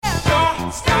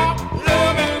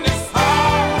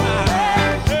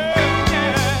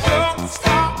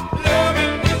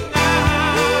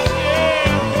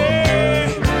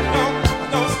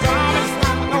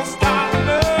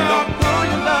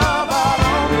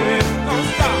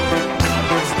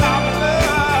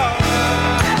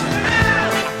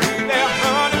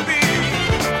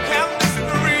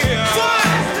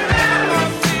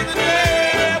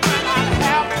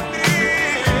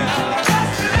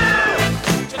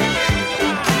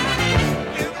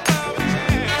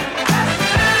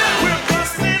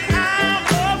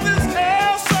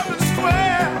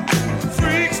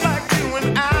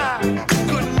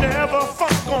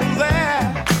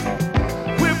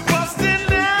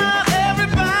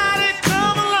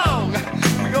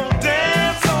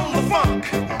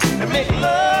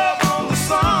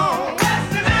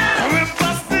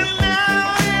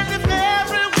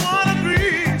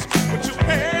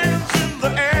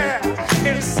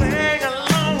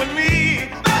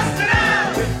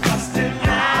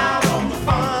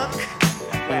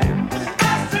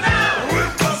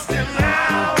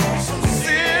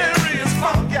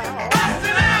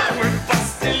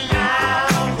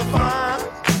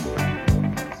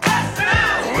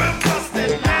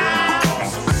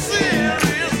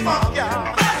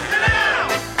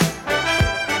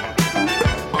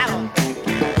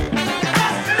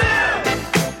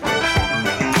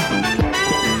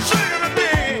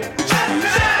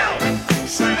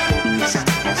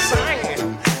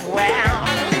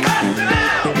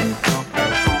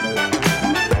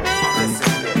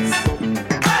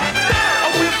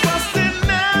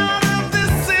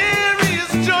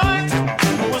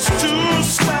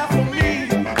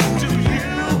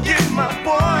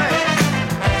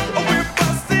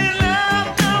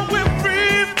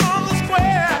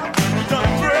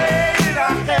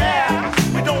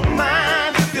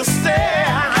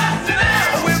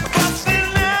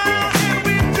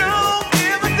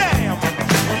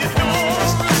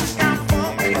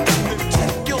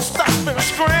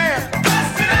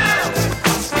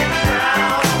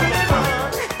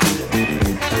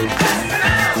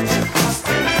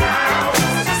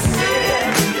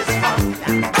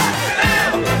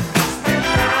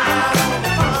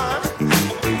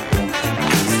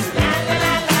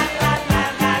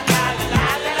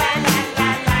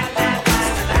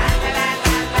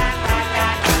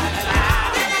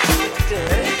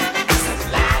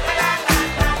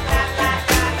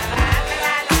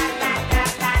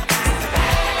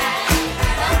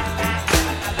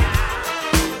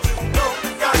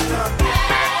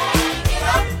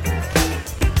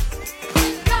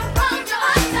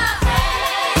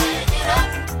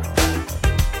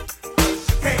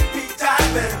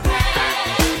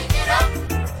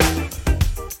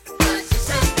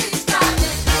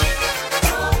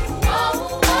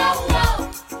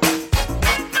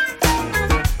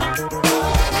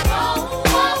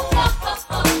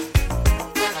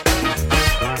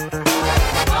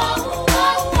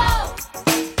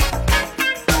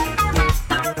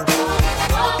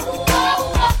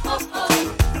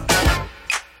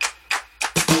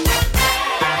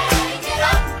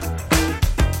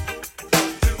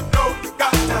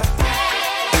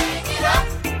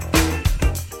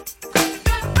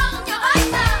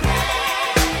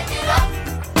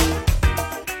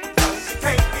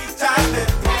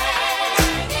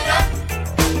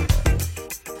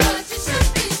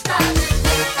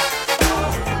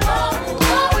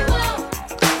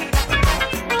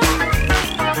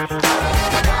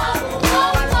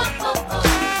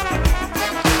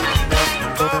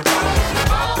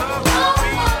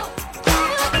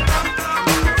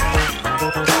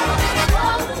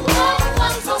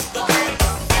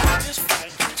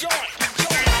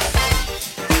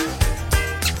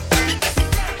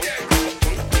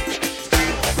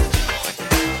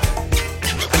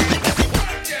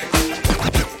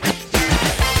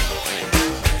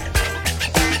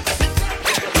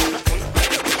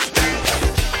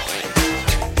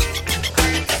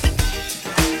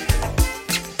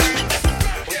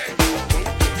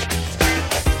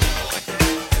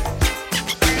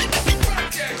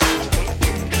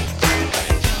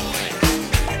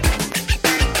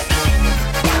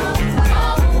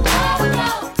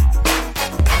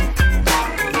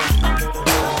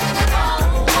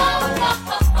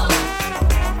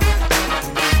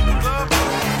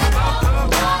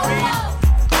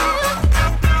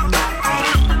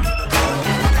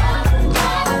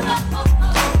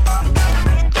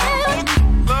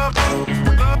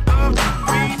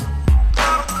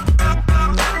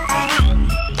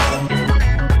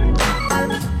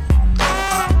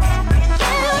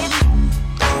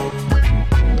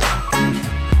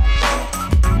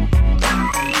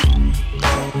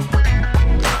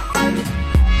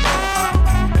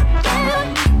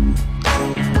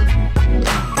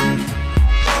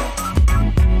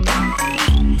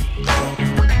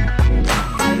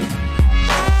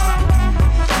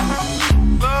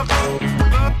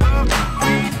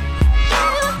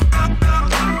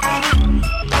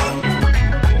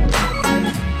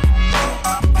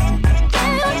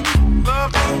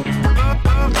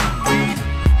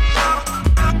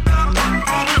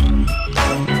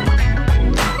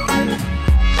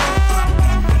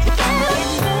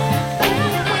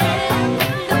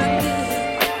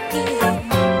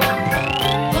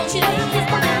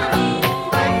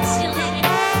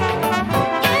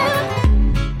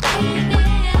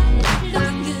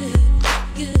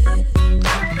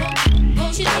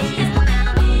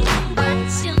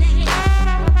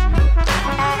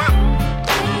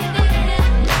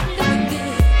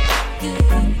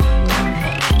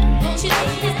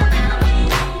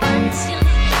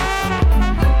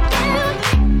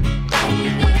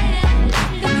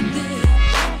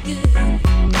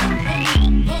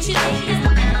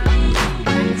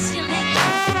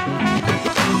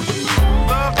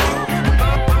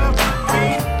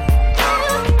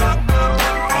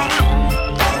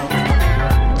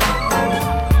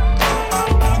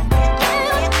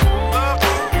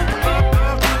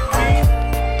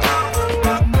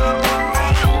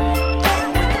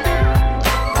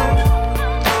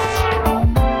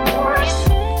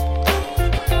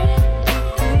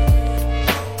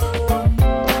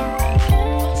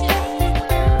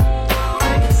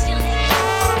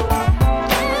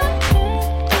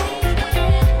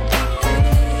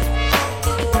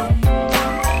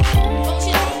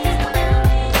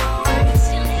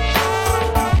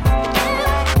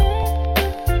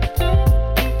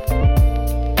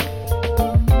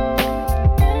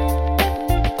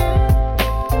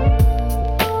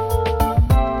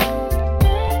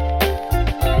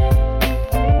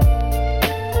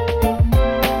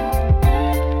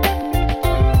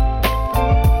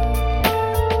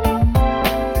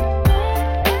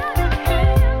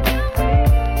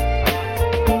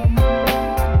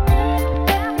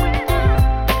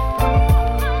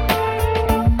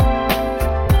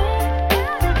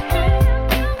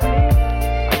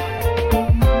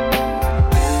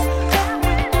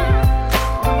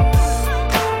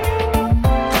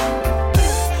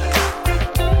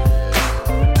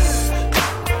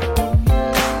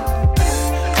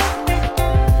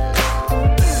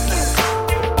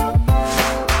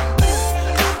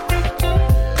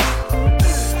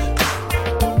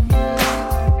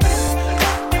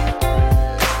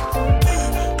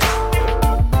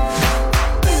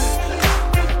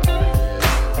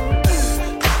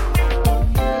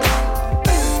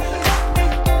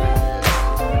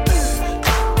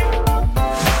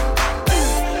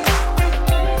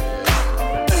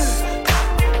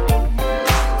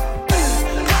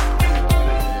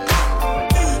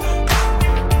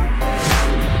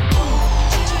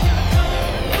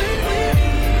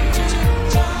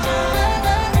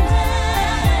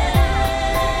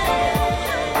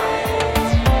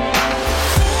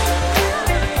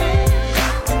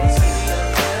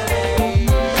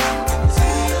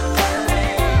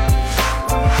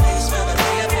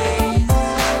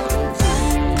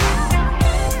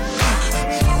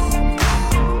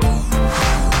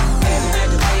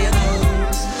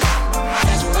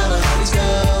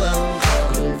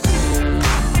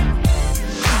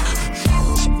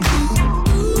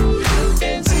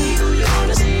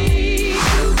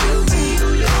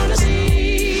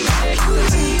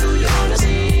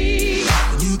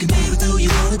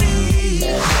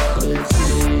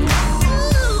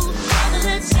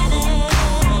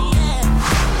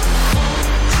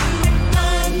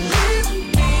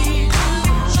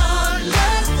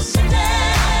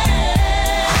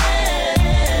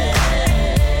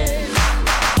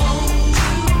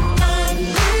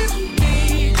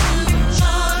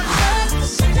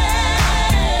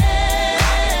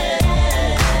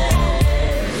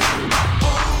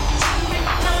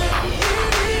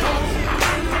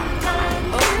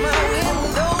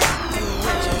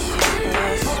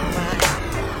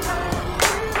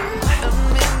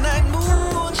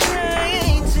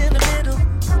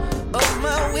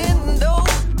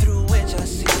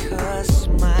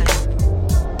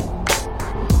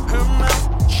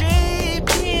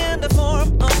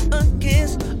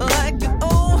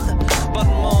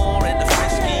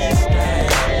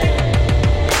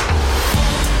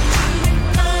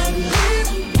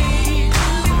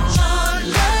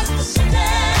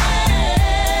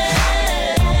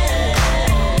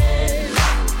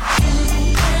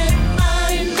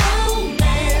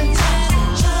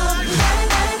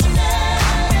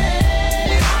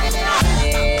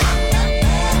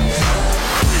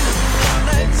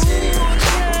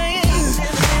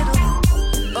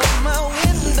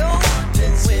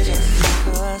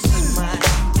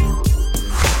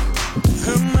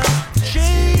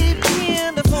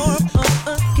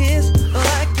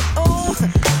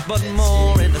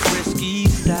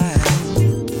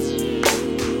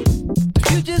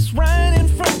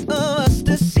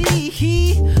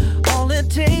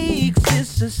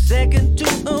to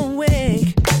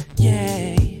awake.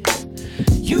 Yeah,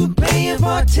 you pay and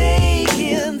partake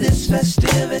in this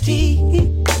festivity.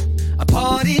 A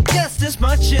party just as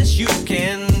much as you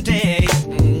can take.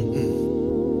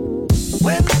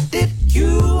 When did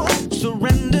you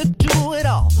surrender to it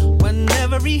all? When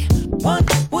everyone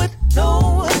would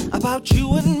know about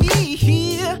you and me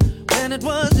here. When it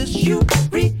was as you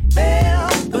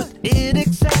remembered it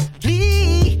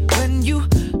exactly. When you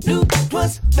knew it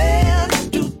was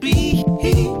meant to be.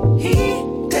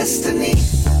 Destiny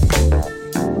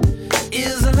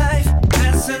is a life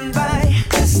passing by.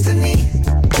 Destiny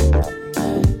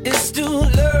is to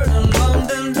learn along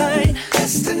the line.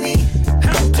 Destiny,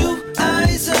 how do I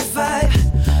survive?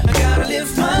 I gotta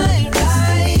live my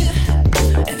life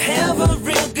and have a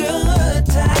real good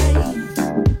time.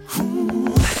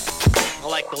 I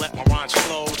like to let my rhymes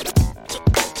flow.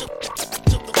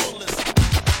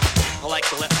 I like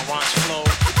to let my rhymes flow.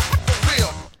 For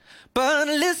real. But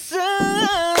listen,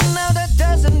 now that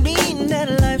doesn't mean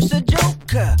that life's a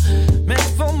joker,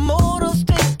 meant for mortals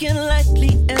taken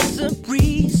lightly as a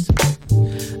breeze.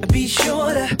 Be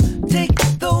sure to take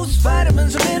those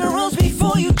vitamins and minerals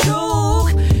before you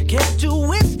choke. Get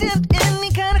twisted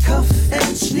any kind of cough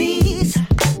and sneeze.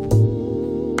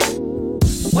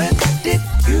 When did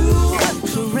you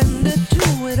surrender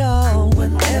to it all?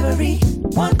 When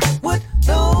everyone would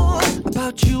know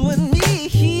about you and me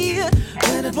here.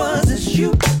 When it was as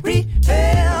you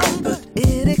remembered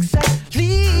it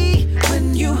exactly.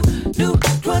 When you knew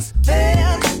it was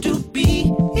meant to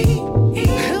be.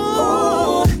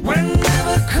 Oh,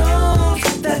 whenever comes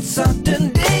that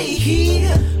certain day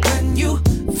here. When you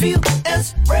feel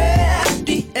as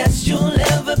ready as you'll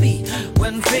ever be.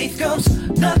 When faith comes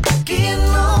knocking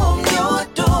on your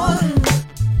door.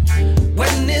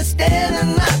 When it's dead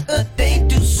and not a day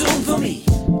too soon for me.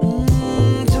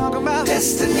 Talk about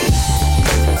destiny.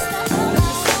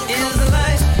 Is a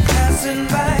life passing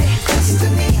by.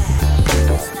 Destiny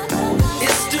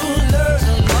is to learn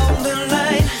along the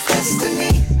line.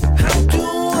 Destiny, how do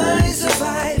I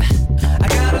survive? I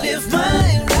gotta live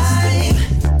my life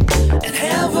and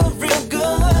have a real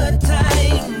good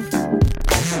time.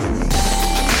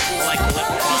 I like to let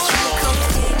my rhymes flow.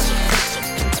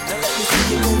 I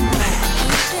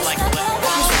like to let my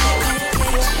rhymes flow.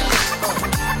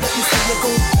 Let me see you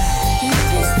go back.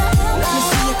 Let me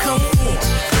see you come in.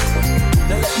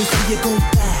 Now let me see you go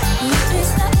back. Let me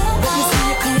see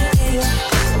you come in.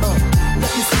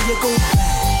 Let me see you go back.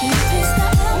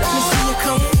 Let me see you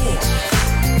come in.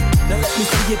 Now let me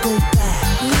see you go back.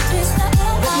 Let me see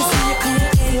you come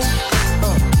in.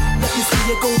 Let me see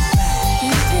you go back.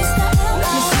 Let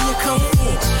me see you come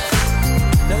in.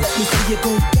 Now let me see you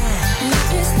go back.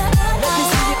 Let me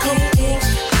see you come in.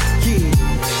 Yeah.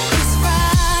 It's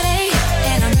Friday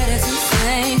and I'm ready to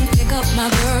sing. Pick up my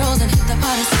girls and hit the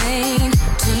party scene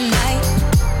tonight.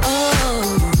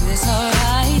 Oh, it's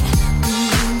alright.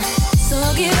 So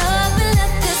get up and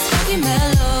let this funky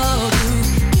melody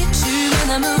get you in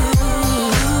the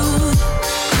mood.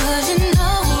 'Cause you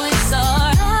know it's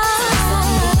alright.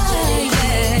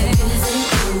 Yeah.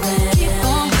 Keep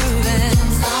on grooving.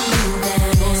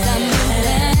 Won't stop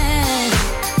moving.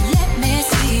 Let me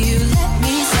see you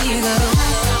go.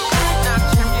 Go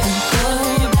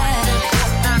back. Let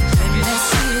me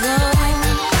see you go.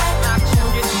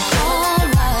 All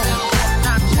right.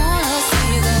 Wanna see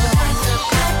you go.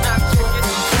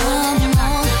 Come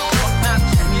on. Let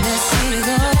me see you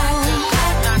go.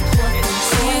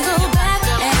 See you go back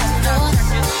and forth.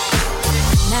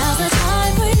 Now's the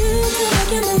time for you to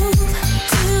make your move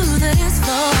to the dance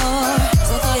floor.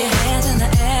 So throw your hands in the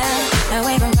air and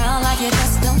wave around like you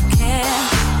just don't care.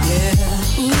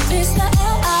 Yeah. Ooh, it's the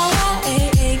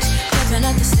LIYH stepping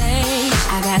up the stage.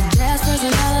 I got jazz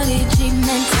personality, G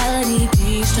mentality,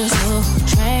 beach to soul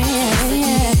train.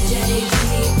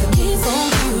 Keep on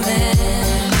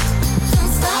grooving,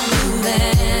 don't stop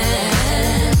moving.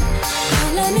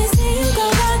 Now let me see you go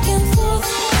back and forth,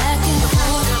 back and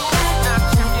forth,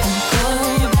 go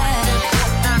back.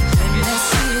 Let me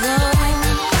see you go.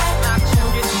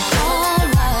 All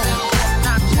right,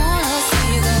 wanna see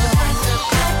you go.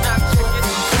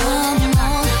 Come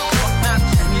on,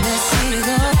 let me see you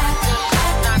go.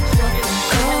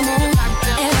 Come on,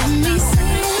 and let me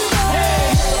see you go.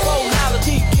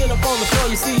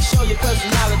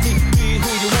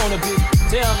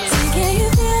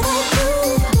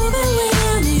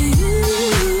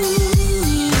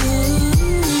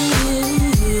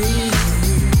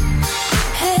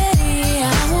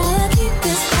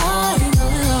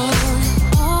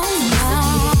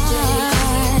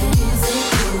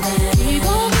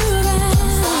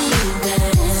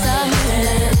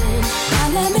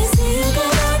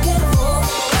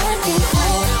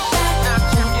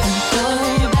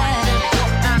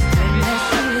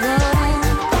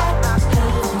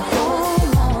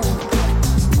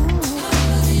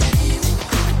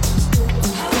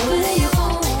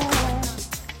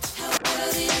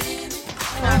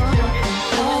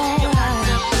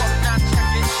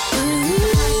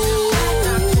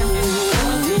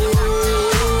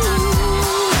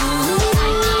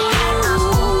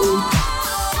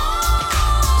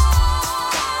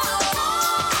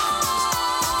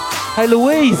 Hey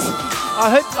Louise,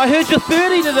 I heard you're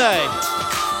 30 today.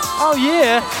 Oh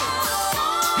yeah.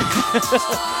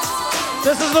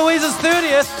 This is Louise's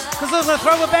 30th, because I'm going to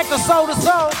throw it back to Soul, just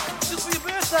for your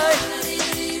birthday.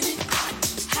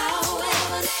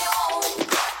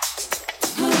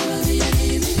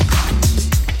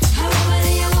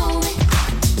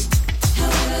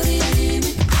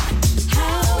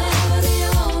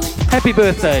 Happy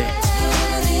birthday.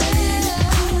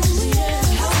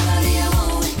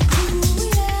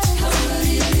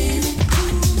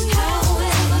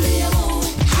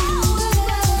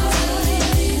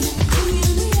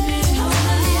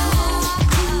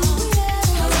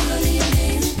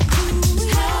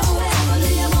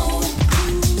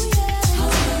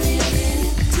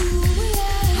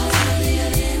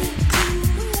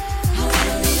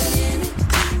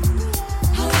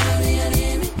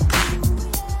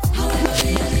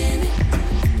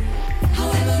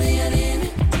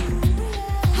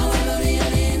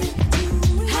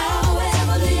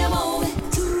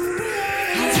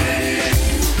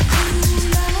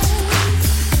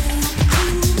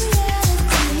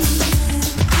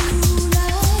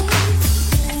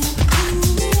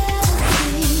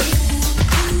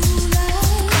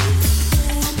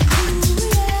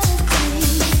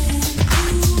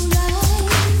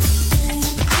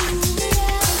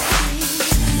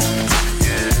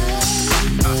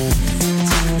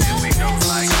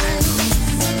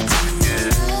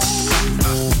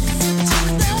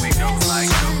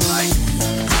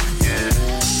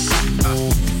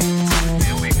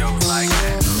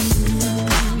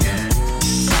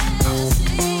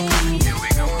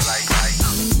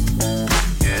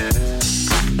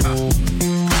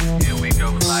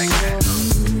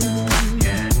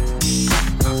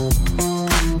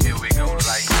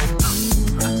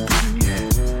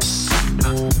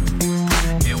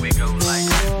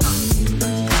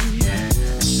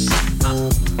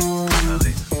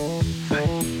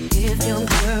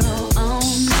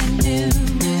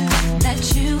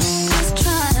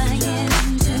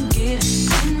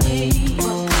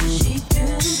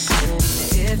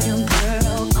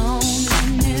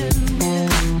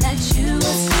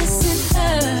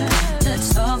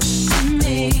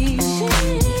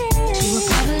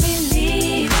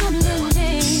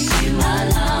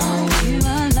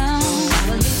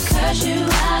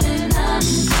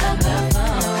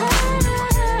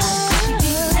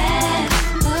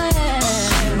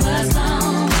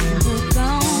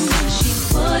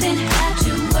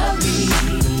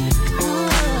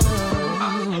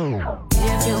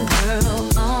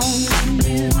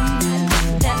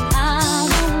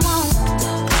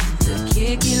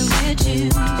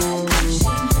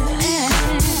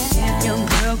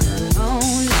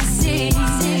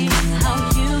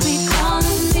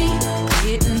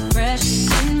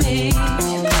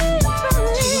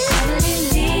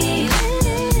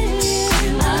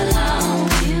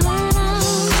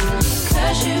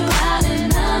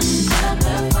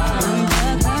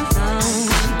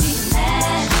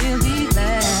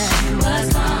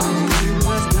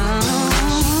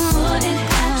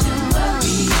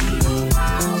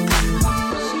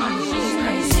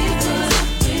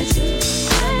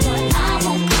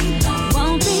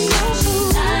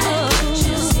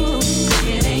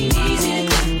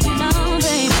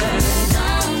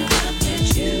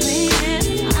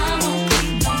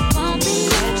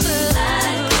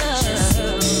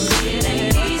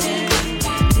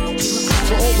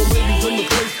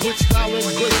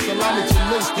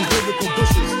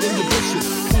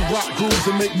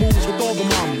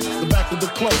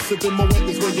 Sipping my wet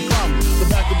is where you find me. The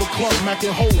back of the club,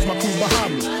 macking holes, my crew's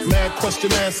behind me. Mad question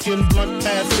asking, blunt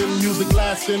passing, music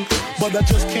blasting. But I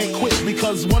just can't quit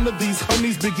because one of these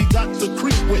honeys Biggie got to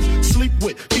creep with, sleep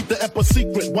with, keep the ep a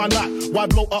secret. Why not? Why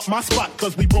blow up my spot?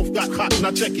 Cause we both got hot.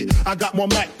 Now check it. I got more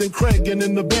Mac than Craig and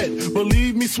in the bed.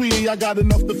 Believe me, sweetie, I got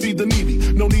enough to feed the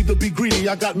needy. No need to be greedy.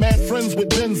 I got mad friends with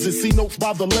Benzes, see notes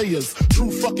by the layers.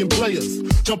 True fucking players.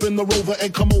 Jump in the Rover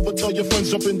and come over. Tell your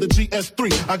friends jump in the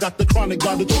GS3. I got the chronic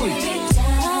by the tree.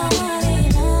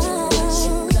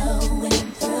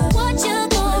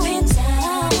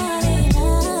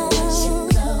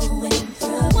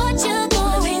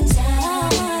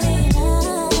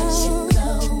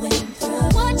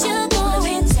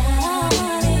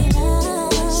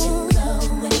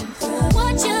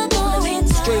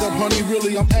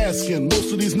 I'm asking.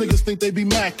 Most of these niggas think they be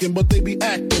macking, but they be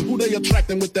acting. Who they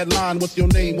attracting with that line? What's your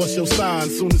name? What's your sign?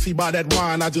 Soon as he buy that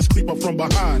wine, I just creep up from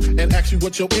behind and ask you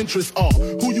what your interests are.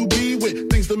 Who you be with?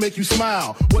 Things to make you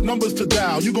smile. What numbers to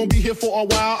dial? You gon' be here for a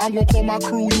while. I'm gon' call my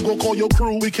crew. You gon' call your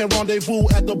crew. We can rendezvous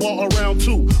at the bar around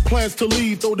 2. Plans to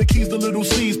leave. Throw the keys to little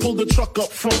C's. Pull the truck up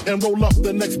front and roll up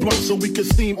the next blunt so we can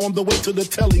steam on the way to the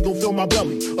telly. Go fill my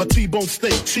belly. A T-bone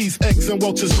steak, cheese, eggs, and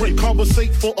Welch's grape.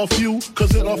 Conversate for a few,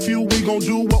 cause in a few we gon'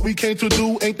 do what we came to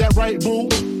do. Ain't that right, boo?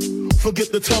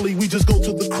 Forget the telly, we just go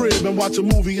to the crib and watch a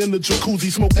movie in the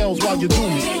jacuzzi. Smoke L's while you do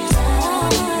me.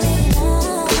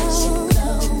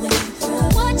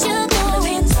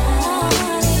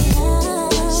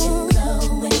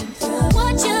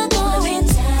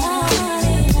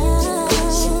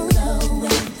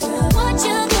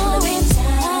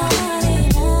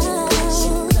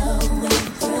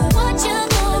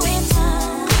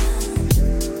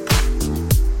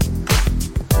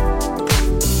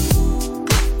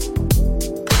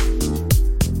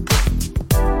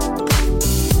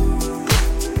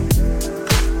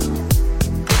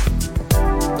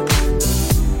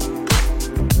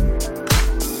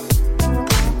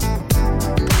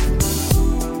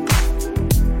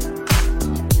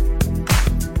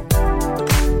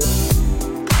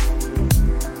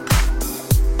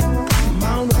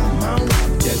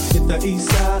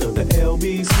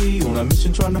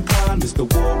 Trying to find Mr.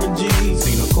 Warren G.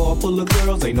 Seen a car full of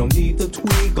girls, ain't no need to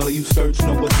tweak. All of you search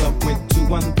know what's up with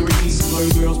 213. Slur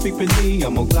girls peeping me,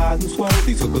 I'm gonna glide and swerve.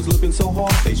 These hookers looking so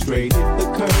hard, they straight hit the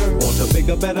curve. Want to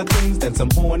bigger, better things than some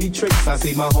horny tricks. I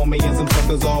see my homie and some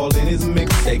suckers all in his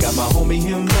mix. They got my homie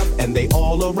hemmed up and they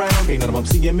all around. Ain't none of them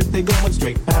see him if they going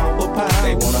straight pound for pound.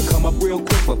 They wanna come up real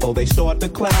quick before they start to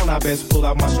clown. I best pull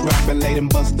out my strap and lay them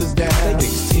busters down.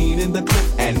 16 in the clip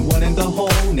and 1 in the hole.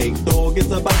 Nate Dogg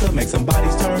is about to make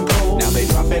somebody's turn cold. Now they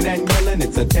dropping and yelling,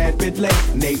 it's a tad bit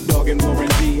late. Nate Dogg and Warren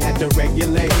G had to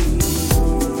regulate.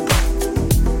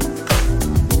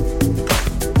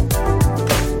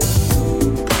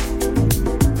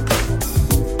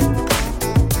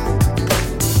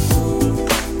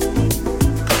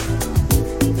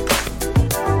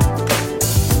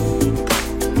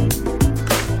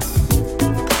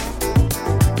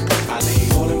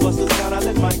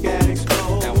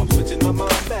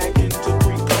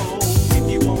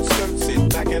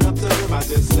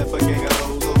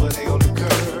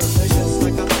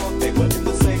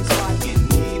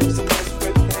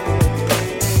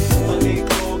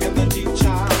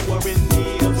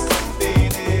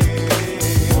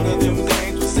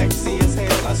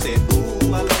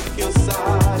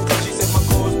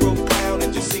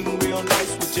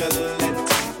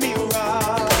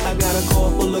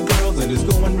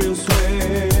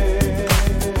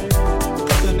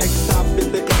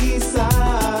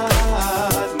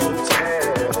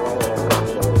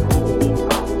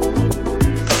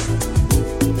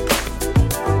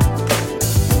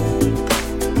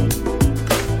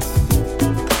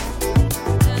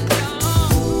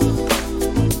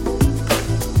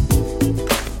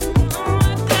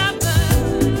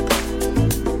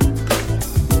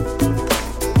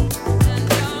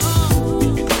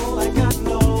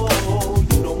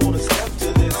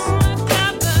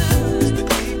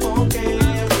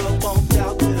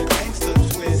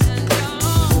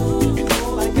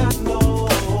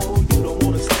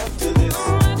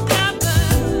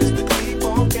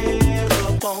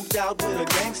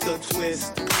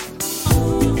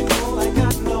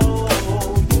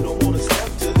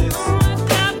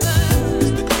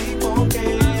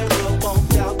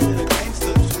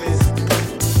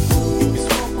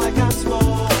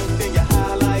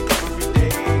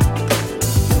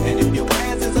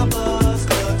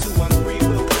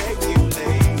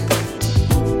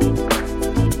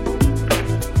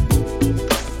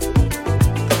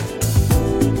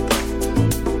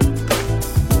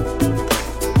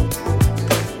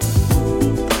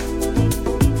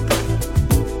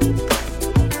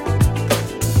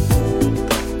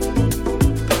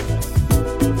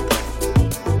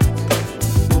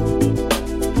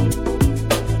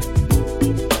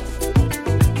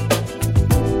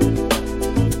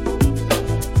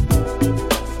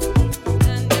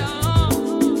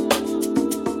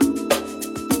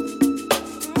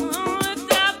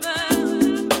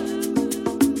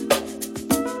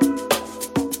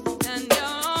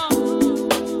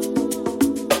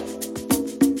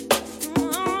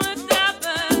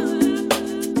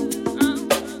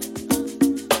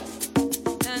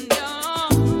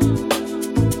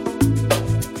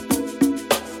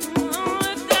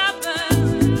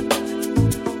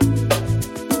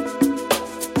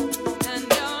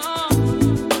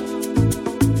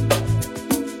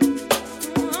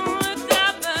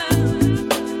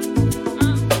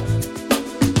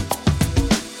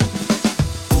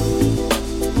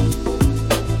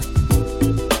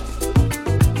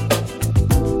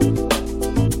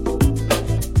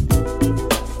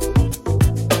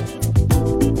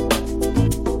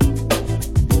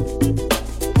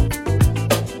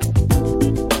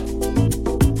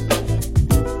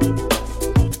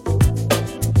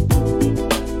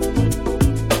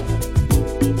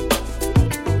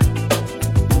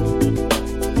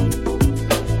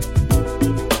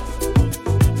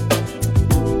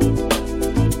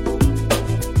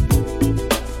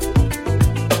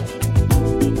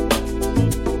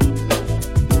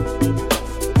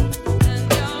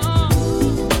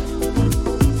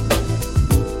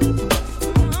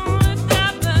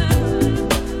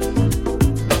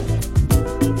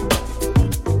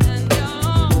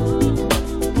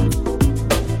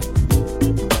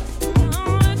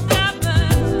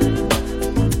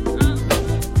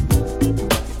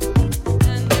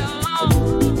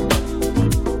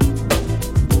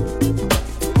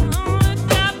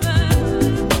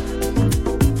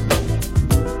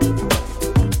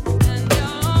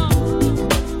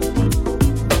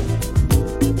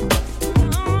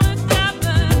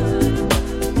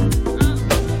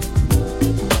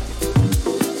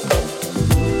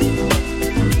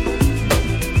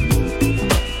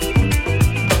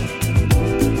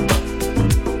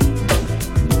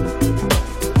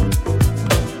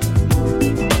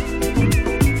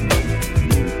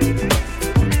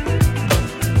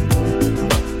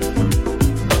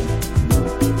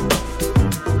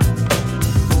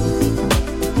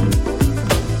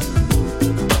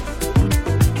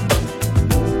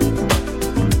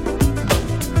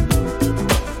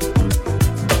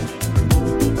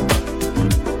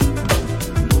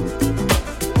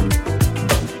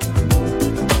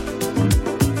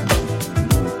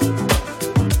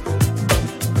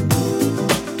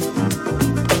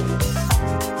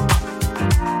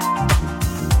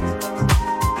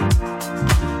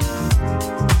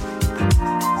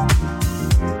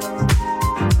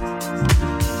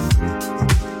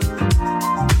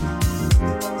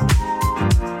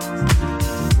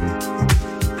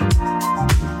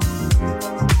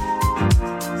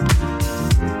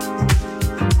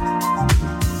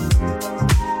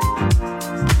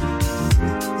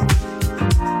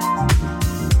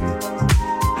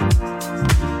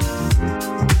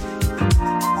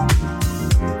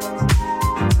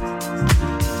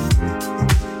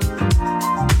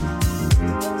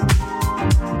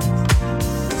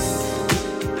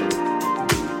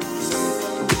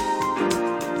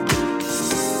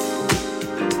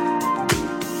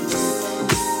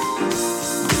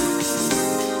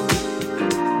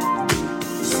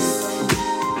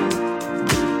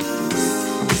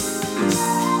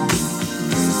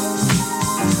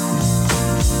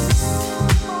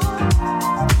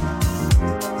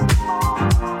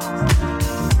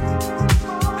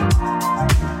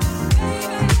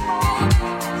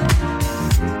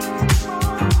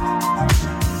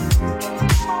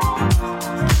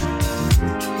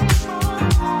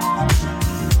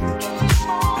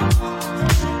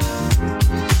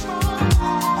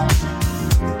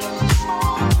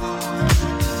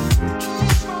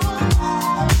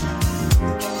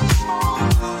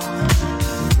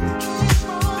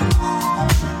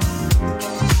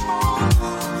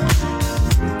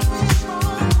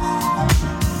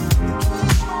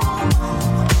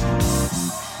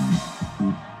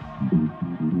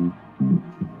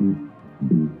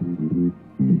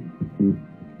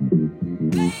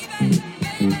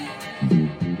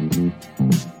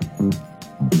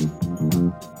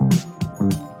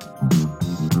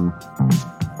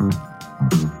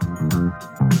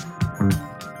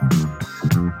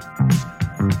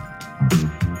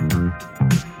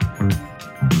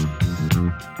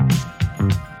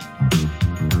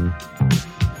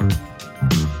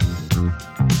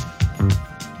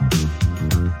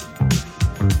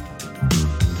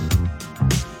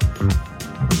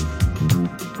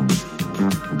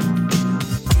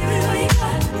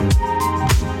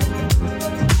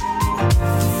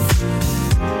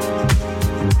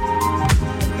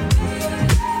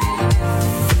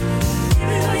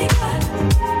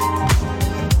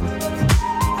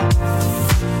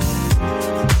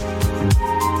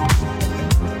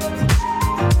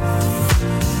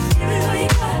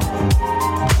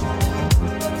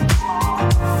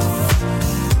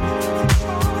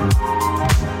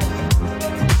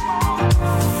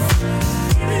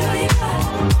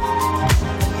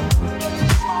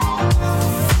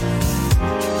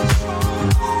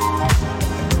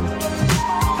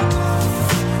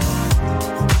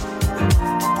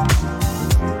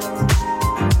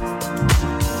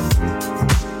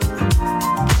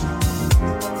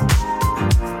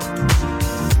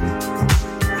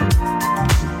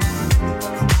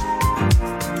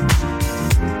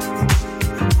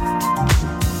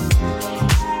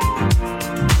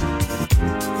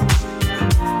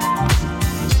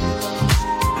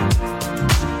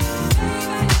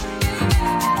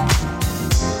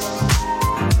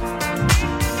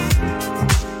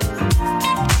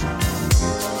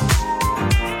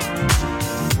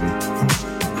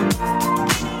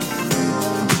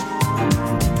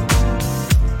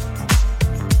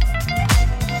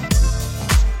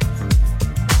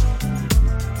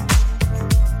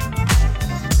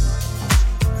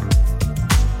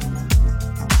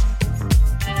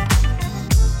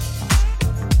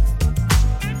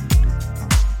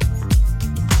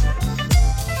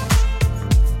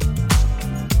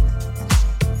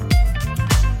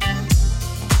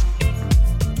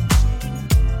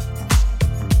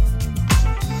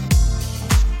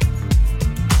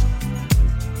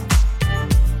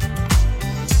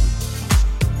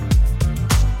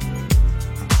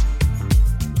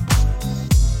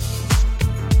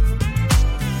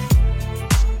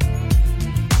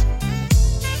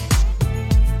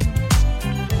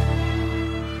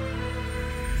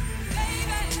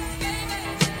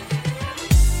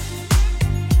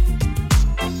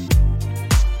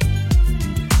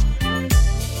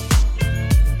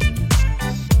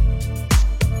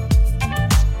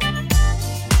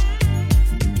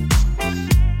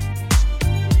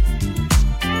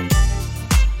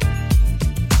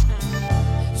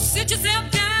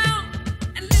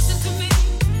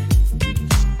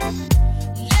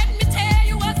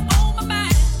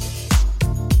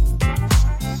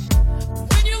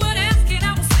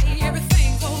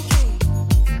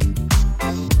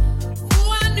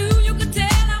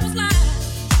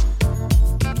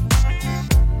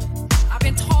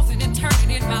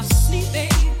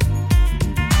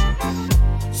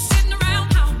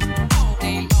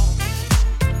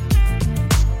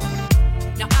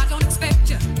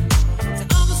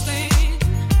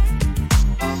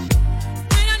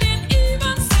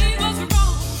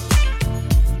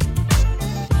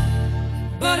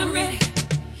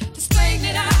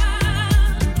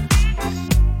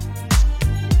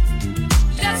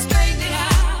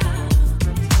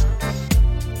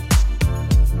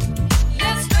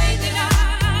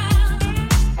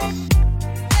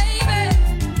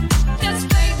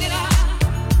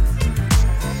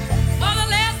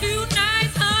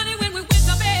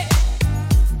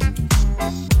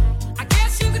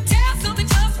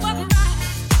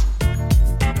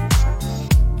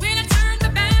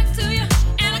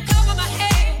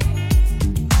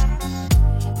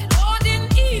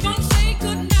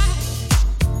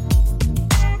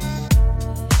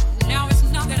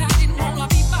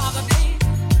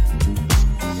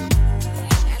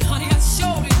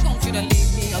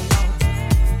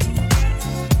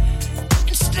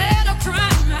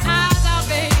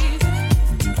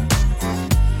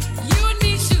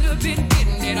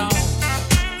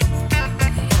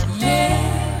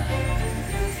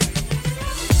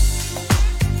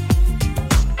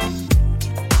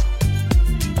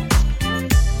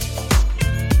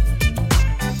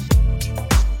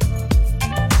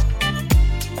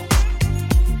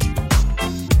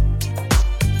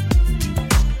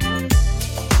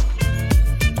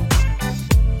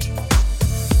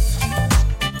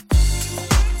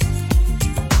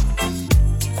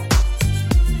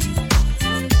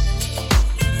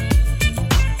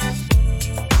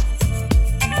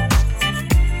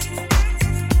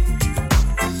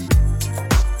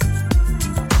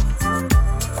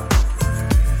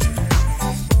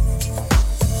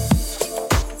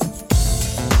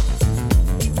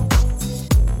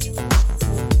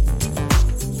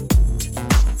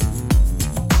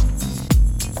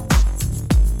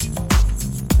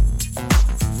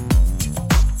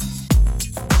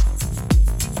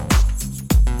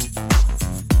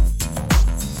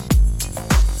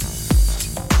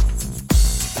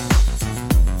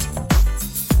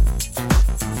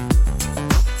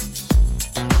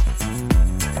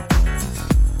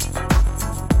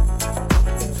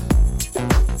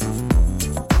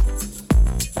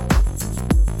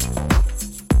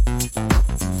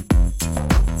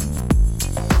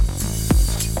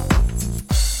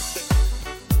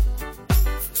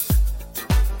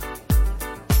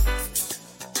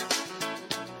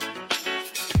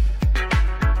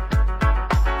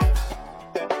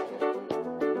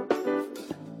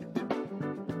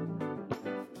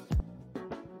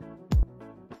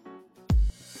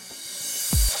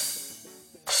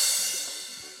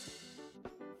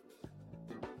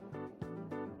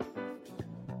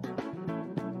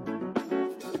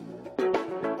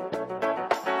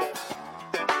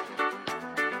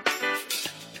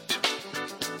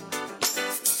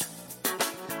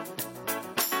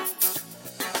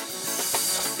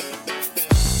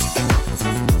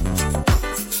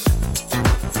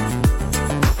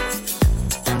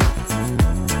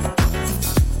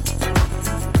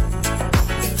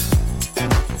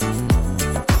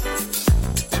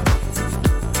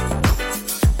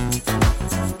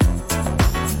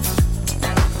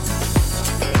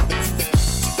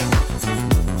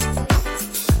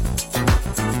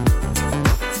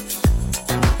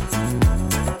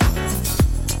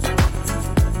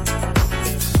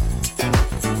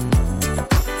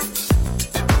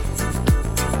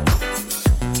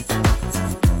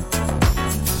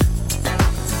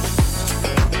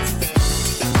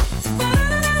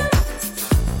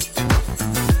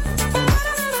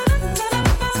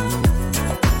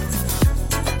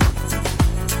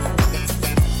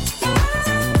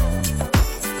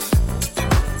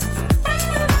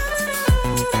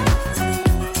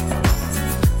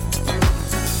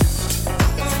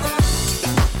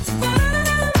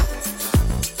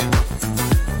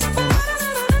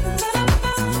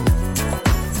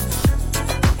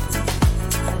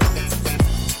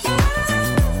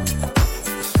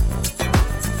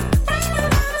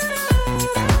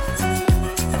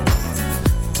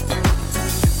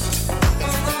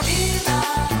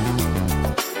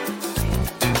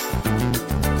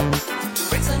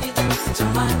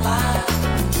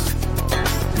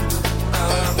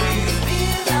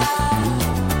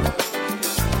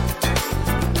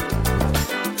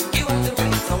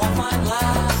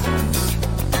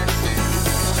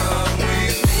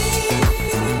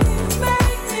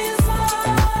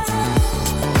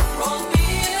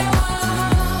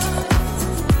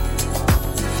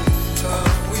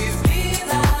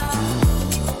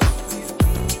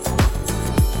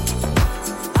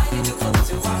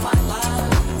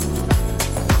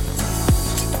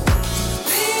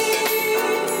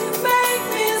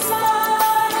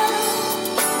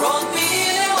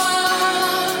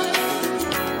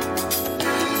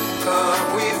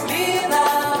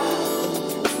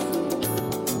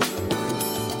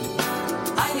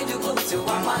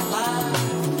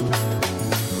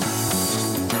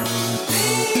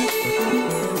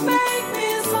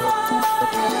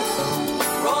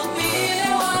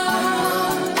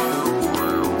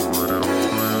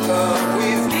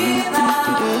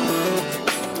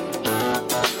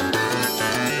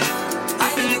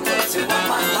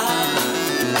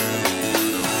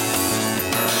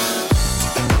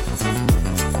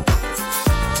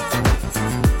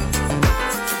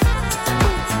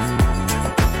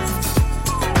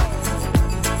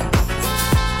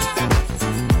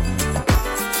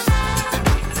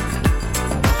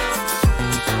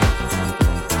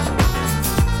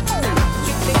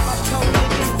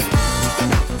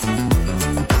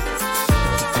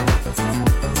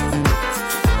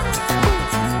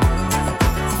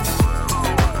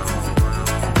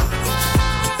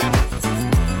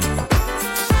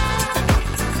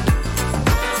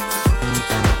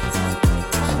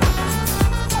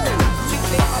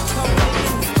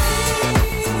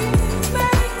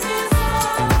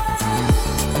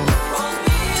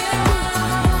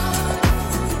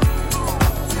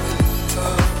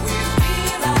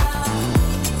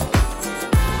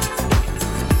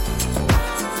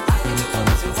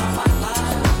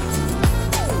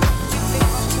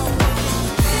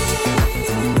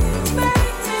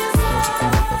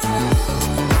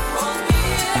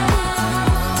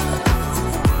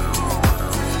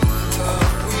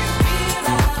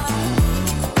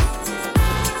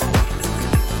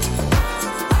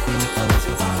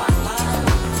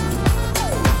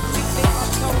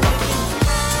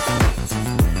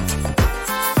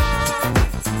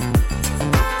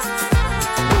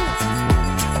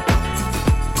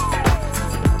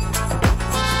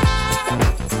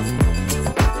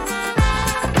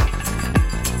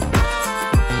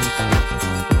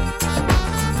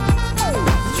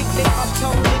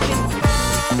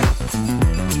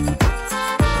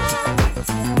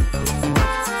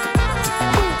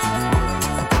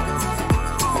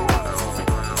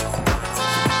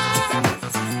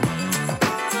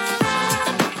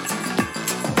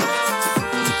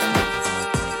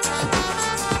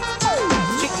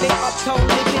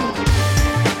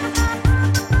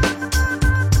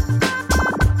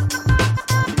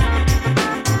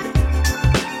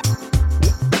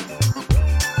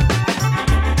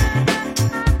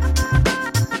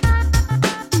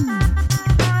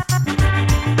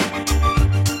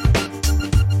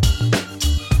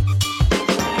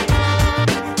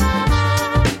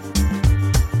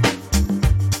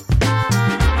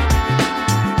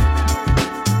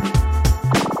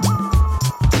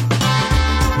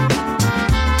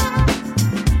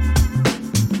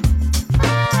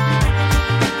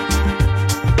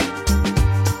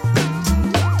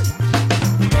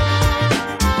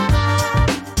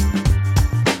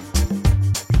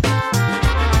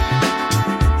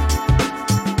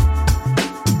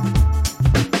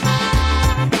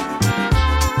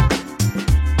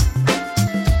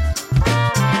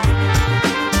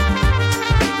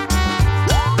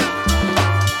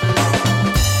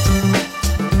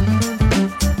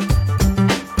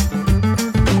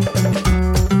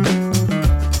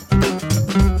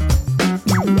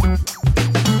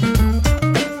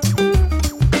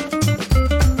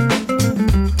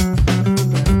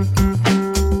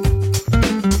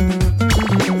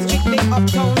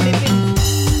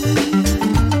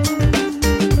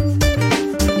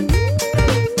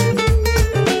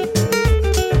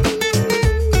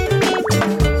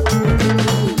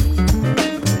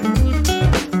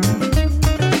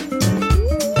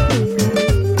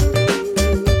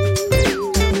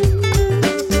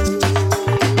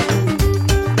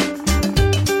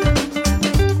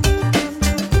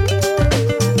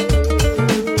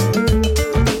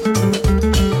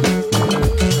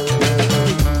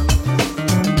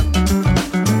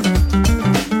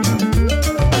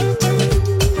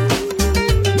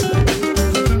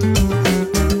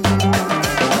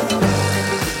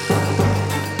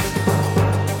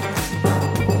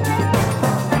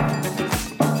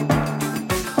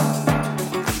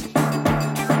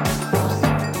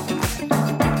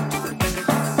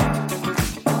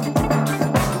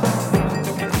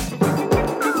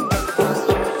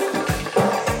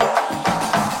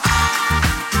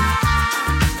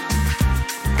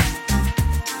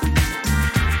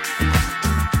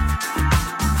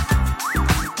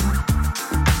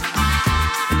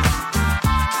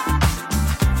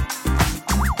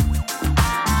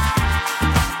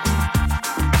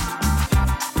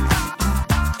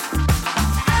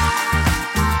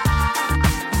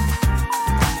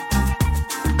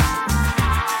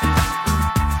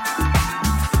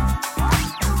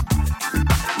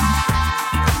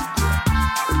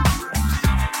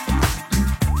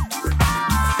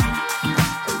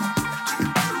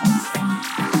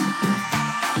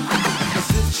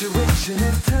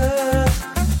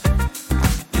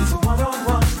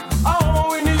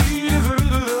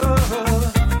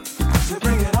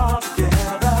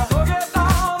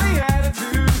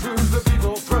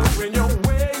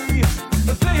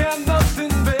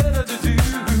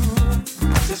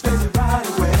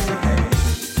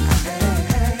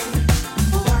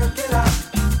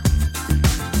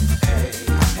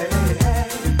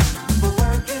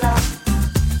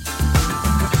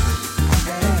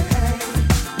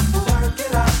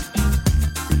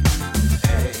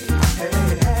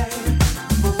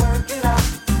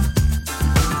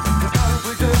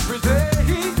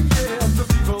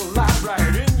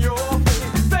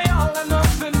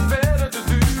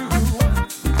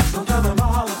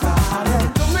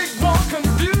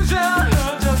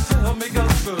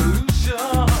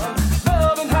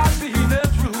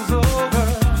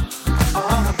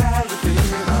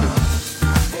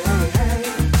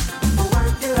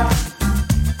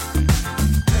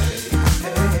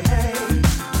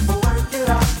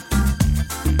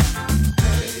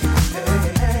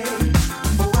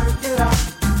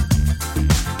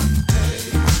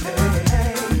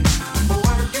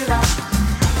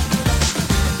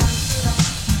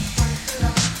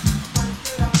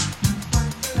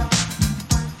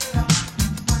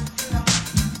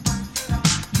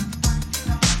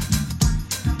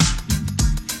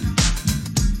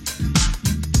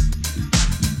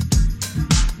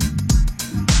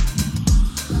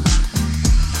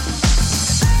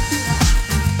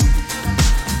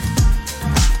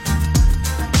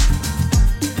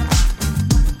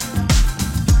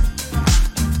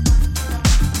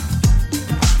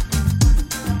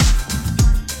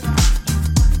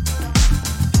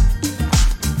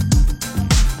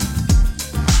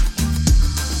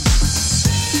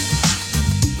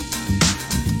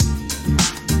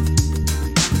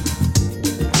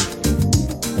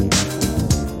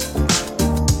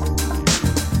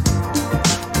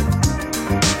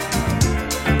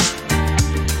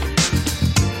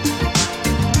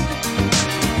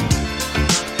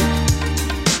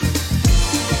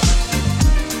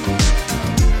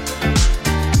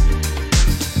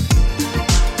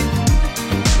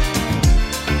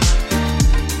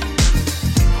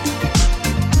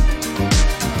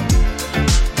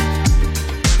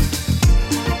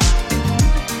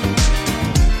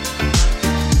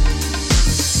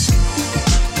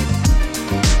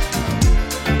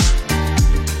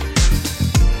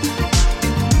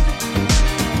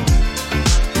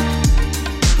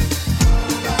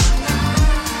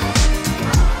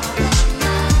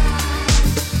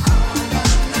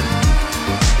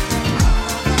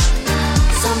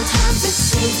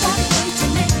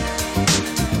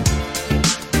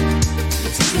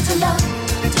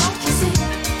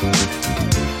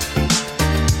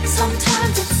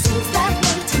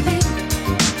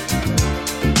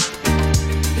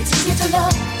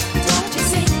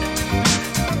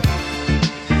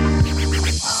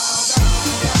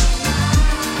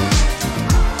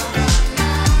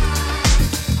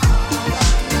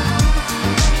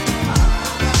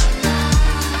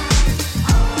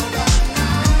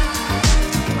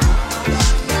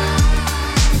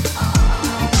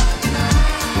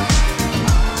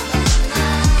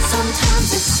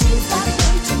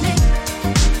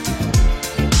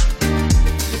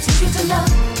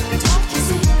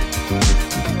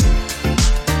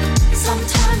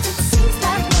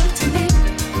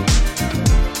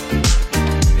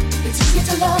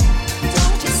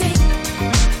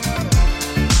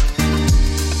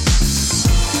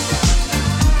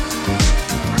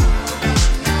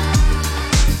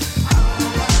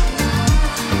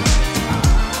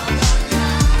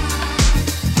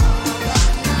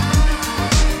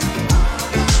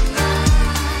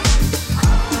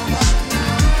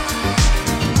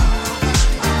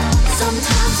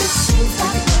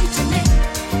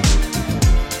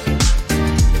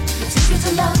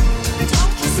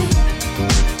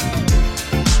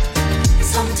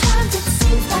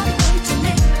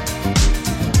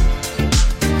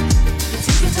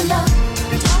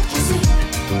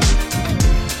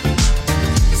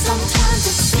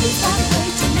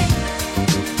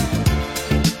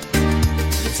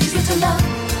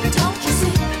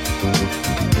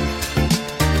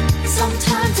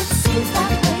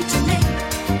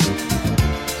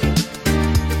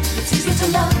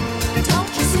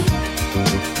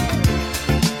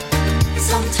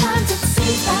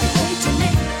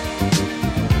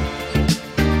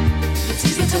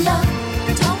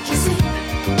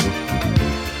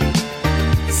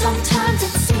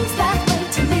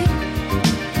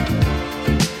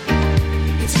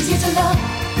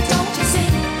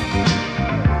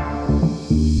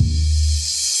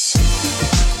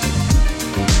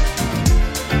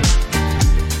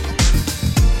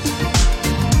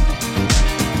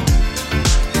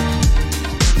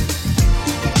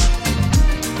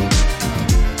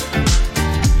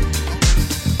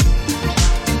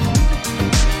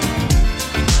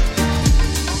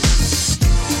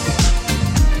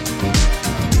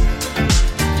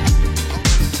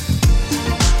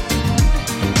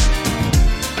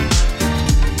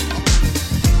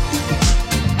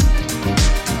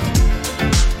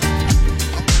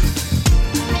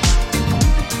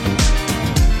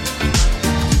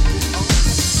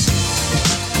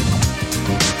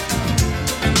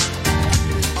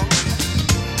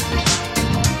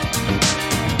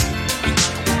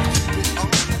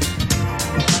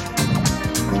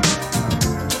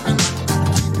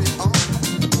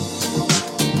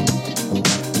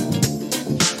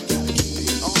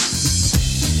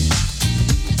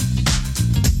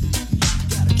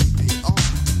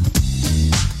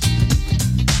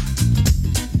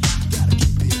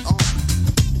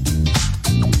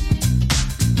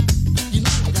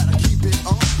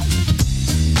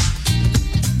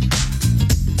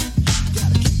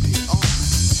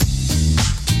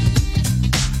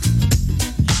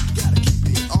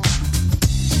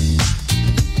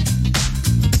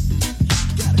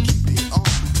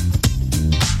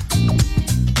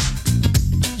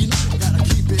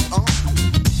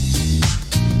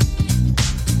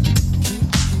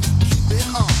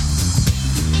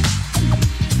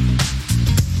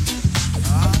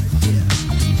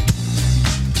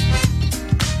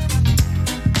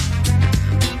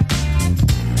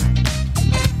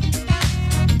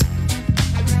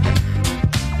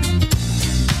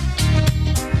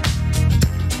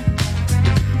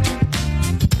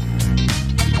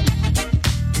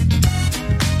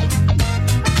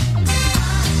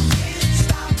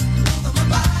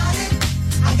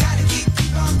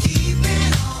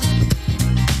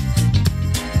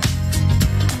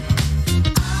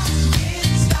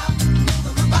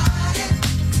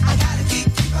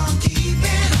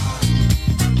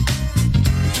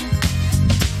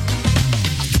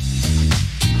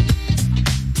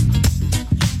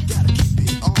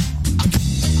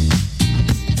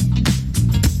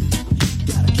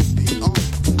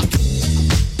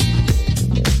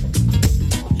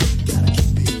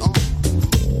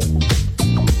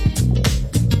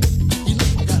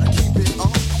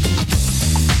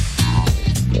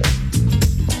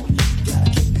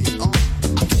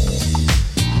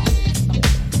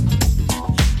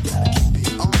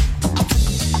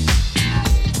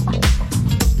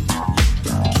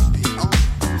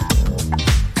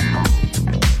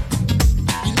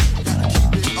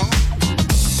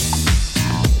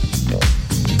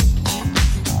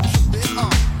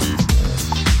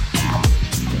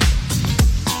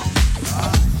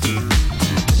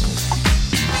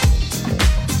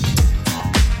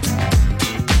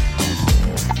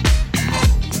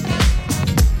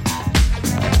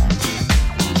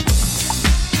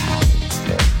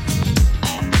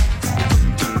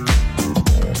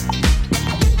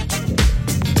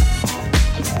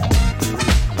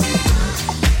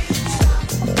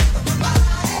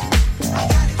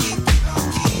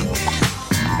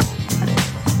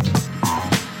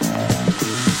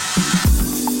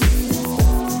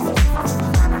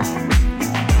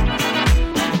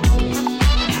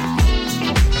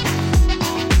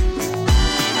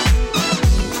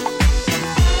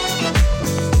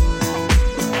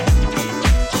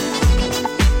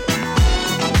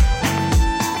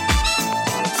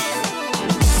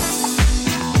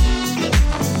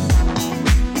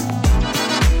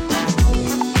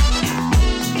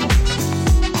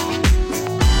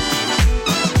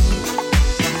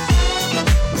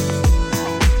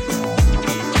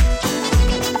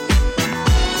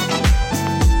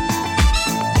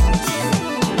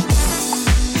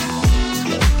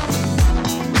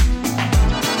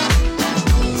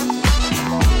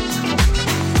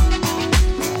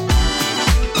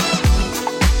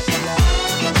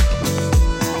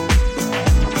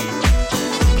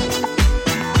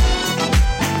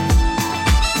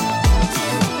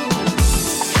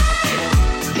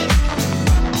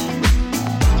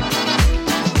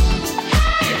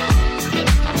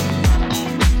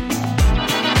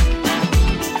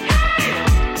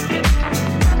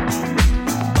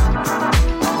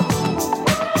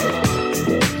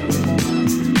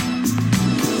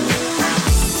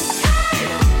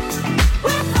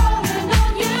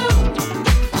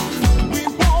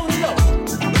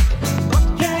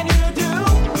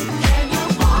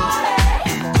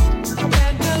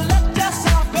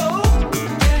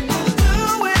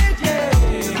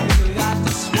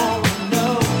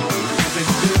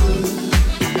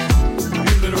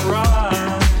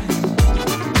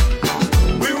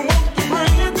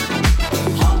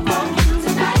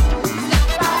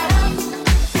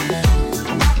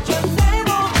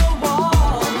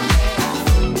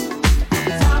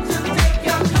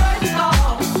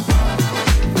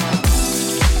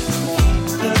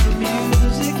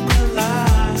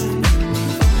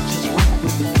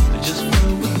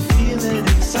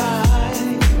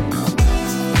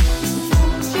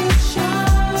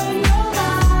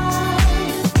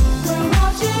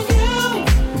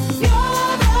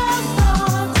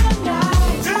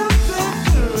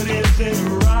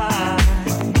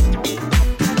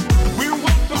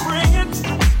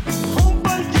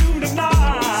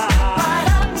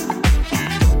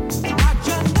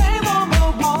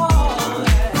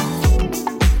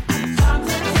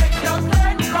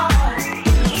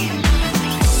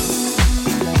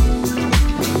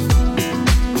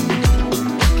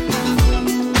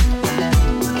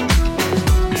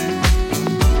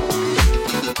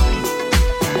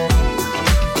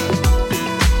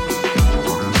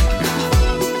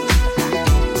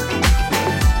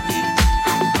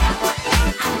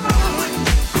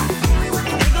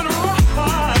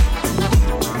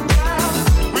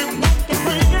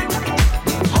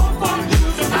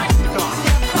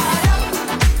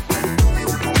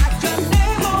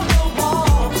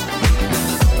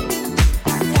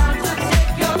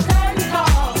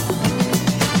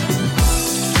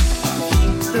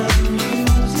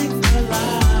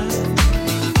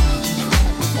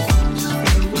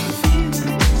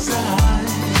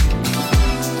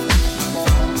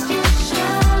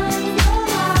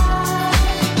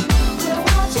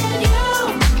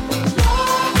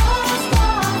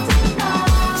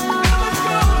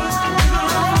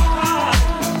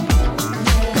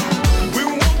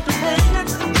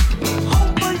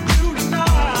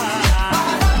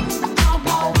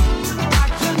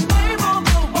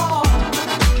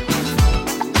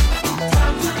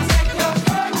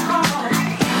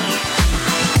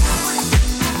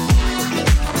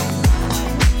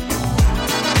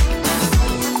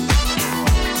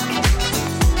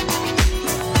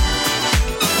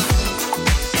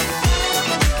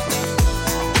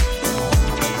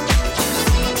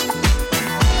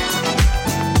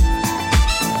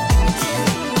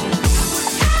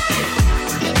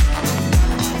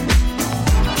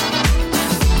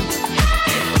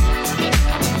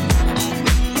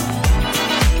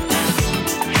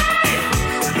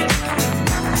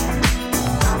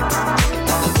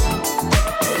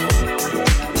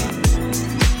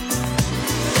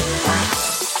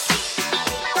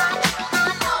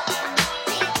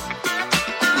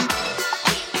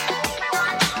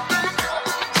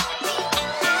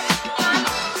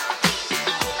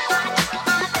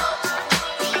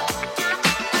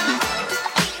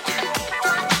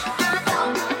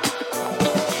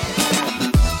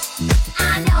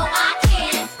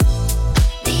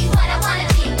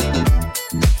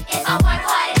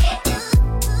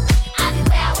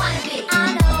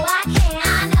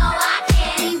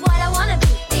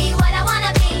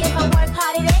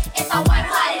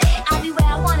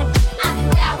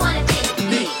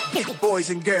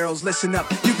 and girls, listen up.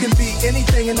 You can be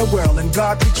anything in the world, and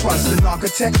God we trust. An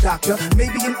architect, doctor,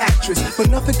 maybe an actress, but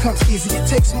nothing comes easy. It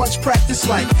takes much practice.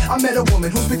 Like I met a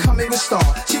woman who's becoming a star.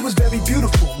 She was very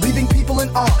beautiful, leaving people in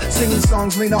awe. Singing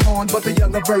songs Lena Horne, but the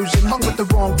younger version. Hung with the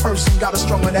wrong person, got her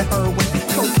stronger than heroin.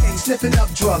 Cocaine, sniffing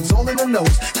up drugs, all in her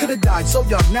nose. Could've died so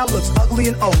young, now looks ugly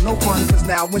and old. No fun, cause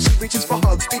now when she reaches for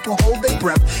hugs, people hold their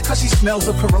breath, cause she smells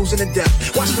of corrosion and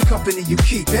death. Watch the company you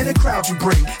keep and the crowd you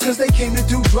bring, cause they came to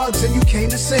do drugs and you came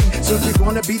to sing. So if you're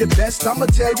gonna be the best, I'ma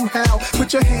tell you how.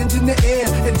 Put your hands in the air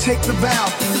and take the vow.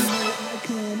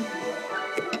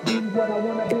 Be what I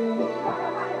wanna be.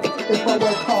 If I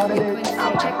work hard at it,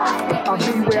 I'll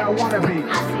be where I wanna be.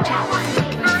 I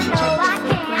know I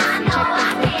can.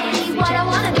 Be what I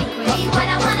wanna be. Be what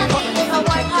I wanna be. If I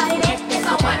work hard at it,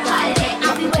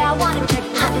 I'll be where I wanna be.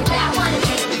 I'll be where I wanna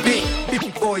be.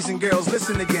 Boys and girls,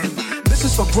 listen again. This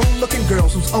is for grown-looking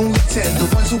girls who's only 10.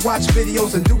 The ones who watch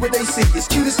videos and do what they see. As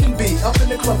cute as can be, up in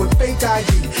the club with fake ID.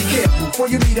 Careful before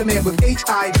you meet a man with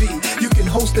HIV. You can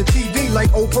host a TV like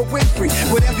Oprah Winfrey.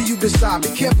 Whatever you decide, be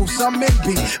careful, some men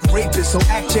be rapists. So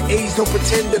act your age, don't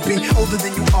pretend to be older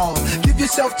than you are. Give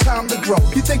yourself time to grow.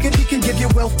 You're thinking he can give you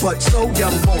wealth, but so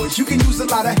young boys, you can use a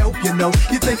lot of help, you know.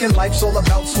 You're thinking life's all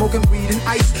about smoking weed and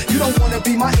ice. You don't want to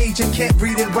be my age and can't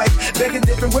read and write. Begging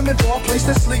different women for a place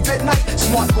to sleep at night.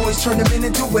 Smart boys turn them in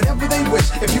and do whatever they wish.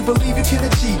 If you believe you can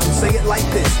achieve, then say it like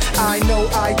this. I know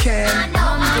I can. I know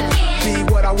I can.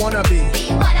 Be what I wanna be.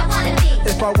 Be what I wanna be.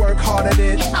 If I work hard at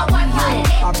it, if I work hard at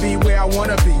it, I'll be where I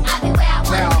wanna be. I'll be where I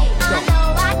wanna now, be. I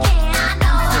know I can. I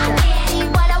know I can. Be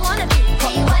what I wanna be.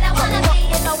 Be what I wanna be.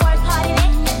 If I work hard at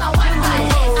it, if I work hard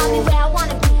at it, I'll be where I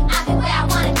wanna be. I'll be where I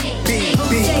wanna be.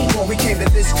 Before we came to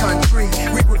this country,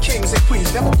 we were kings and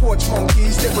queens, never porch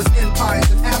monkeys. There was empires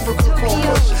in Africa,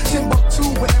 Clovis, Timbuktu,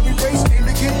 where every race came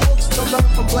to get books to learn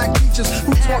from black teachers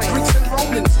who taught Greeks and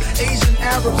Romans, Asian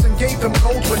Arabs, and gave them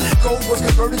gold. When gold was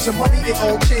converted to money, it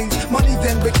all changed. Money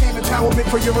then became empowerment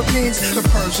for Europeans. The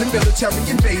Persian military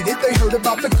invaded. They heard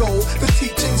about the gold, the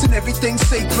teachings, and everything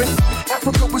sacred.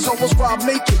 Africa was almost robbed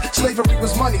naked. Slavery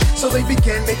was money, so they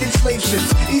began making slave ships.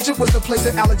 Egypt was the place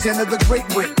that Alexander the Great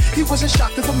went. He wasn't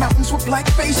shocked at the mountains with black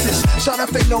faces. Shot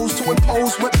off their nose to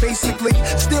impose what basically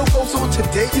still goes on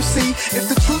today. You see, if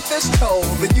the truth is told,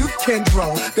 the youth can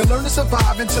grow. They'll learn to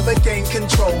survive until they gain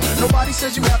control. Nobody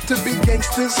says you have to be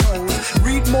gangsters, hoes.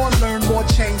 Read more, learn more,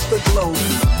 change the globe.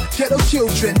 Ghetto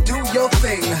children, do your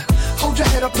thing. Hold your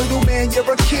head up, little man, you're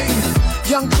a king.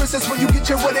 Young princess, when you get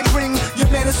your wedding ring, your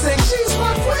man is saying, she's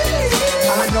my queen.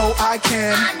 I know I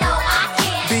can. I know I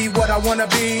can. Be what I wanna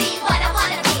be. Be what I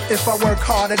wanna be. If I work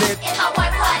hard at it, if I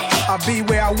work hard at it, I'll be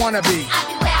where I wanna be. I'll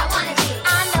be where I wanna be.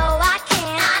 I know I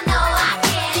can. I know I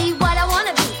can. Be what I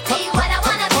wanna be. Be what I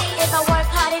wanna be. If I work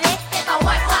hard at it, if I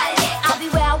work hard at it, I'll be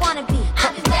where I wanna be.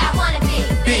 I'll be where I wanna be.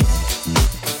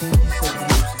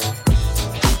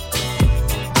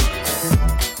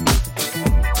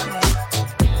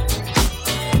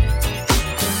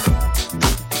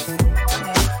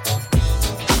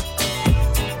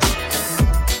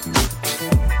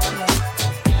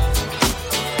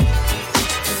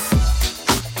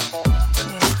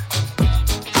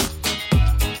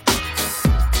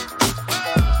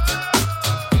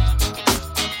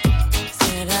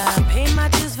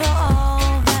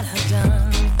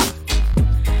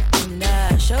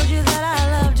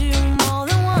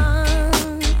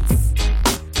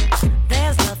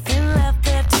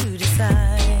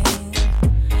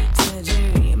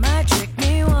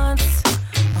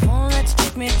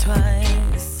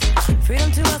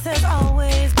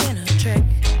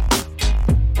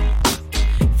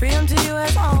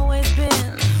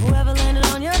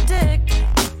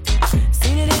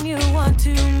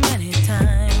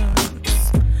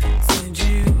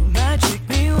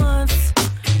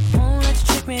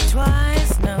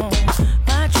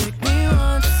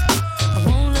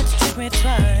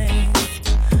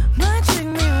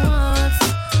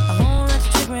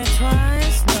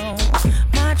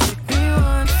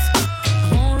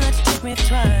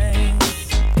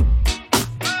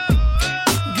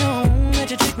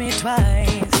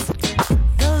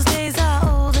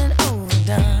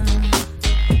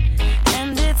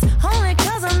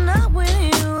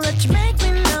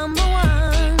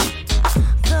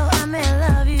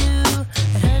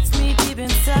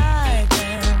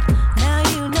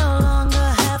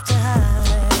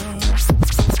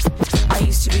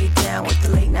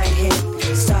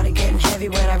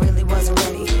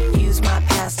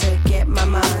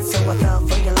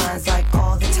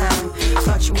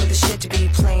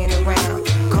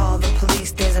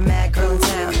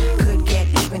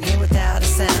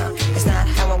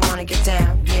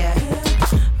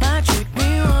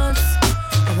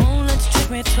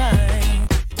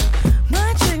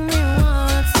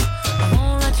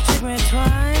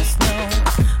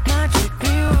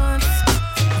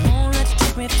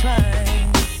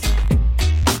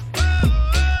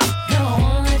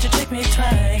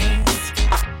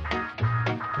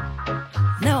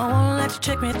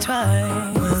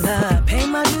 Well, I paid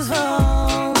my dues for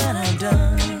all that I've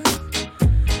done,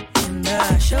 and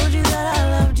I showed you that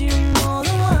I loved you more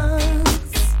than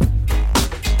once.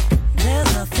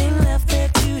 There's nothing left there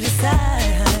to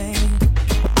decide.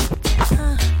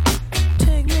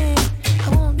 Take me, I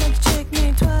won't let you take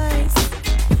me twice.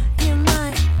 You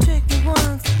might trick me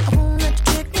once, I won't let you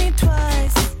trick me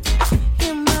twice.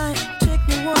 You might trick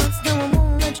me once, no, I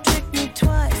won't let you trick me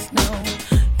twice. No,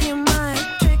 you might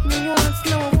trick me once,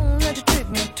 no, I won't let you trick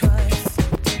me twice.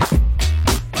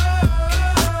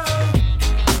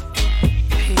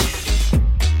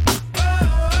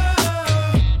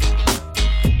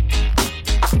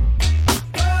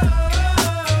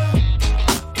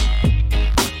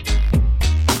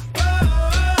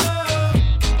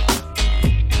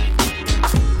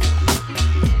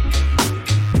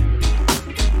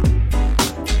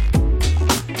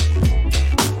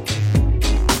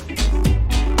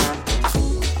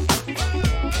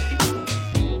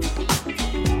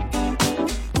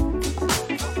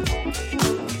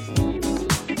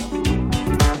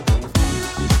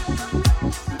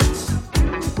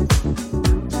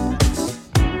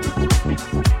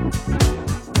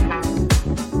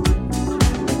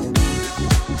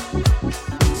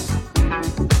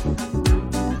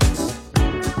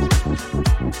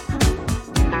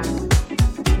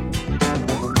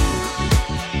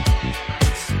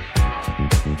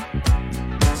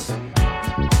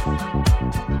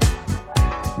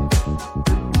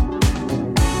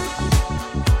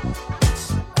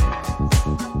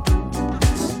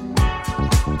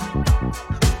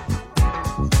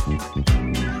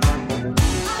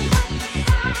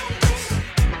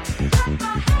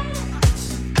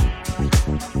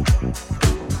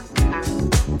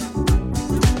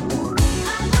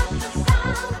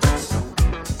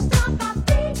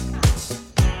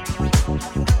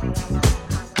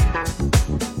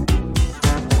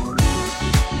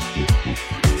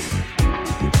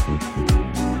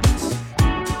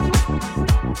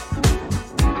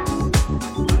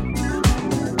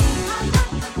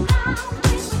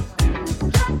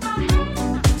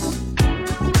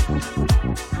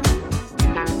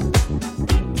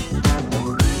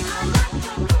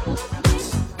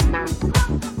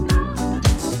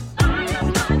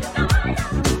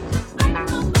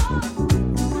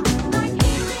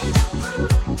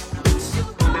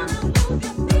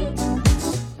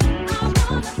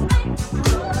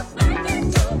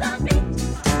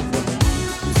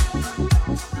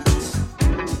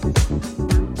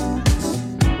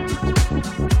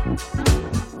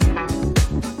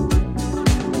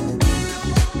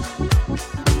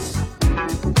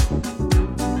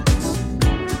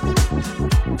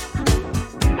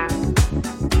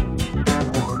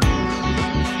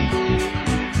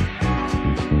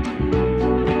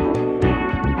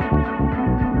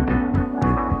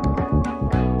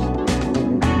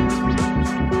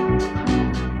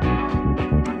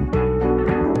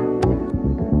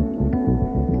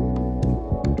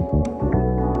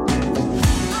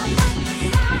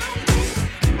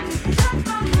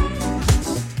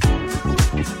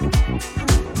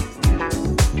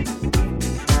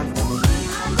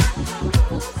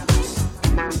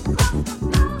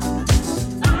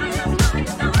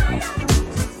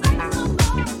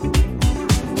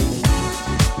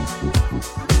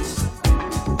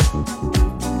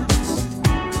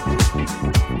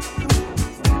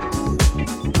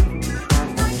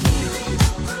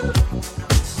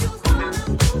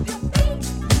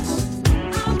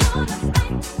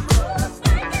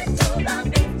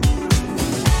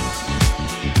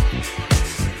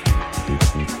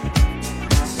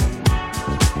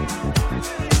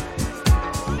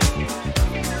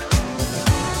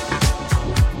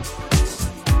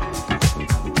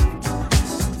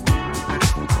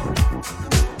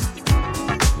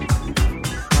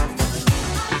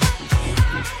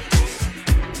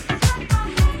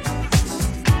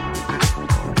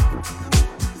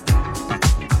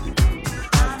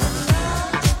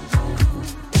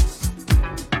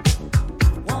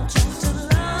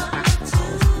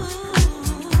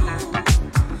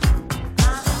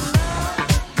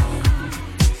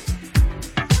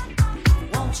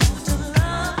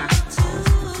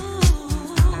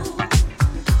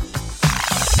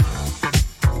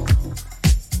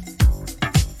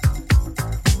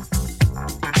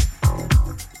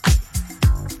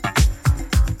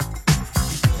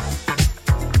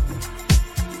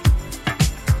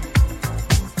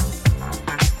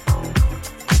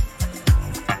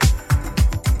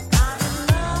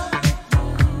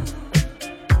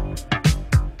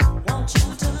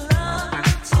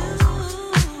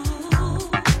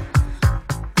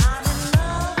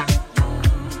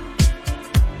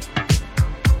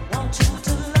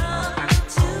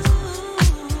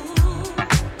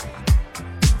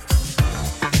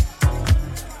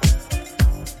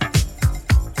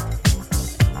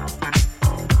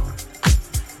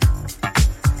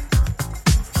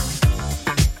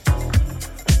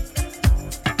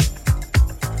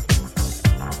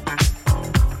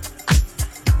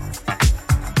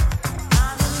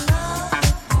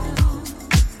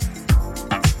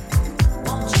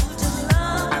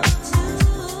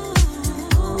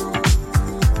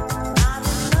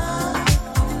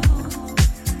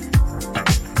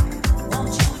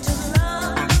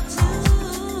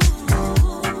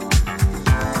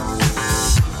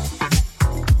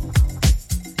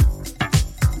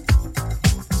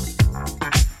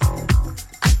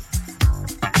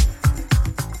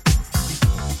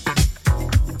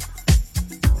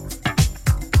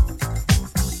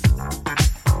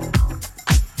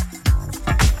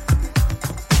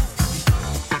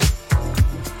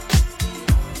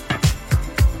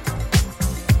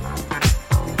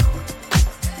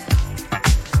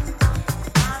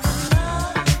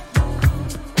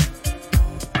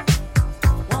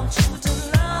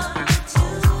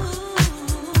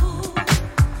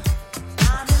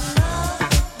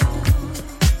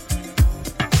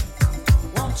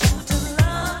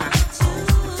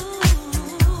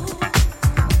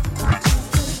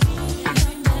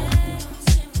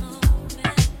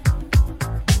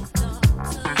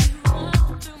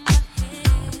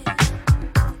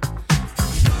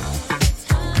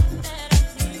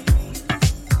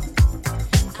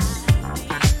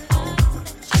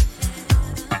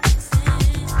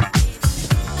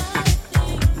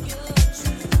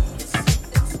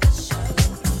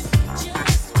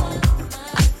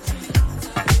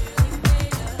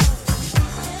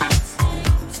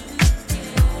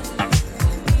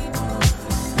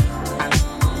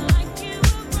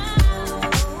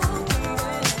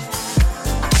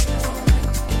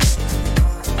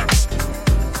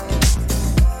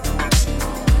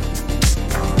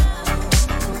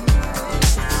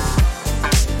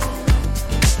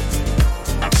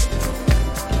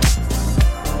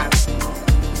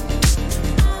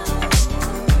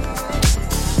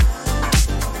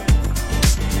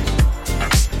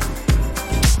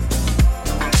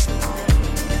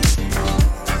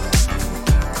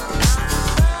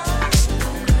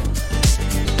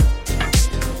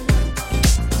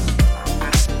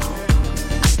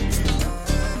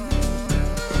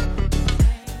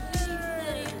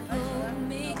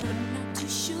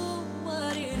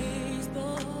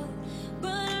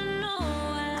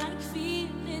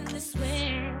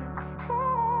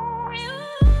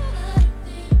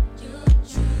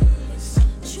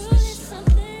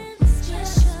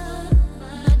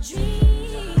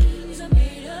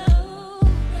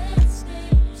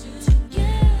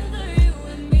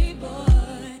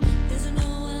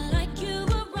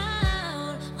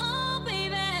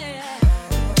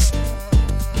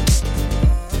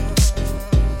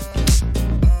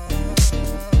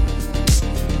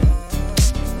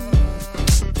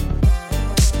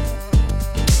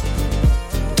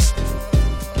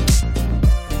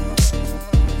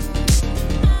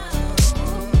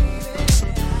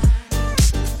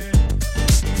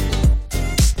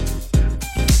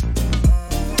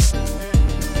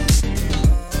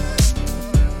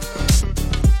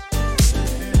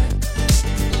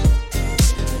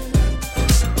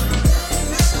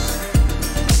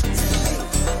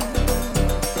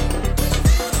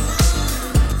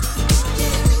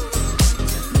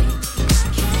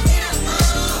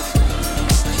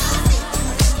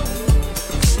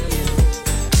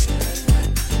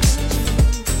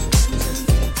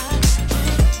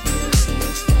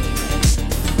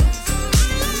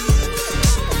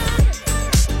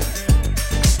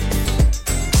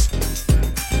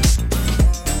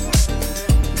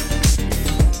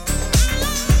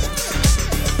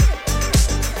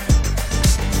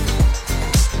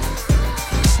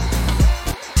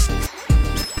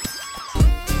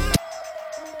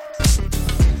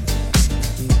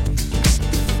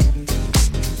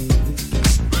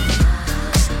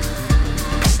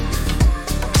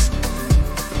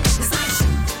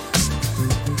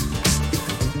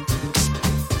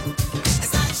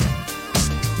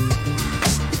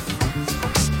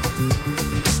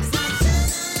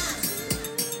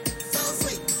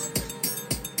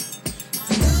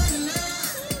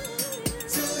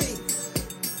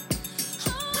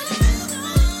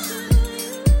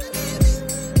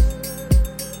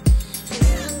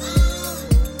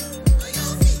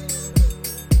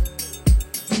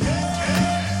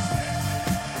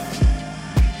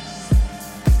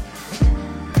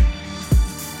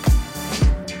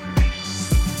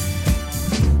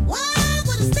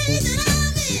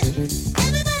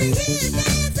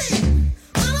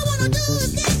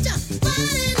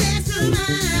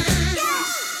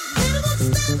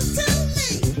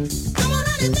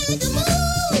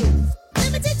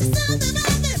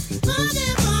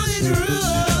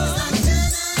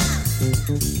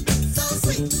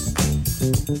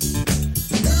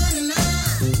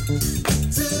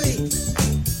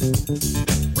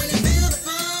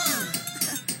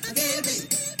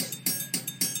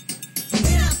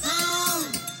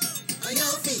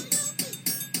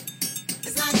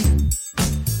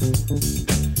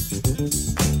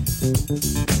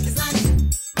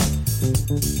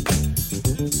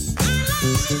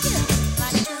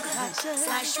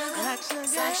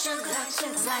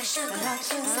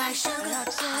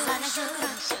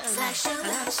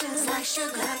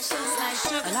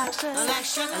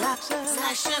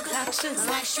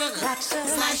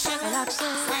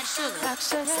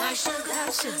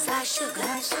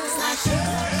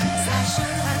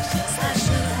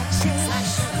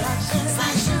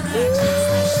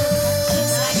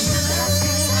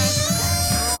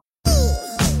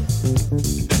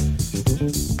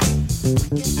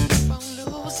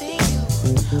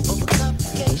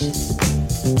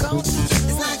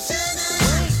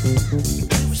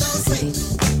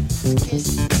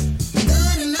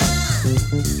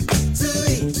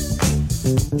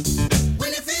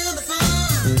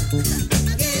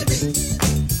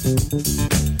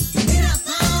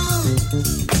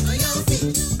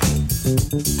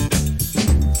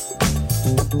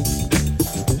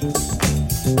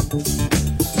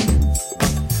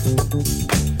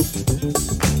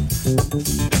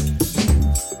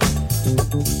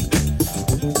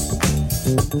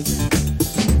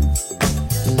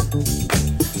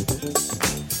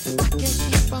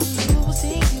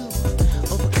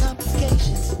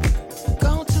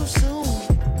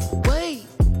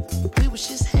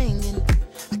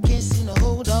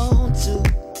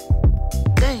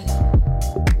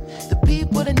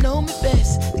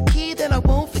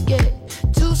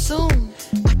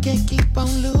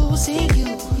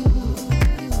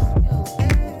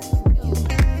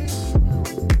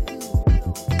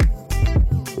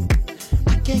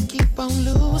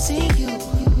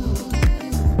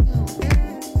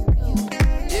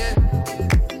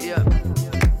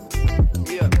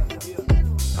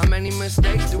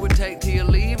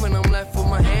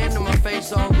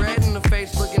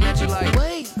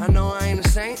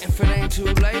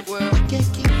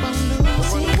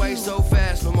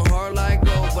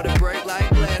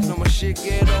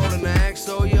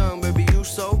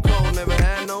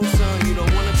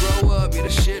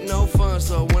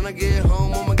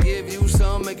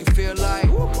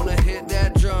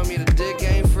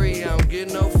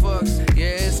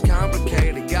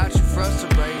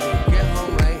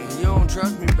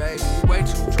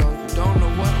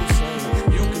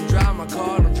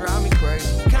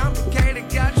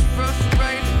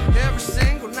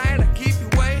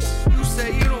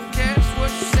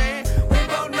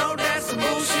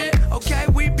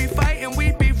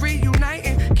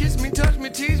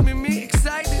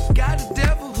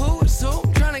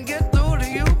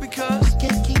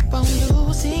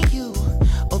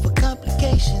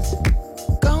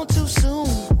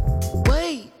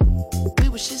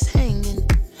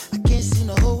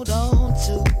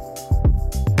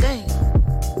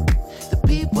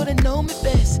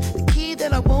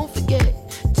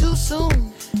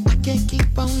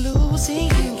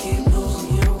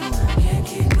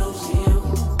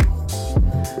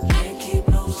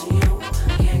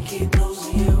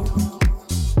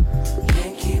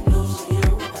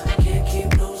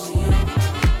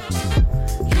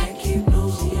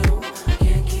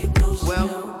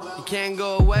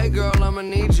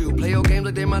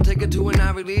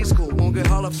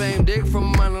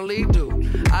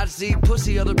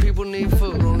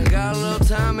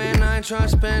 Trying to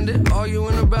spend it,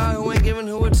 arguing about who ain't giving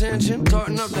who attention,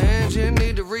 tarting up the engine,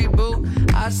 need to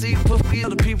reboot. I see pussy,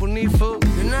 other people need food,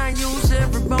 and I use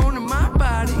every bone in my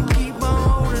body. Keep on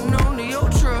holding on to your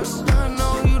trust. I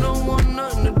know you don't want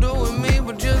nothing to do with me,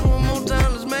 but just one more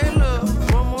time, let's make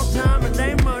love. One more time, it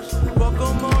ain't much.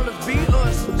 Welcome on, let's be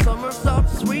us. Summer soft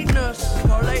sweetness.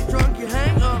 Call late drunk, you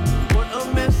hang up. What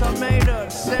a mess I made of.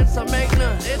 Sense I make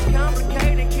none. It's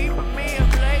complicated, keeping me in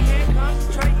play. Can't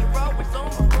concentrate, you're always on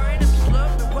my brain.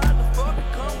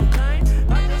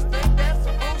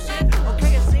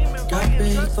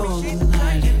 For the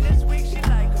night,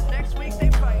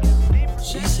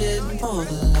 she's heading for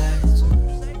the lights,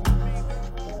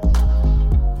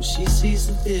 but she sees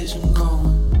the vision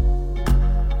going,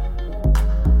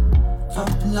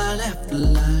 dropping line after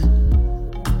line.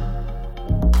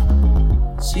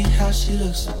 See how she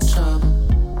looks in trouble,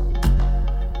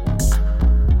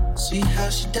 see how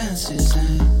she dances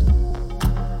and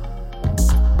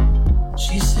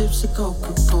she sips a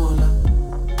Coca-Cola.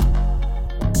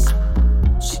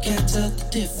 Can't tell the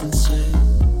difference, eh?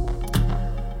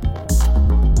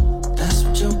 That's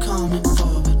what you're coming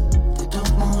for, but they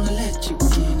don't wanna let you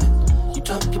in it. You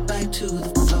drop your back to the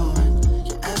floor and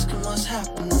you're asking what's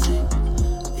happening.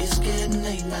 It's getting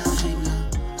late now, hey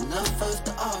now. Enough of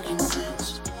the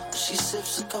arguments. She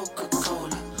sips a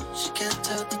Coca-Cola. She can't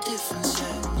tell the difference,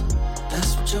 eh?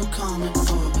 That's what you're coming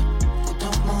for, but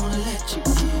don't wanna let you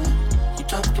in. You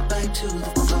drop your back to the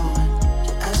floor and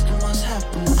you're asking what's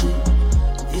happening.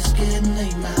 It's getting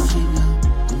late now, hey now.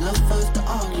 Enough of the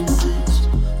arguments.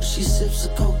 She sips a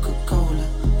Coca-Cola.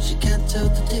 She can't tell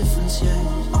the difference yet.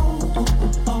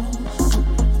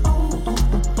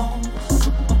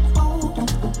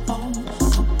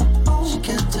 She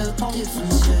can't tell the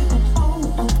difference yet.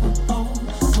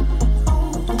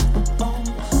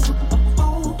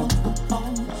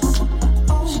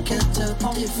 She can't tell the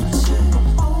difference yet.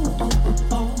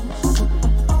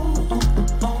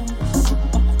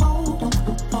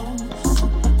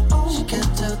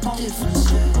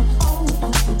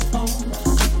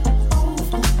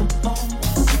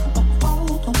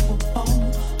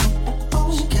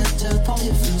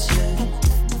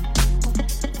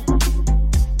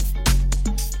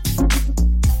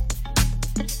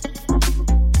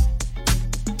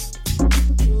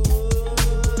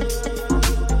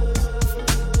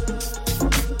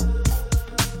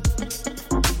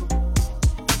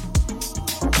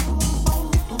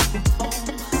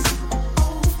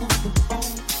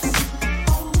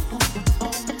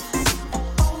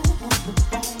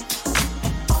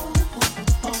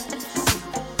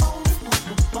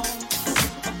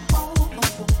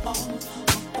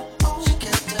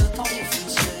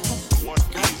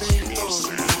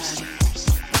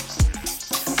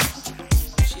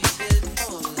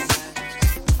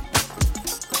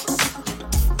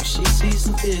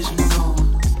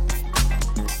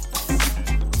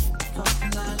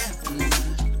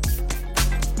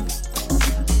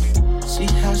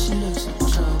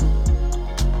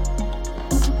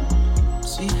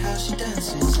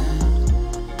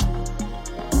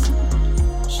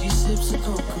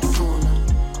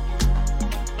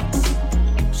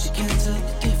 She can't tell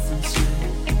the difference yet.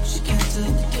 She can't tell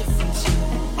the difference yet.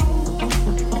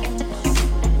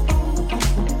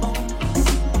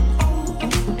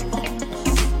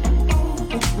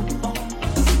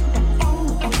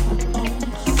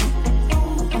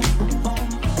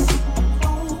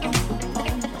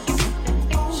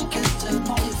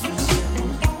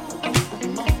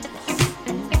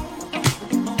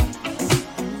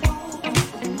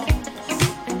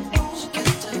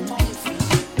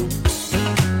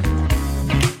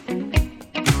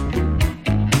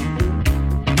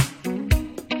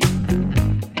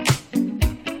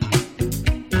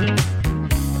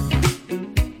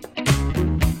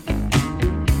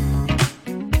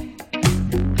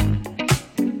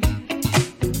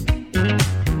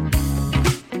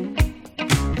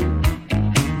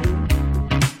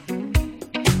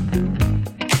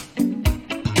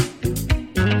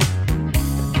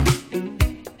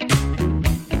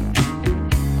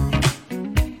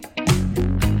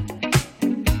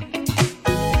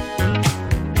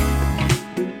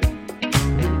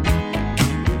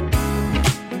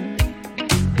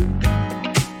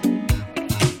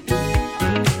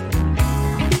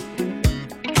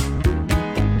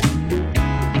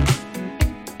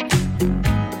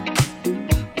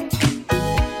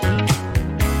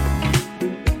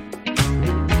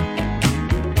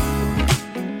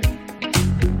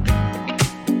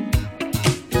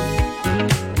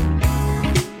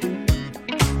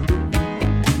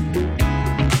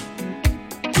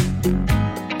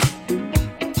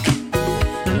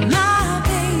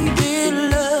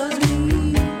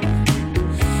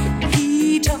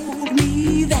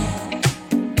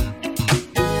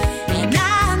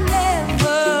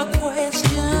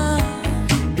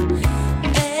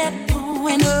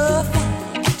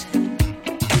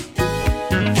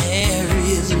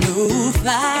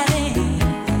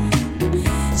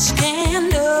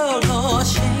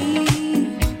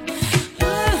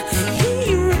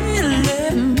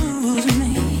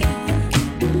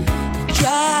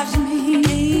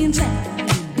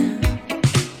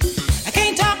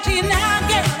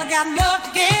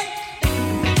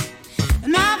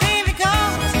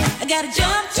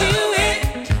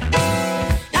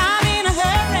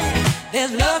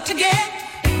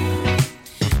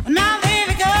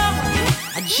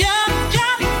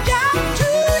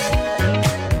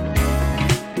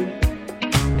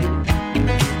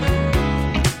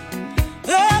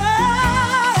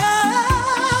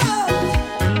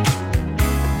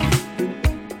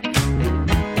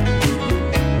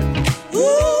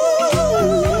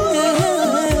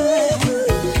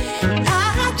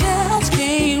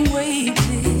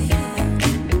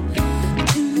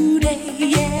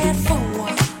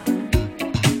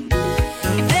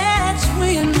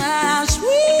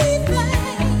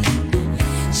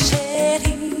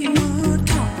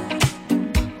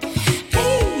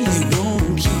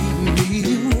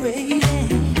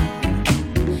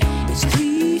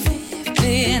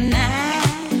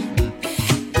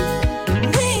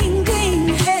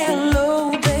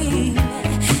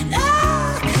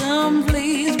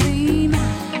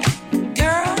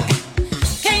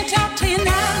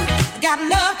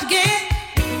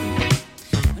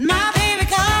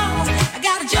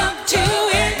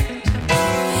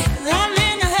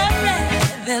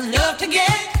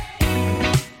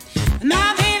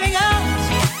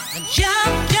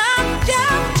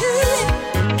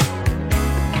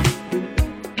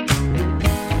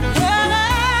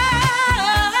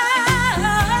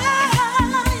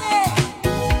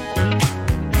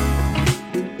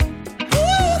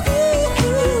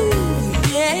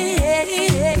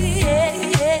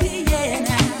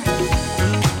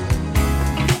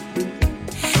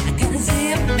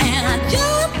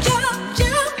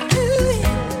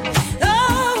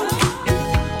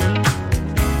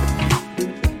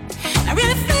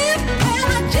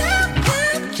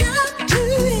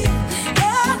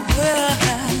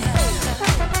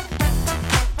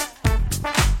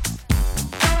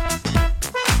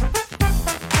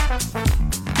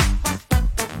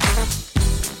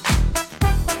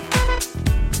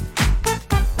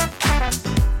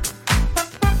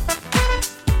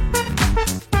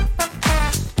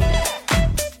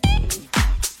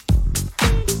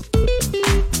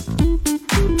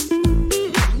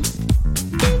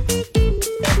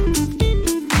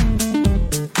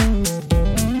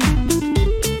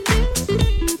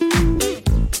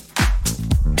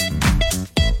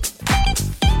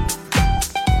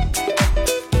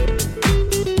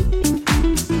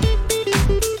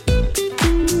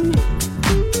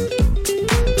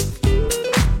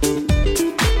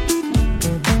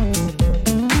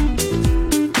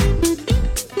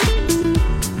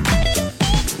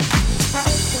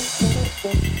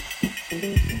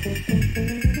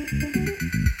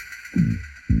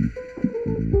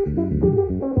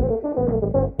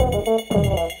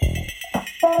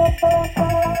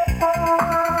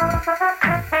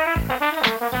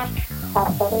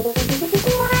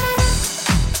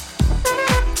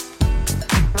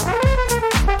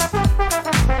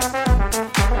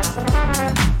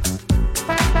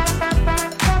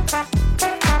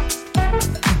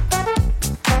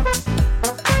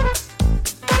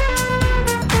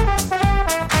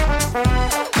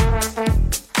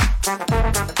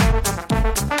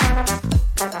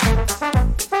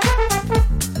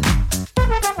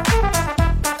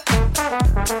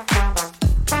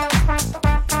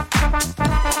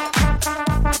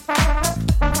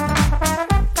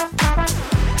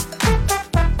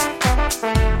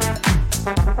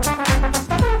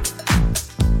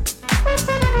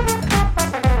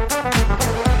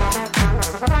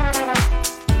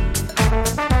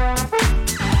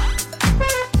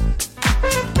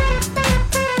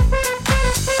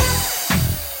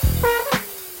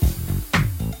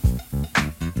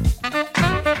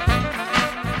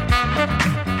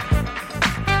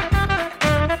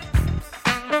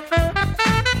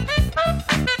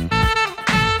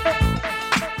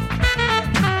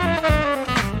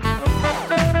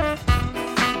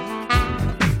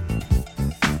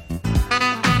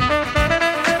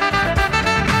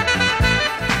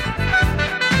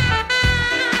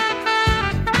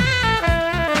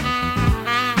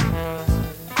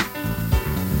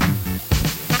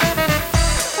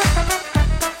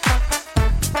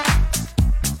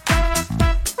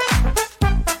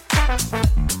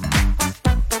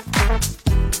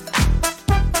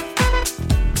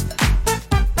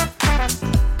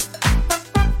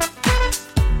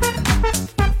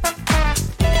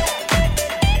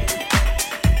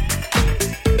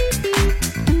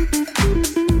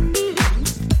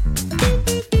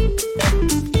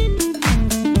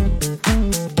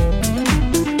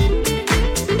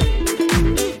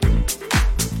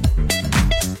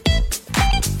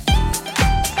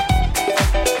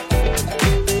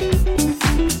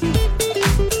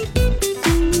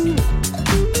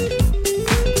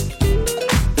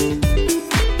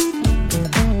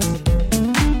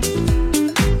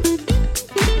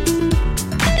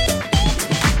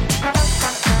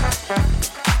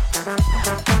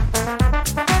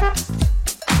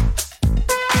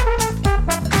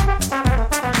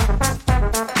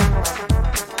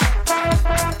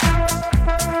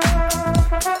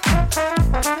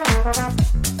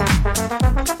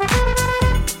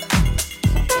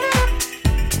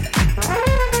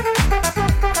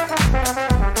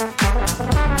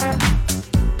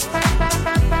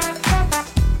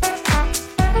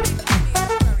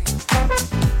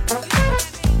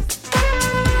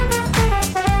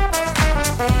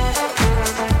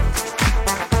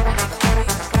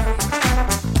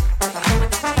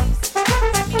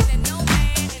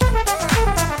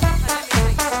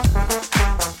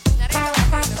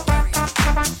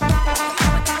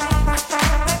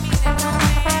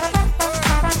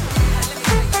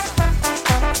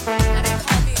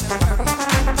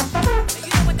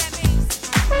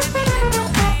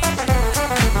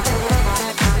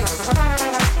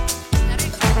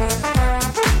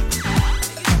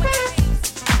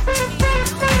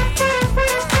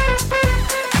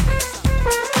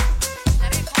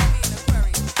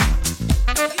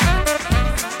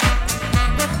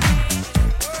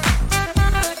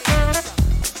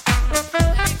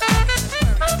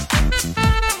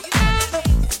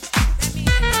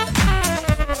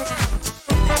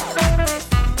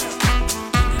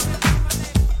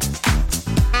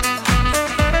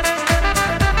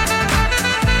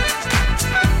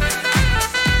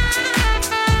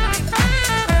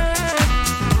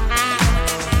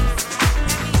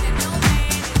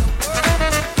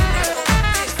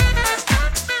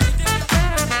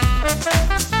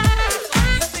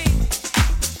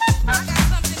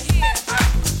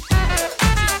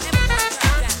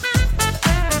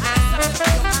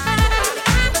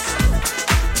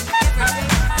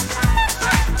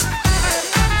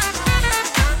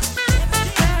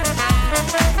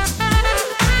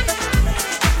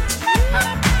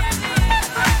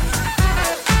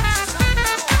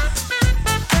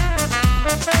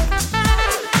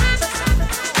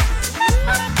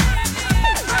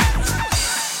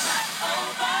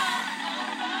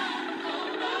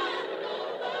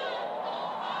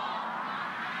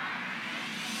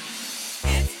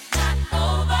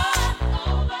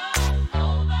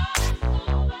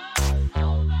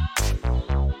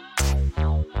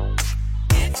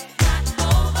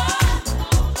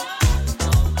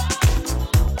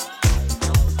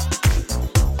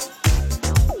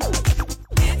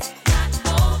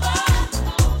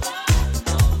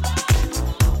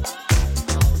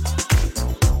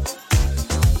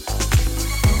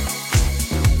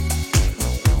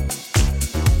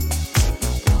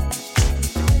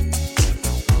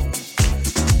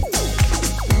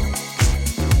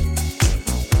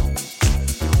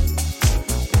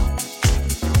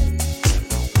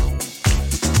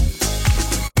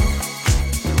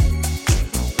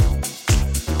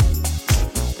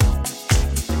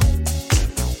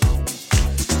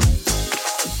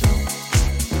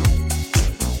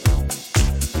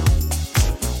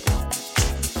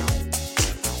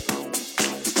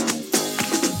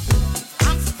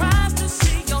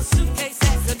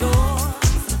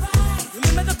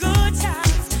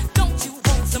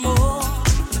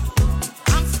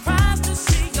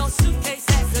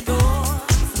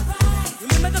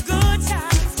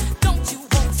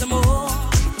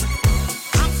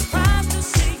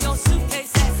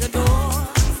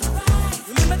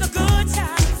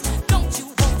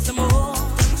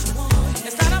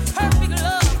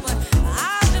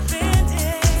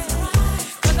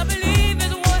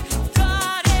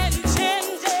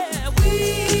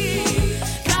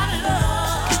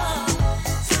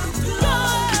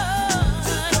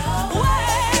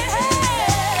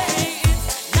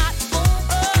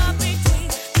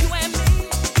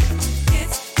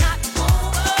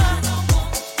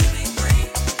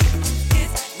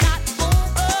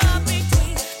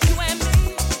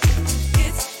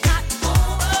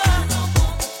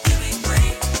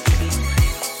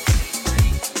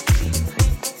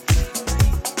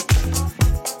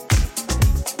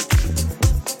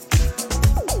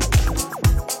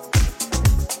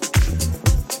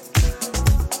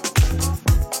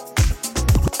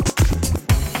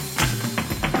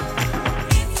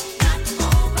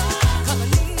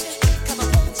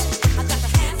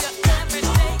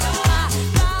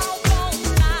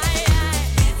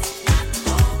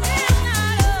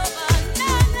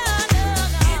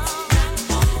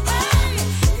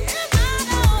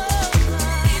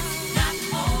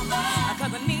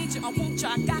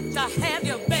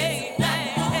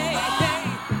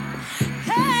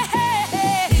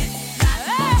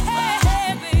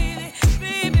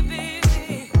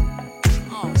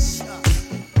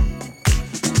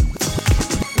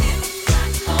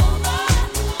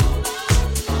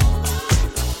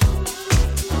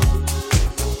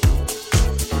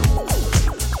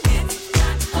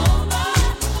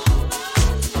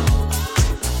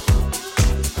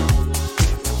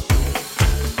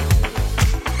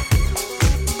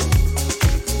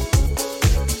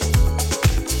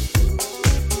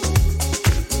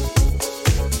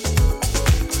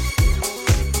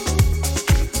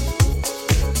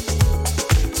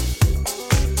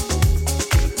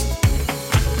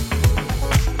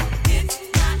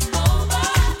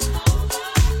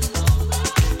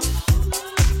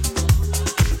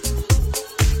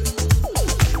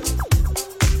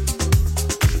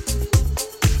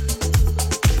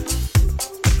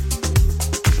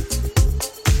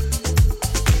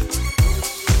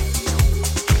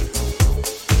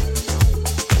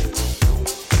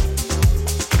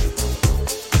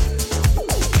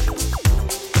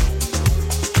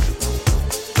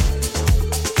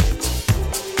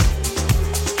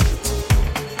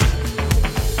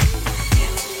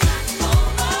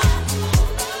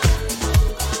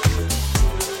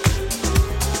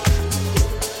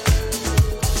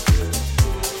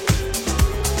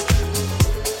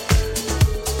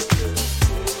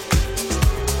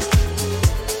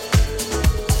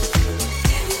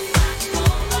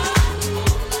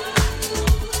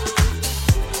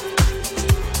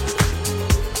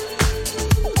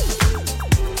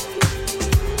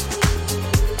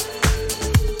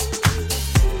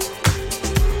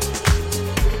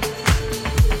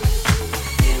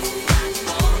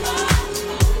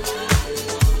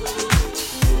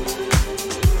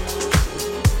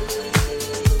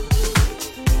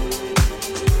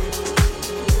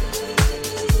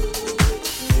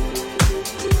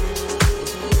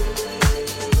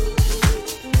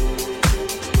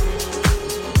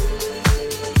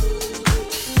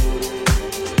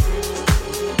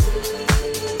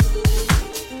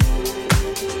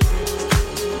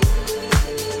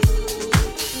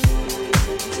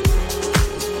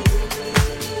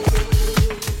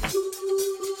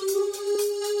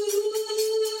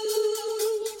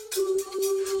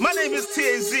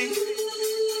 TAZ.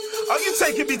 Oh, you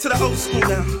taking me to the old school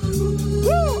now.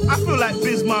 Woo! I feel like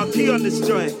Biz Markie on this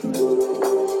joint.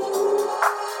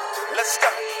 Let's go.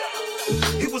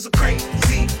 It was a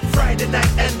crazy Friday night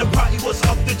and the party was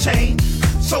off the chain.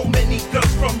 So many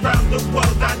girls from around the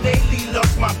world, I daily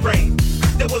lost my brain.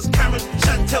 There was Karen,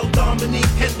 Chantel, Dominique,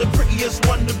 and the prettiest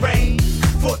one, the rain.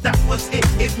 Thought that was it,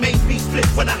 it made me flip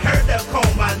when I heard her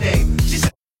call my name. She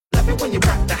said, love it when you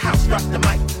rock the house, rock the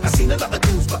mic. I seen a lot of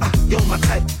dudes, but you're my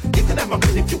type. You can have my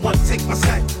pen if you want, take my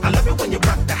side. I love it when you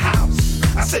rock the house.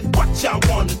 I said, what y'all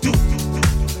wanna do?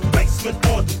 Basement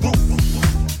on the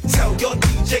roof. Tell your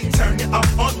DJ, turn it up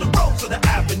on the road to the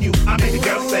avenue. I made the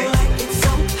girl say, it's so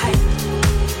hype.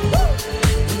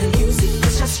 When the music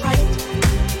is just right.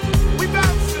 We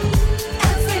bouncing.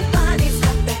 Everybody's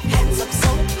got their hands up so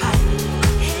high.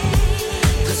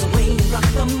 Cause the way you rock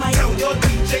the mic. Tell your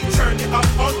DJ, turn it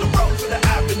up on the road to the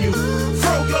avenue.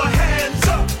 Throw your hands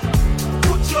up,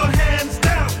 put your hands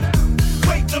down.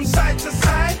 Wave them side to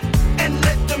side and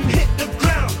let them hit the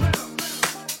ground.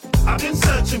 I've been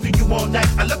searching for you all night.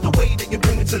 I love the way that you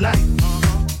bring it to life.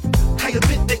 I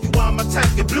admit that you are my type.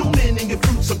 You're blooming and your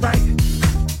fruits are ripe.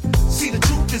 See, the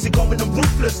truth is you're going I'm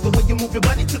ruthless. The way you move your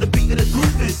body to the beat of the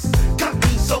groove is got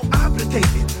me so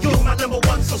obligated. You're my number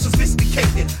one, so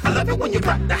sophisticated. I love it when you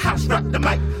rock the house, rock the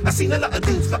mic. I seen a lot of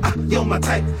dudes, but you're my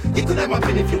type. You can have my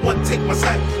pen if you want, take my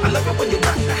side. I love it when you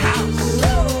rock the house.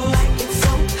 Ooh, it's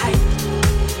so hype.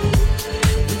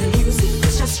 When the music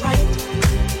is just right.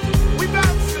 We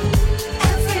bouncing.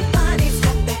 Everybody's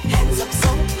got their hands up so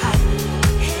high.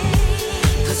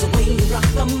 Cause the way you rock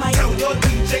the mic. Tell your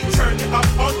DJ, turn it up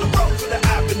on the road to the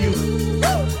avenue.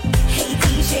 Hey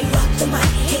DJ, rock the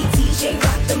mic. Hey DJ,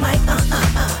 rock the mic.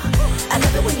 I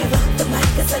love it when you rock the mic.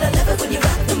 I said I love it when you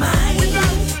rock the mic.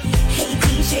 Hey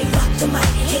DJ, rock the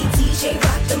mic. Hey DJ,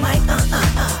 rock the mic.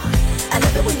 I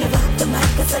love it when you rock the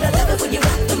mic. I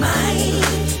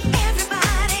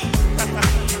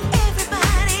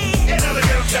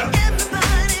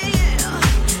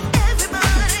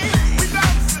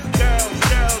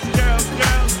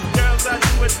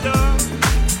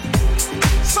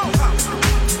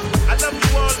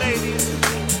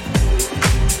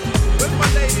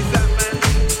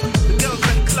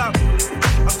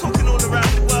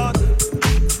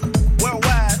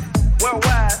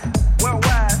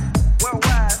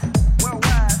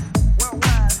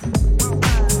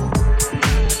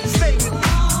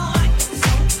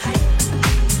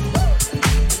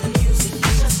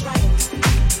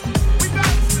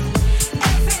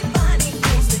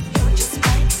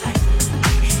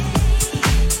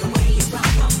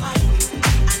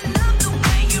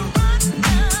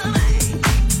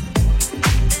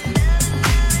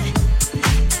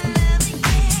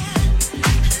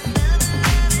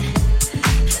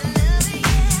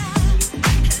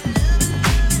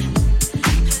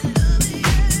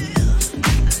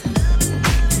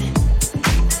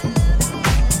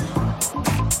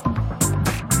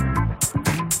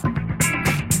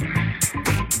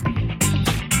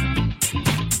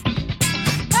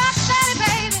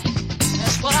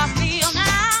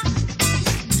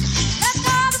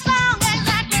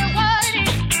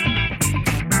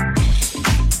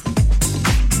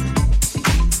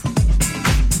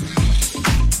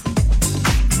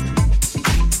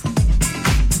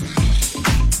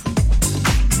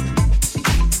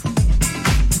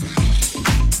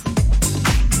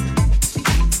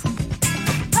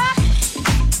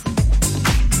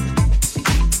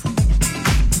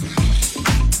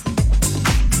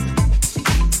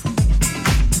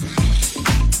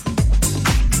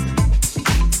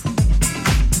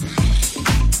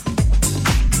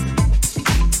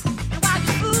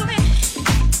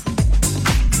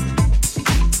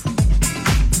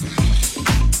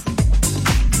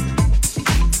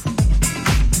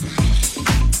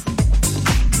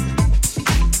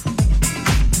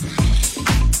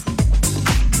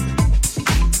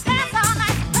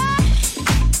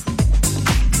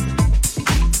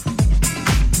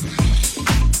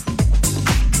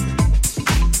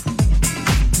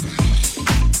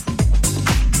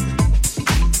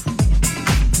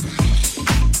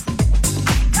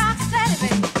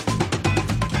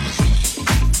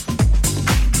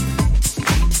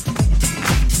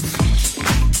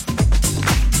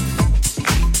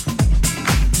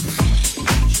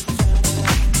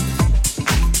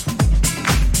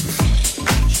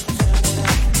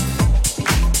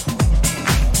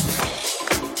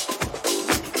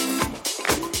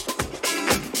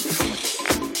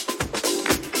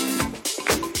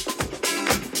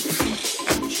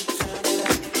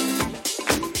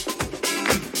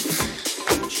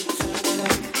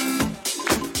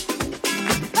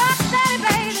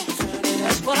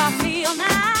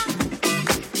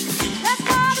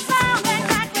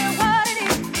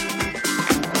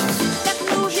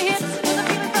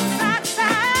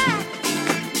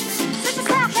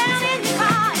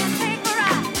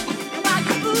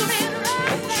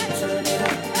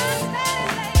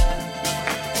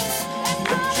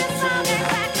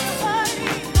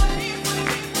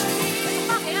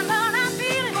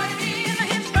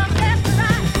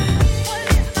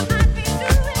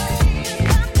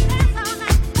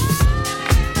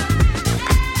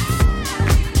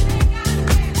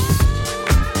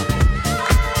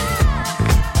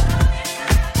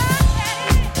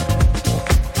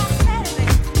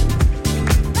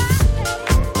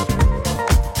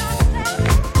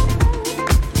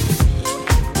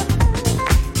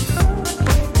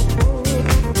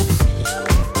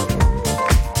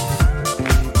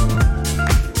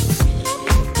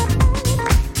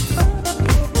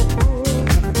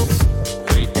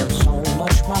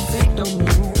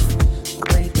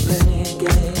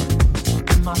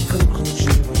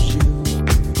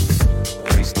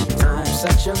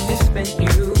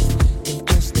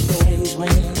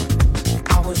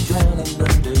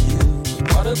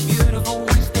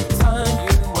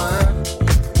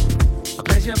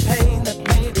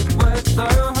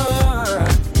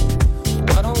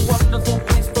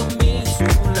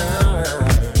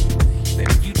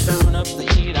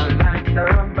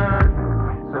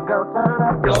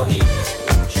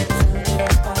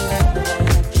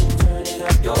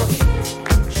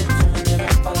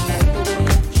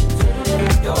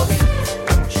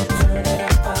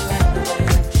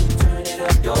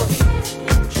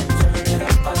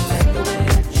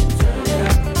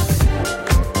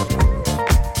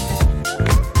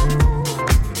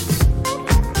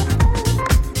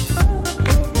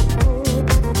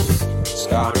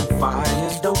Starting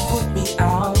fires don't put me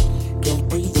out. Can't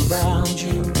breathe around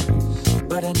you,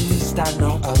 but at least I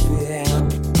know I will.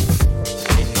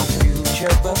 Ain't no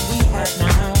future, but we have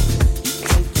now. You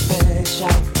take your bad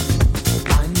shot,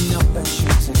 line me up and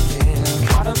shoot again.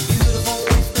 What a beautiful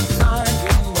waste of time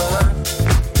you were.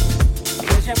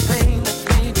 There's your pain that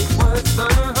made it worth the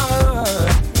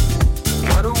hurt.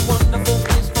 What a wonderful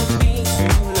place for me to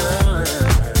learn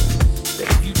that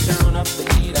if you turn up the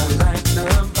heat, I like the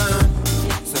burn.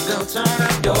 So go turn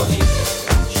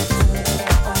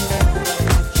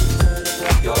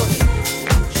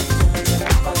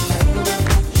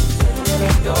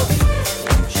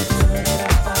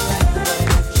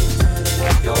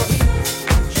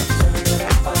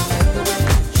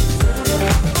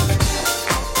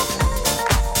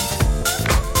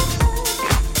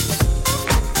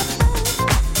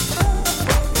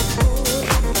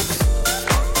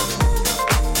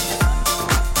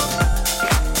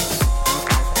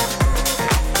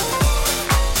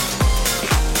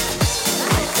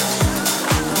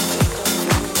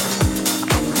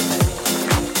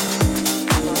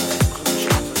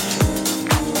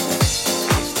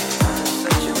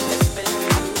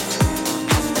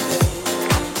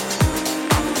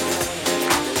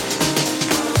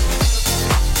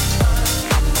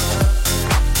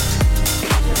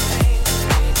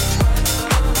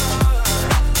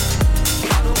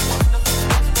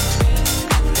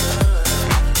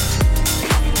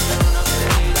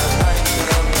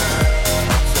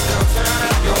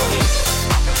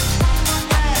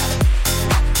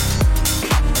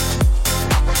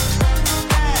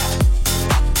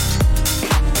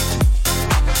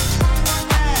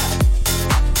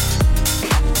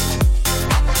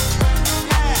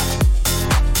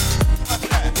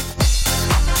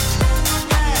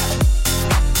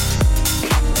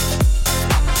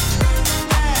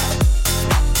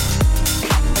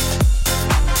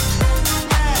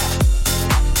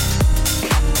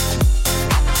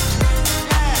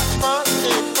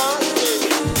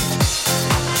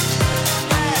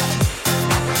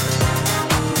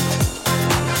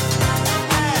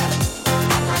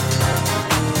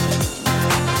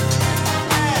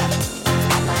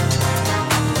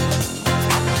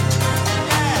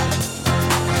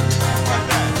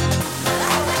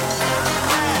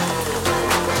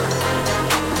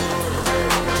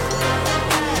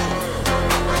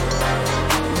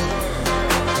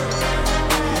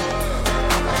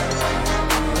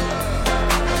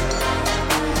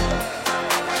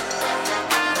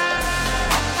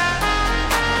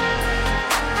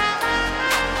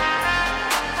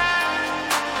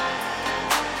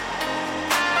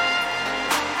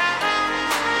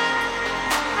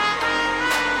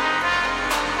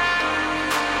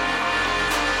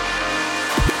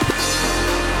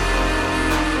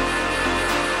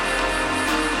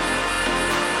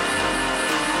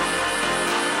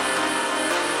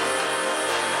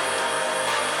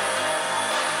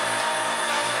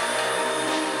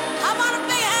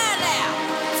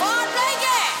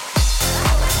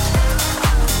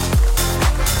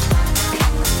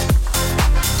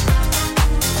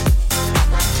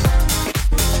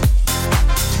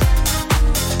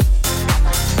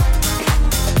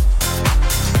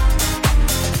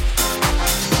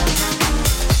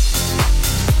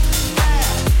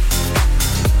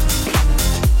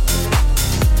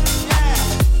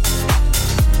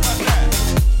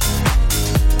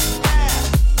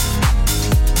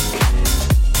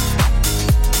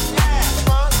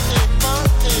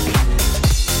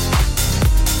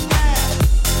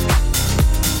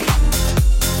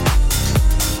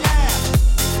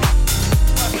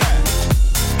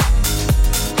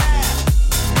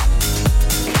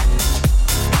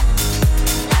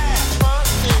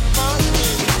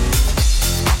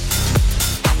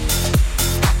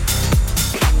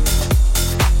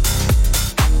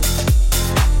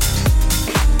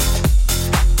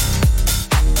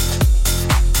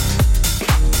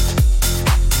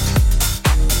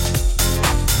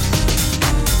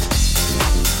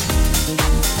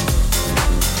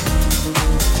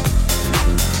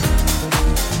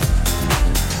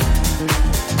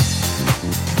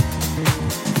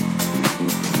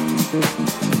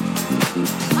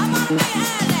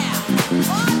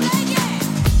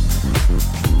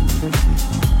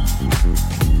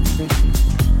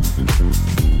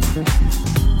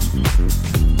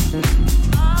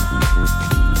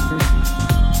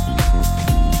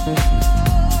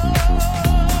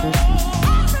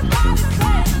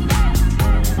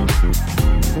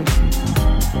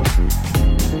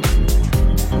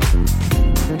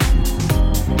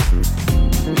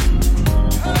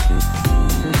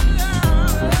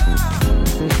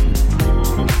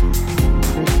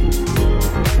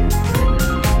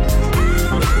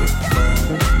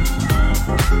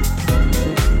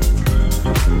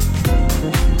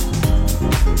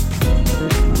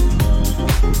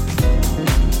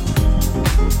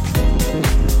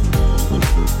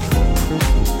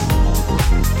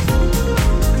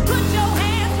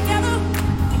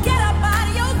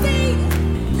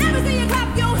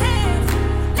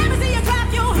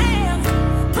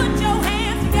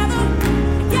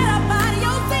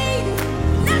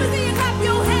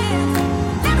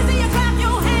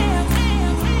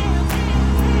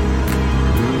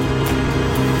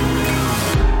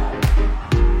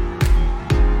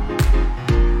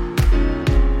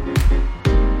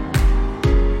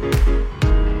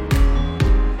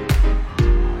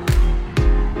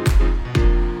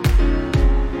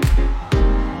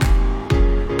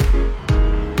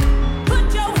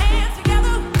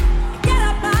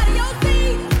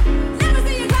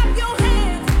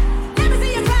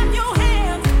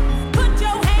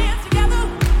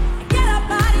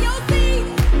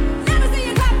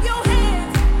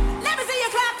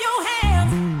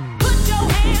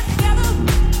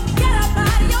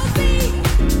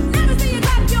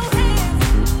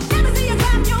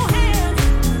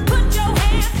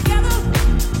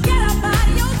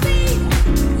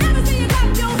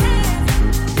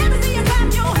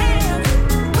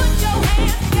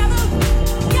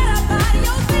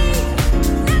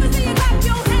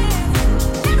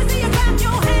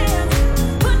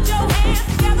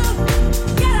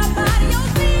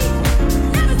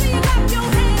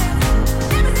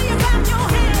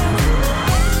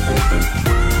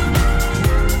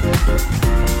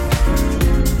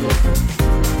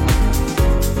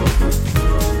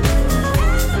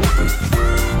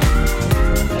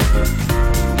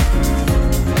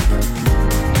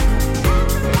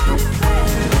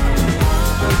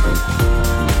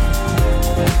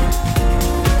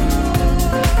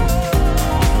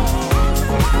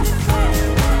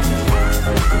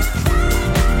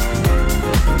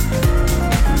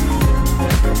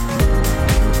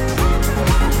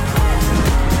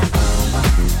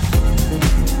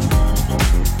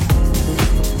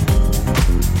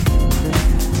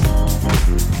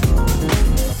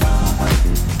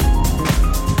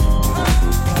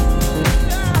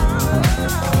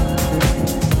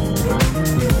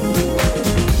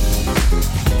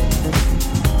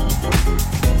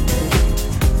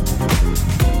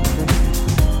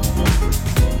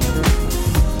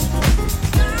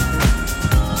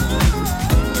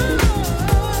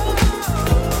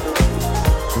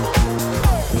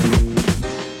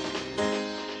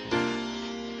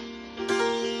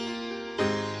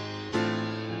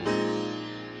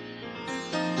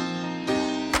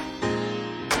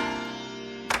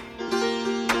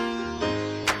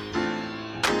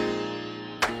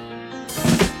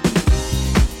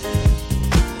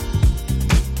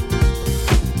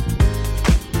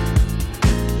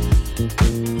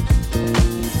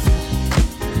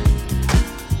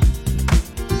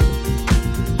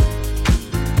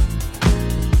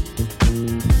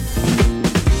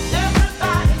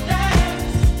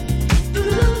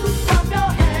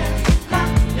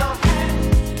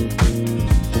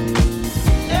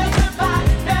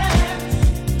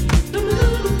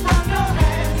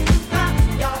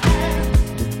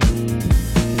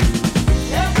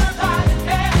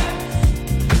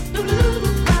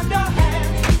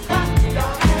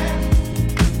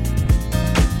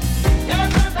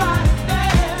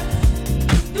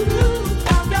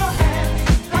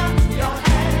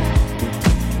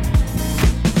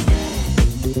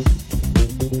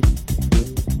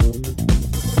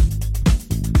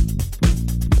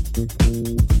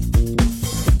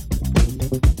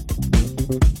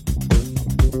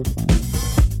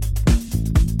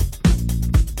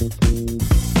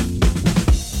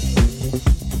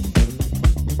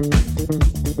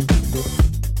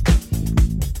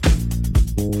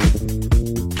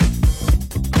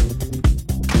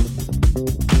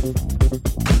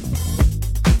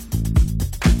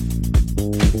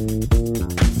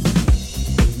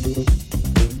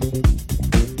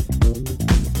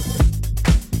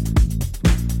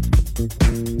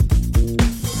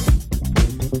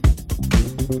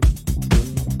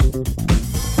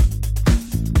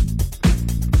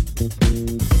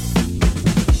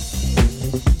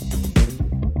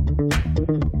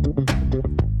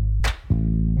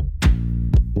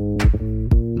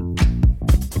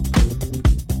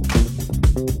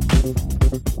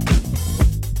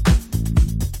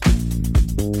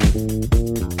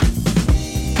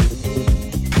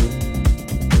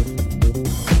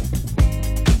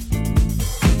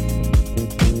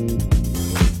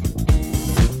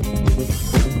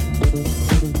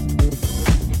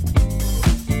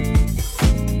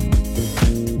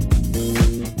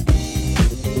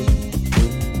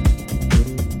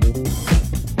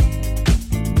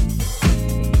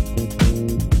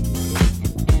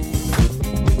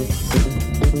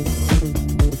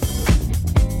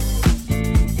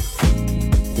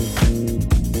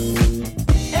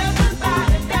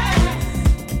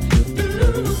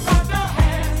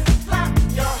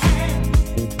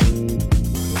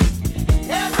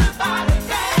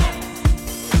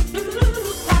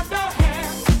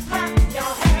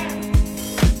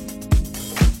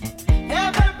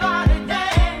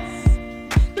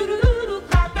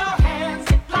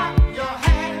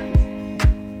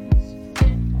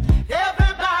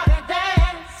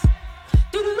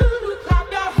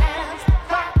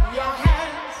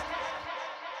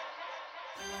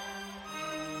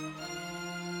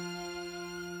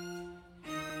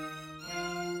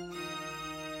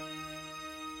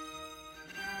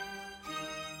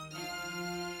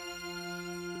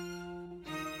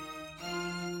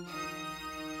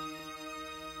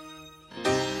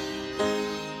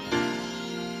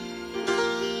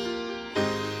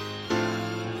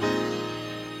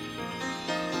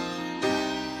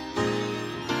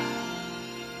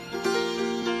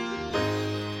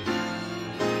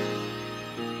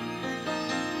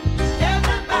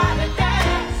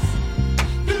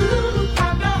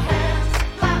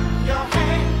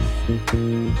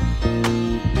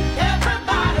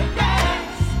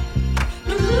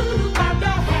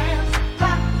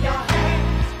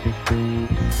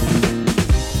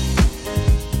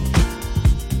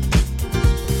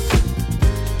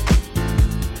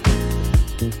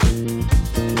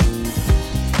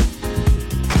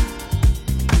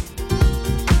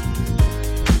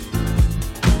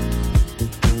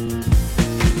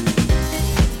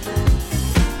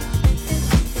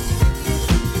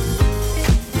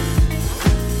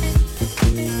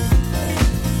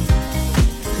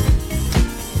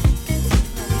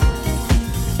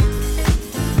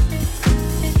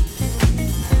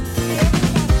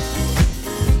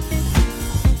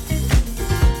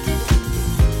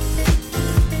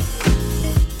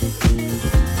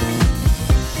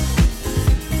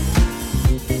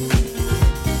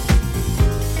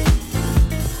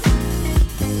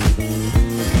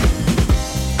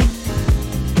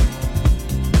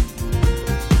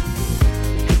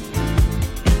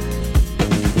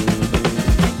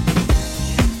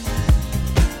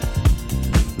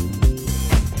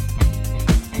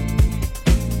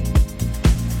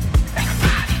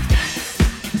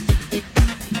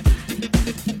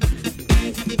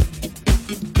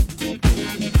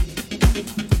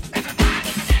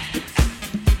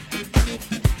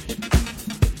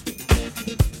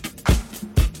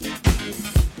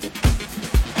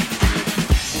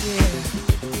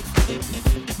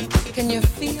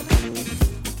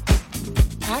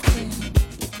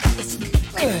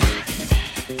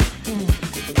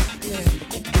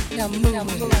moving.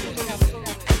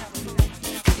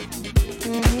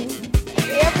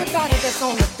 Everybody that's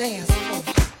on the dance floor,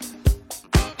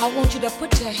 I want you to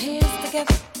put your hands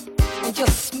together and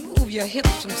just move your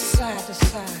hips from side to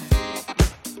side.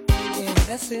 Yeah,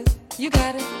 that's it. You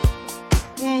got it.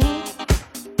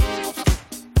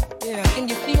 Yeah, can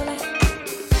you feel that?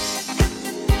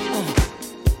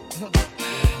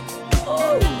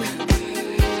 Oh.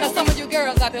 Now some of you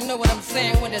girls out there know what I'm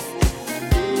saying when it's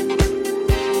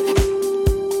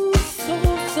so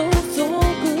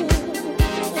good.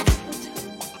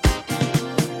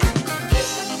 Keep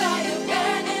the fire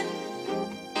burning.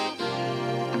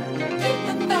 Keep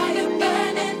the fire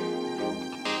burning.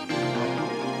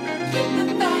 Keep the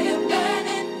fire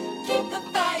burning. Keep the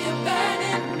fire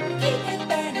burning. Keep it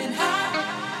burning hot.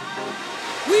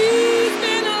 We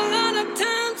spend a lot of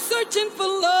time searching for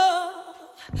love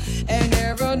and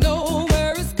never know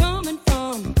where it's coming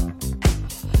from.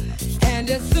 And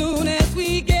as soon as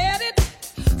we get it,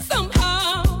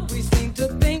 somehow we seem to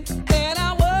think that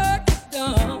our work is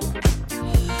done.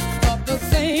 But the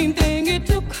same thing it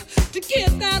took to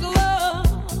get that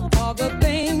love, all the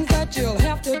things that you'll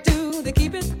have to do to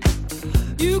keep it.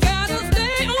 You gotta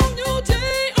stay on your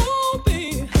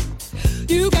J.O.B.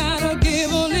 You gotta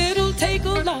give a little, take a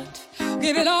lot.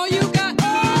 Give it all you got.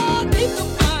 Oh, keep the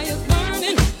fires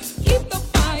burning. Keep the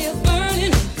fires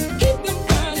burning. Keep them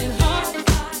burning hot.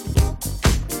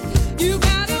 You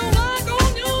gotta work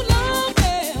on your love,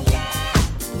 yeah.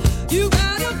 You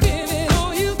gotta give it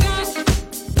all you got. Keep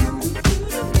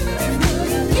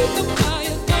the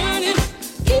fires burning.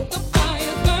 Keep the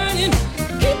fires burning.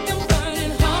 Keep them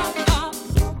burning hot, hot.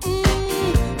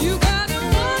 You gotta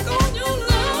work on your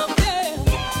love, yeah.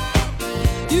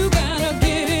 You gotta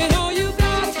give it all you got.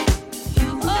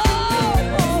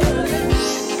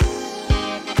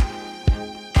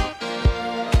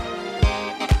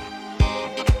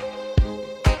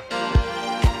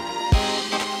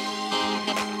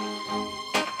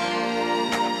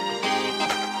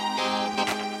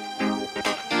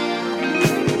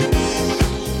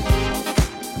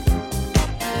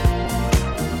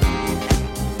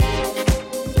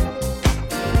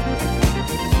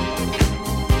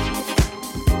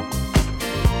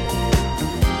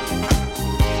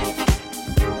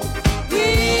 We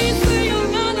say a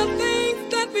lot of things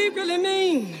that we really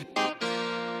mean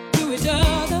to each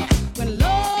other when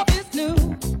love is new.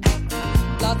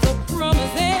 Lots of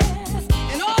promises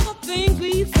and all the things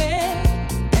we said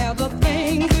are the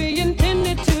things we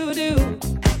intended to do.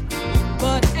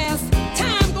 But as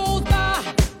time goes by,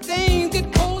 things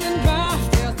get cold and dry.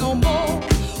 There's no more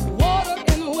water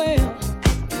in the well,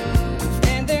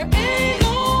 and there ain't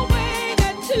no way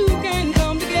that two can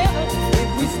come together if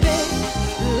we stay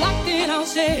locked in our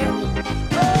shell.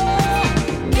 Oh,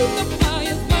 keep the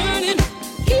fires burning.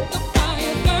 Keep the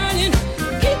fires burning.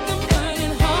 Keep them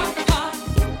burning hot, hot.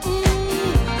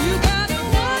 You gotta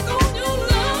work on your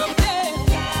love, yeah.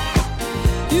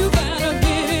 You gotta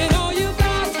give it all you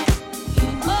got.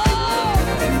 Oh,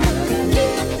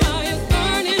 keep the fires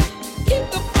burning. Keep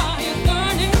the fires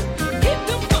burning. Keep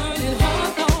them burning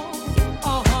hot,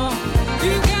 hot.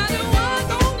 You gotta work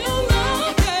on your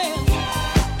love, yeah.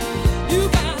 You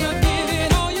gotta give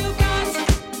it all you got.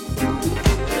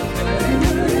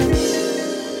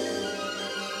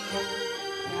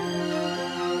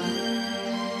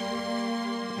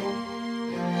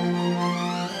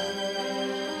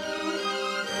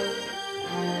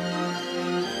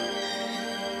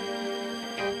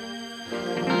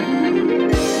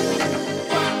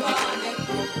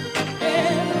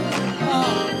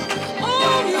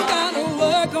 Oh, you gotta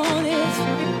work on it.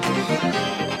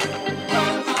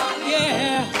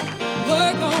 Yeah,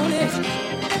 work on it.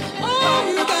 Oh,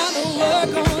 you gotta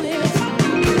work on it.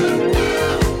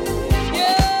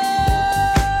 Yeah.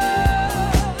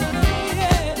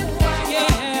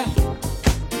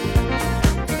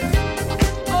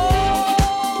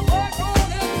 Oh, work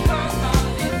on it.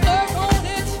 Work on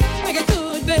it. Make it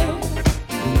good, baby.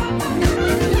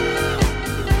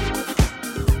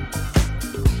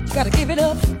 You gotta give it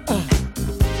up.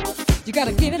 You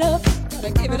gotta give it up.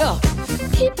 Gotta give it up.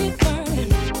 Keep it burning.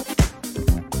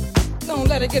 Don't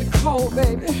let it get cold,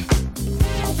 baby.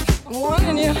 I'm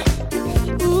warning you.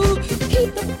 Ooh,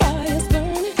 keep the fires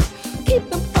burning. Keep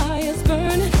the fires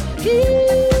burning.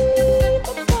 Keep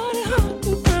the fire hot,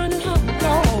 burning hot.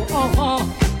 Oh.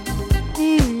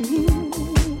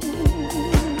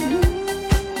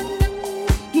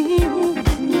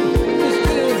 It's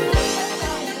good.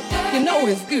 You know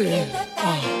it's good.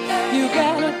 You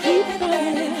gotta keep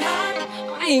burning. I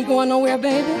ain't going nowhere,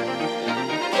 baby. Keep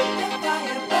the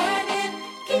fire burning.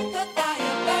 Keep the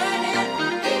fire burning.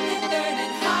 Keep it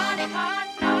burning hot, hot,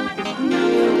 hot.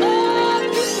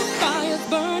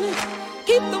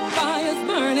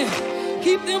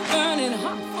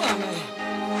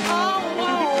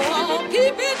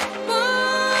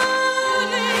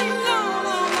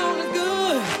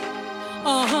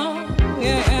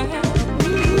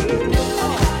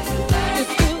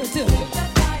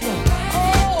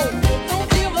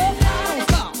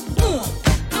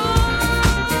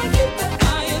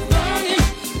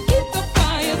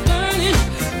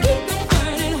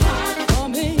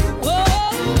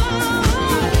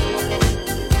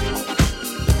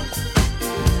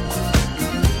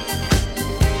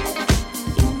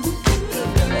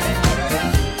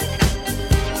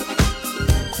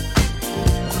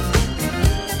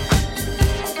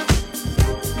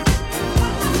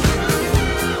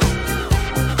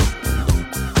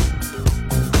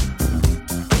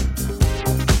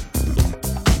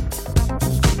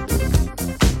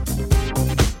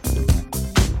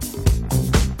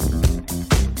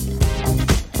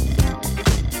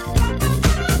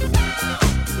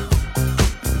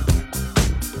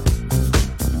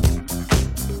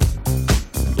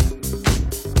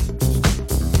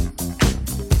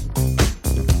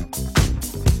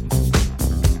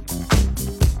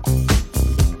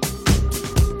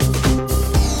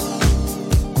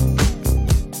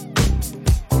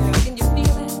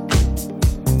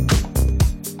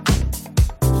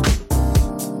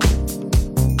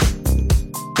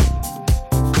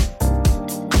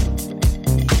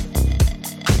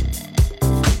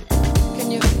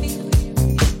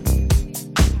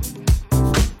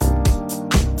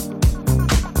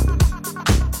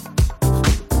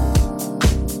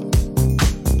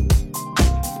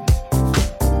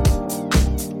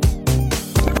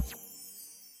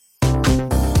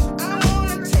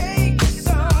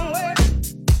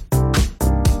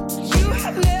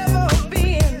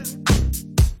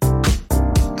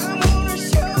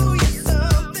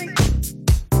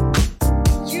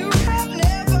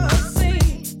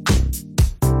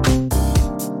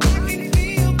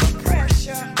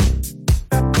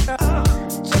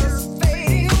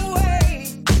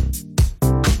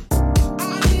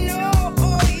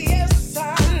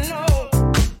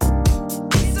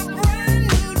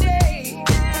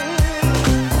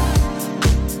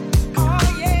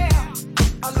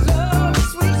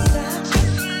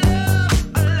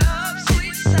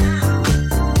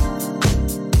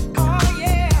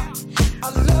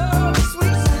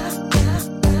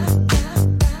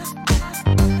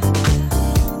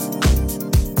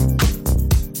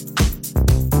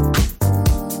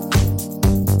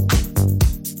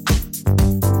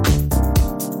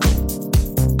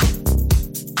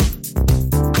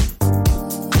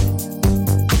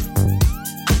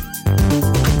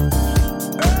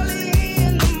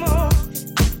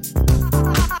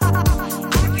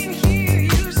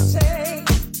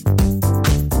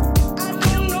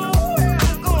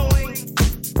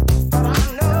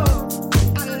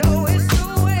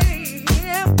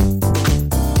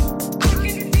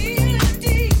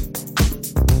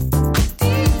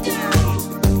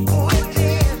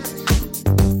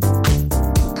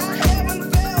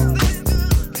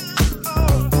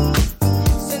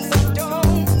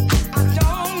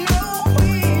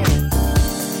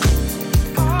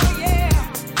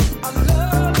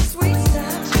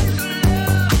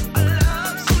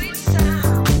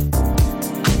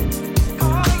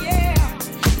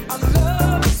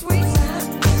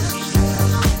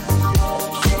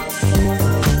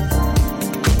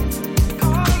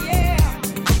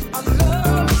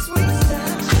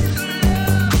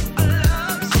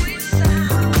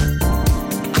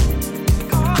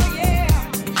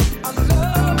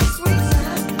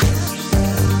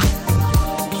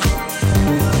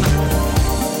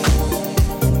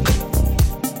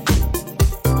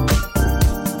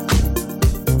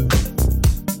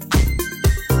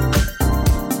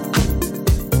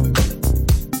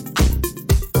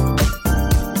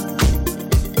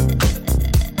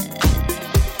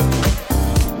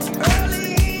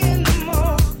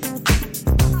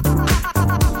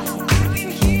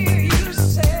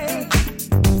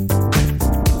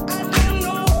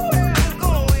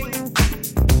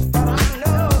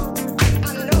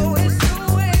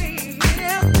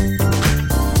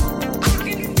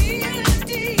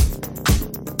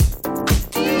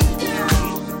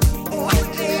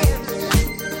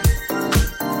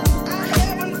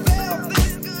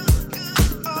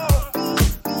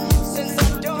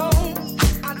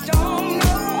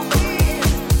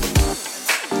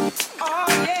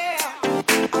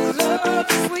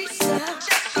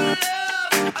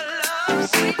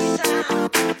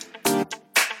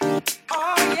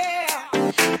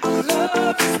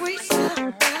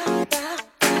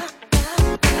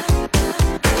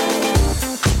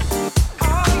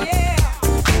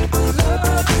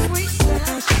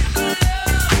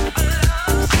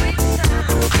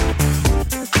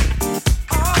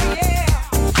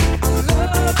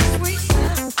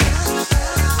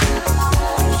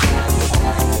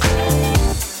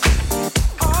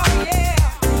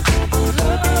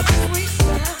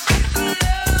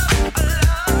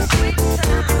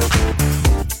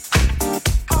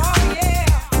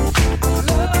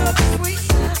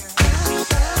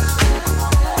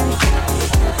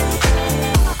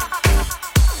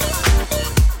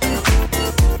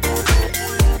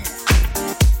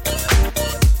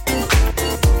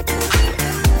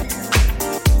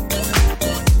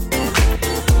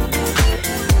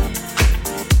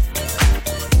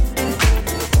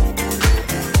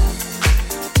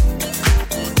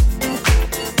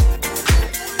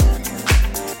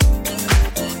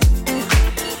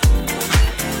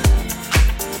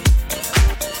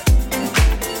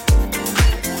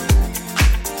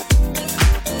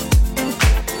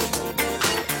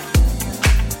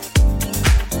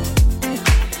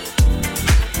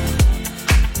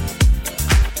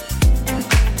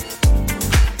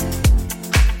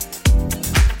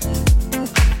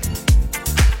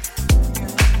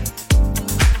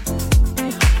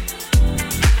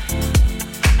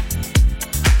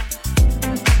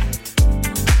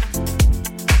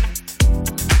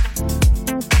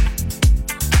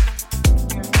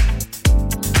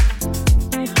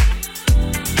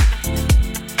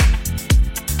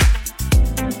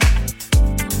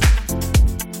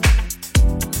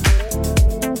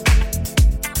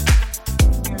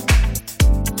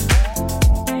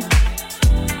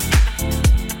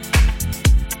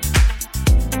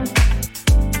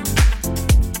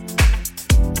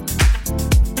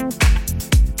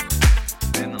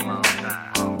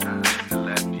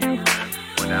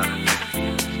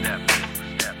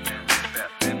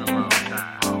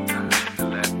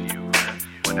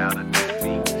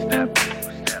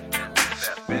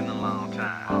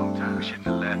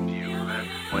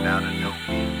 without a dope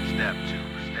beat. Step two,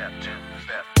 step two,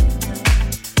 step two.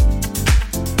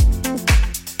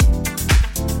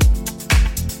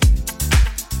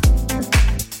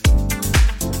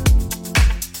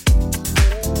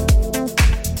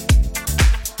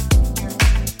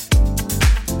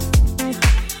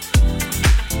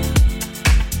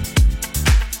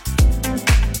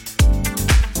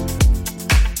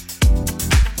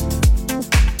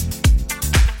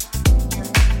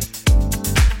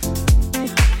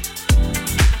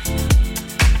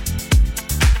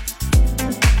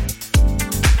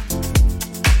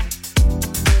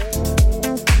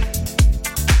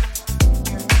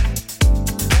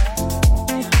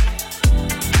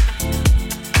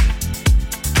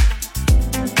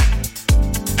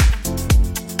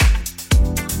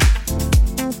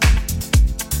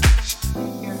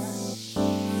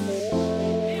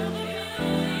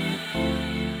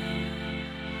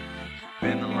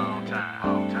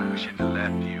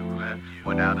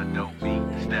 Without a dope beat,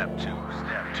 step two,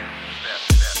 step two,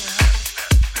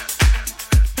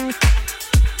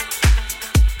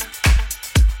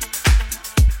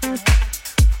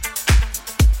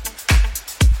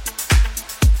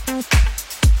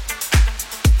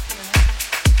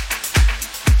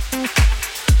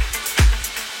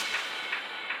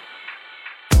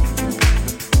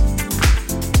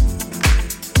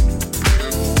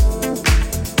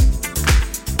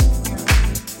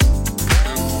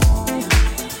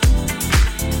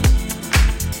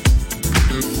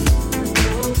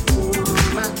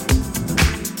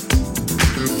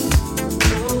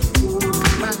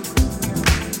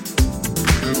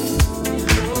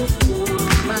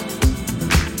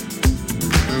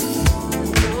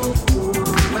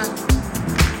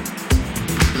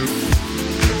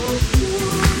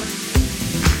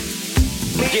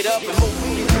 Get up and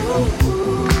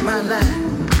move my life.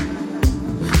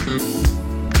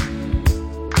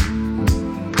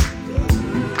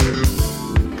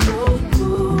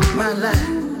 My life.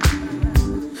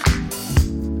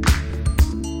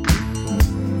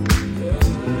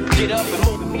 Get up and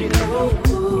move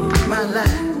my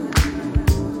life.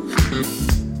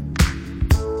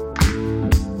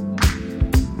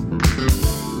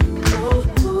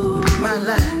 My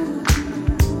life.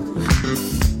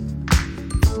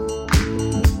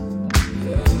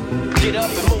 Get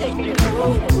up and move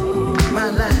my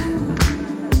life.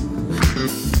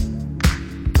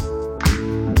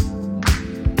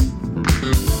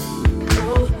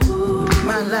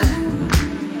 My life.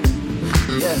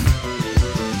 Yeah.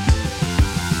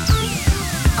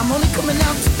 I'm only coming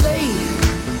out to play.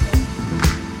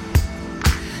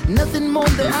 Nothing more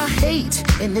that I hate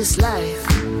in this life.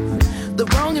 The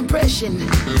wrong impression,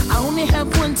 I only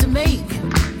have one to make.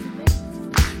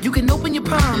 You can open your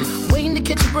palm, waiting to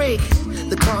catch a break.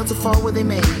 The cards will fall where they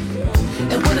may.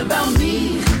 And what about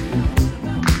me?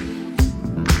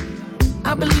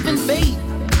 I believe in fate.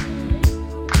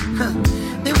 Huh.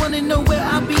 They wanna know where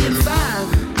I'll be in 5.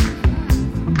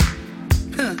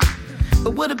 Huh.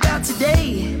 But what about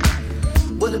today?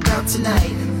 What about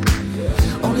tonight?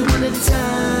 Only one at a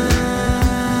time.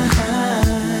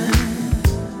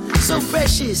 So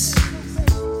precious.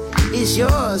 Is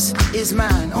yours, is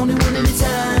mine, only one at a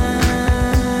time.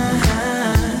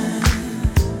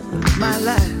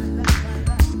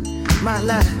 My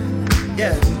life,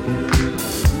 yeah.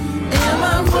 Am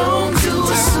I wrong to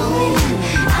assume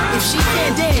if she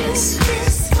can't dance,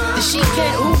 that she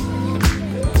can't, ooh,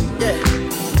 yeah.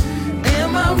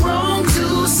 Am I wrong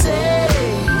to say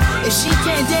if she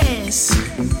can't dance,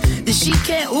 that she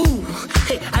can't, ooh,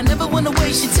 hey, I never wanna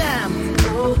waste your time.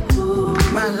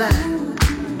 My life.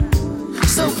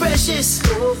 So precious,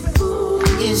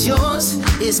 is yours,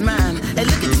 is mine. And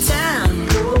look at the time,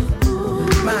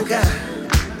 my God.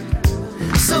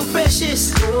 So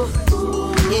precious,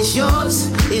 is yours,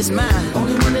 is mine.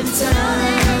 Only one at a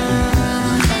time.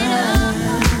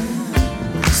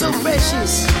 So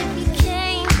precious,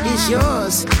 is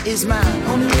yours, is mine.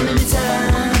 Only one at a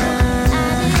time.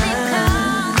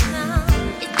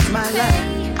 My life,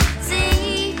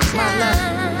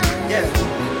 yeah.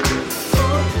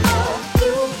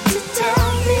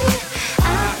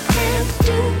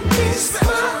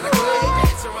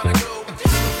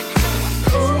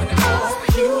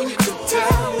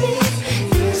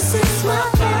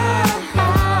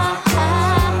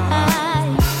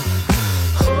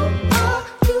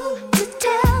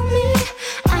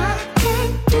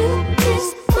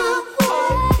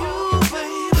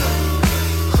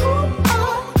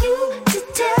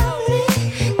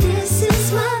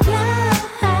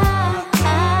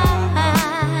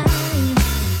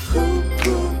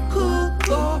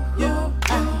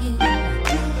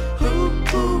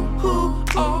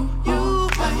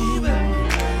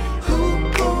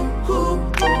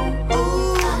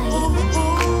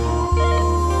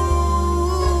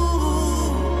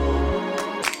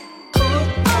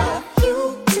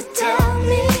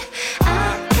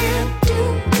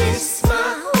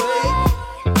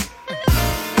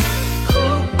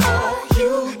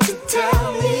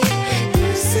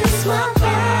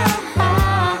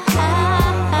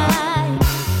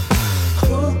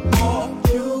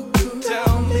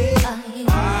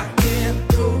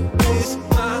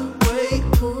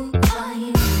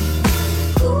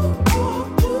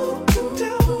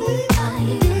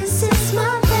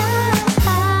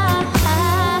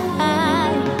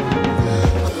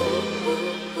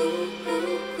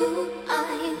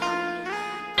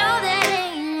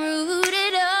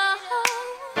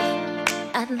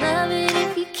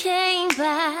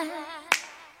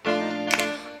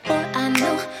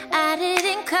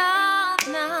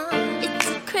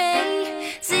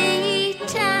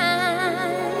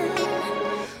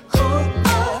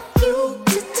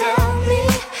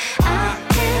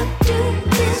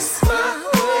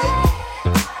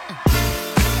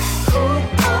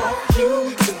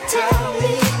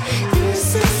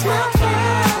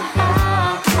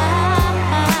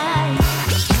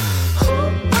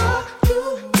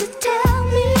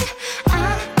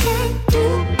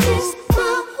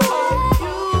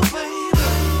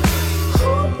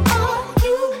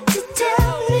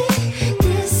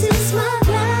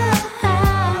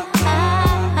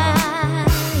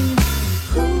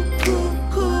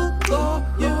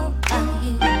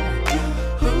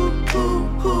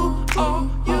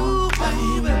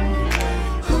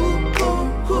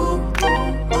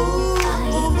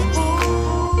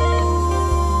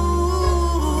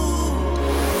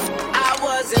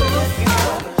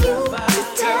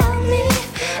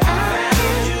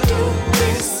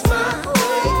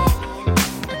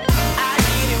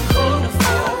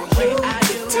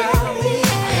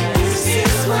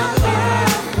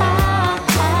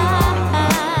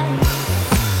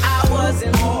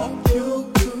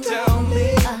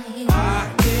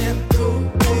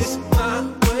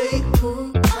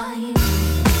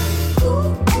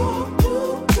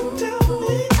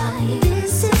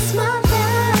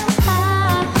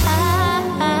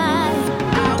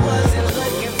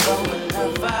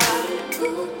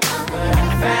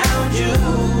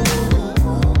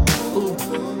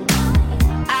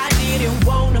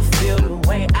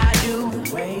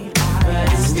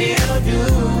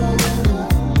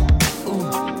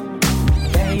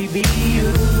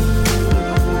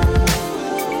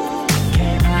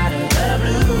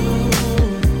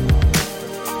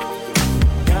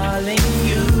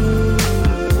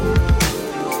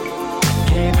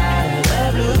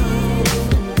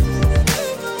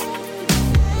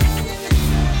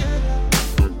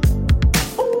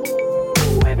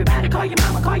 call your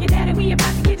mama, call your daddy. We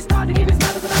about to get it started in this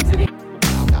mother, but I'm sitting.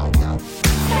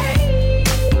 Hey,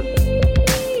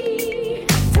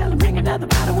 tell her bring another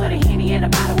bottle with a Henny and a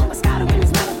bottle with Moscato in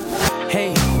this mother.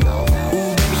 Hey, ooh,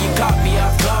 baby, you caught me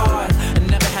off guard. I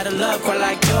never had a love quite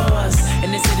like yours,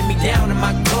 and it's hitting me down in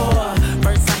my core.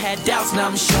 First I had doubts, now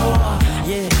I'm sure.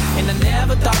 Yeah, and I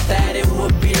never thought that it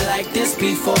would be like this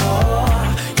before.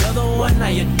 You're the one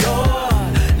I adore.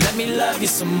 Let me love you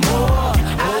some more.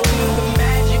 I feel the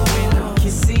magic when I'm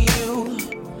kissing you.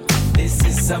 This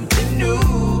is something new.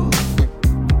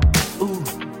 Ooh,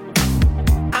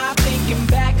 I'm thinking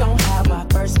back on how I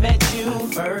first met you.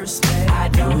 I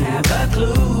don't have a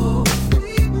clue.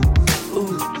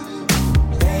 Ooh,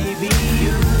 baby,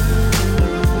 you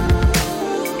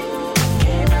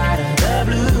came out of the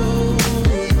blue.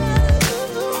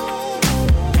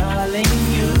 Darling,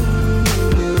 you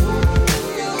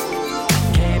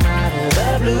came out of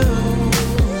the blue.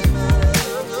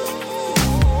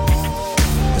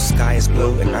 The sky is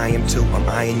blue and I am too. I'm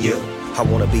eyeing you. I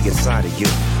wanna be inside of you.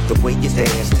 The way you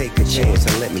dance, take a chance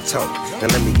and let me talk. Now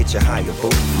let me get you higher, boo.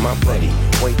 My buddy,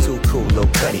 way too cool, Lil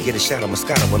Cuddy. Get a shot of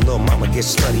Moscato when Lil Mama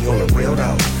gets slutty on the real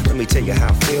though. Let me tell you how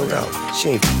I feel though. She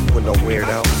ain't with no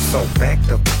weirdo. So back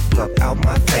the up out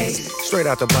my face. Straight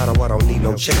out the bottle, I don't need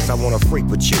no chase. I wanna freak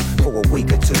with you for a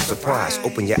week or two. Surprise,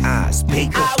 open your eyes,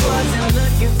 peek. I wasn't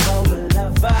looking for a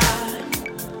lover,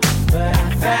 but I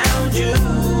found you.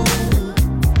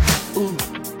 Ooh,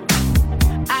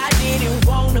 I didn't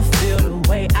wanna feel the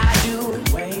way I do,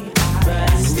 but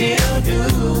I still do.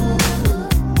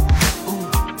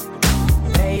 Ooh,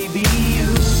 baby, you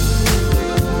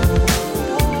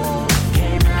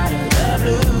came out of the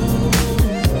blue.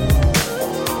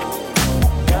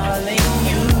 Darling,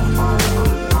 you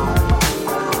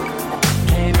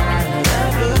came out of the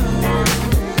blue.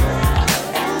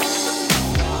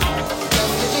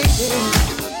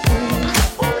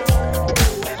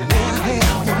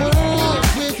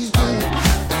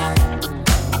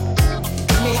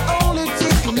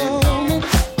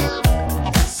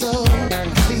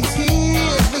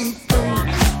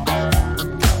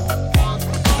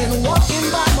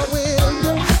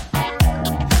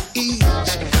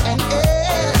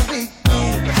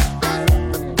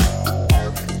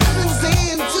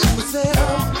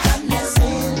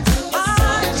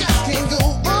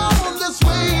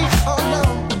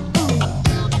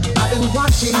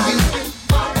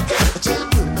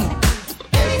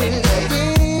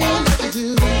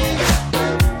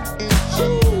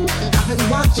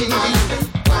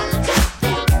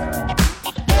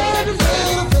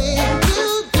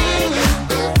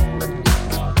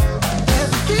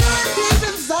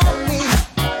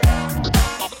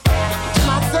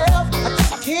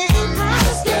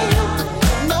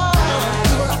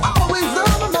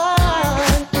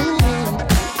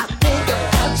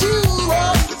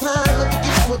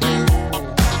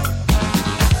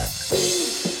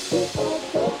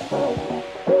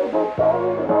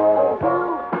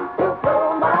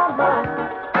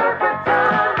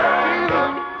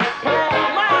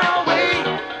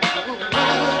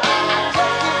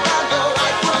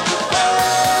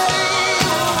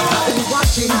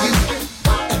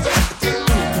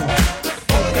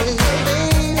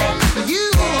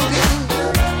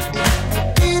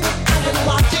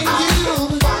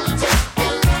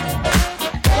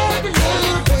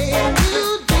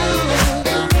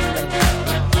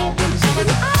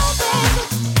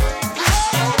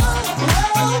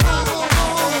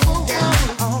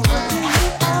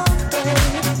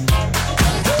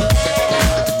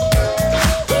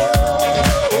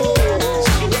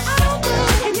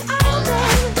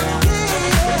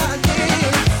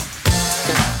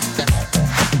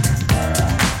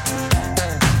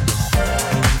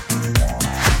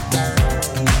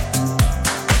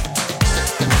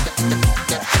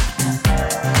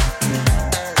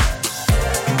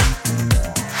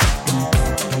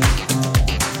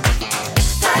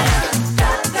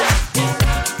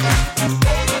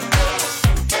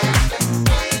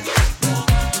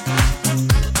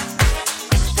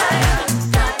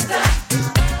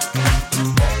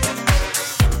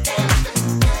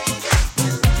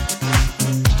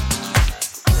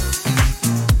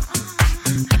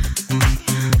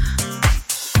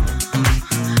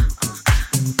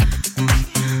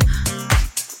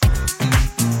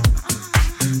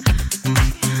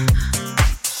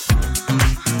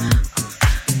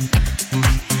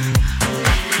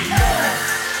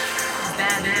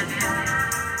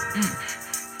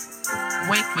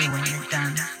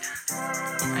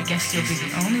 You'll be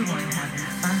the only one having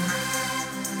fun.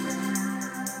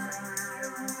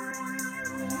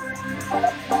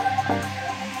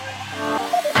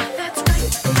 That's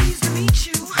right, pleased to meet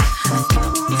you.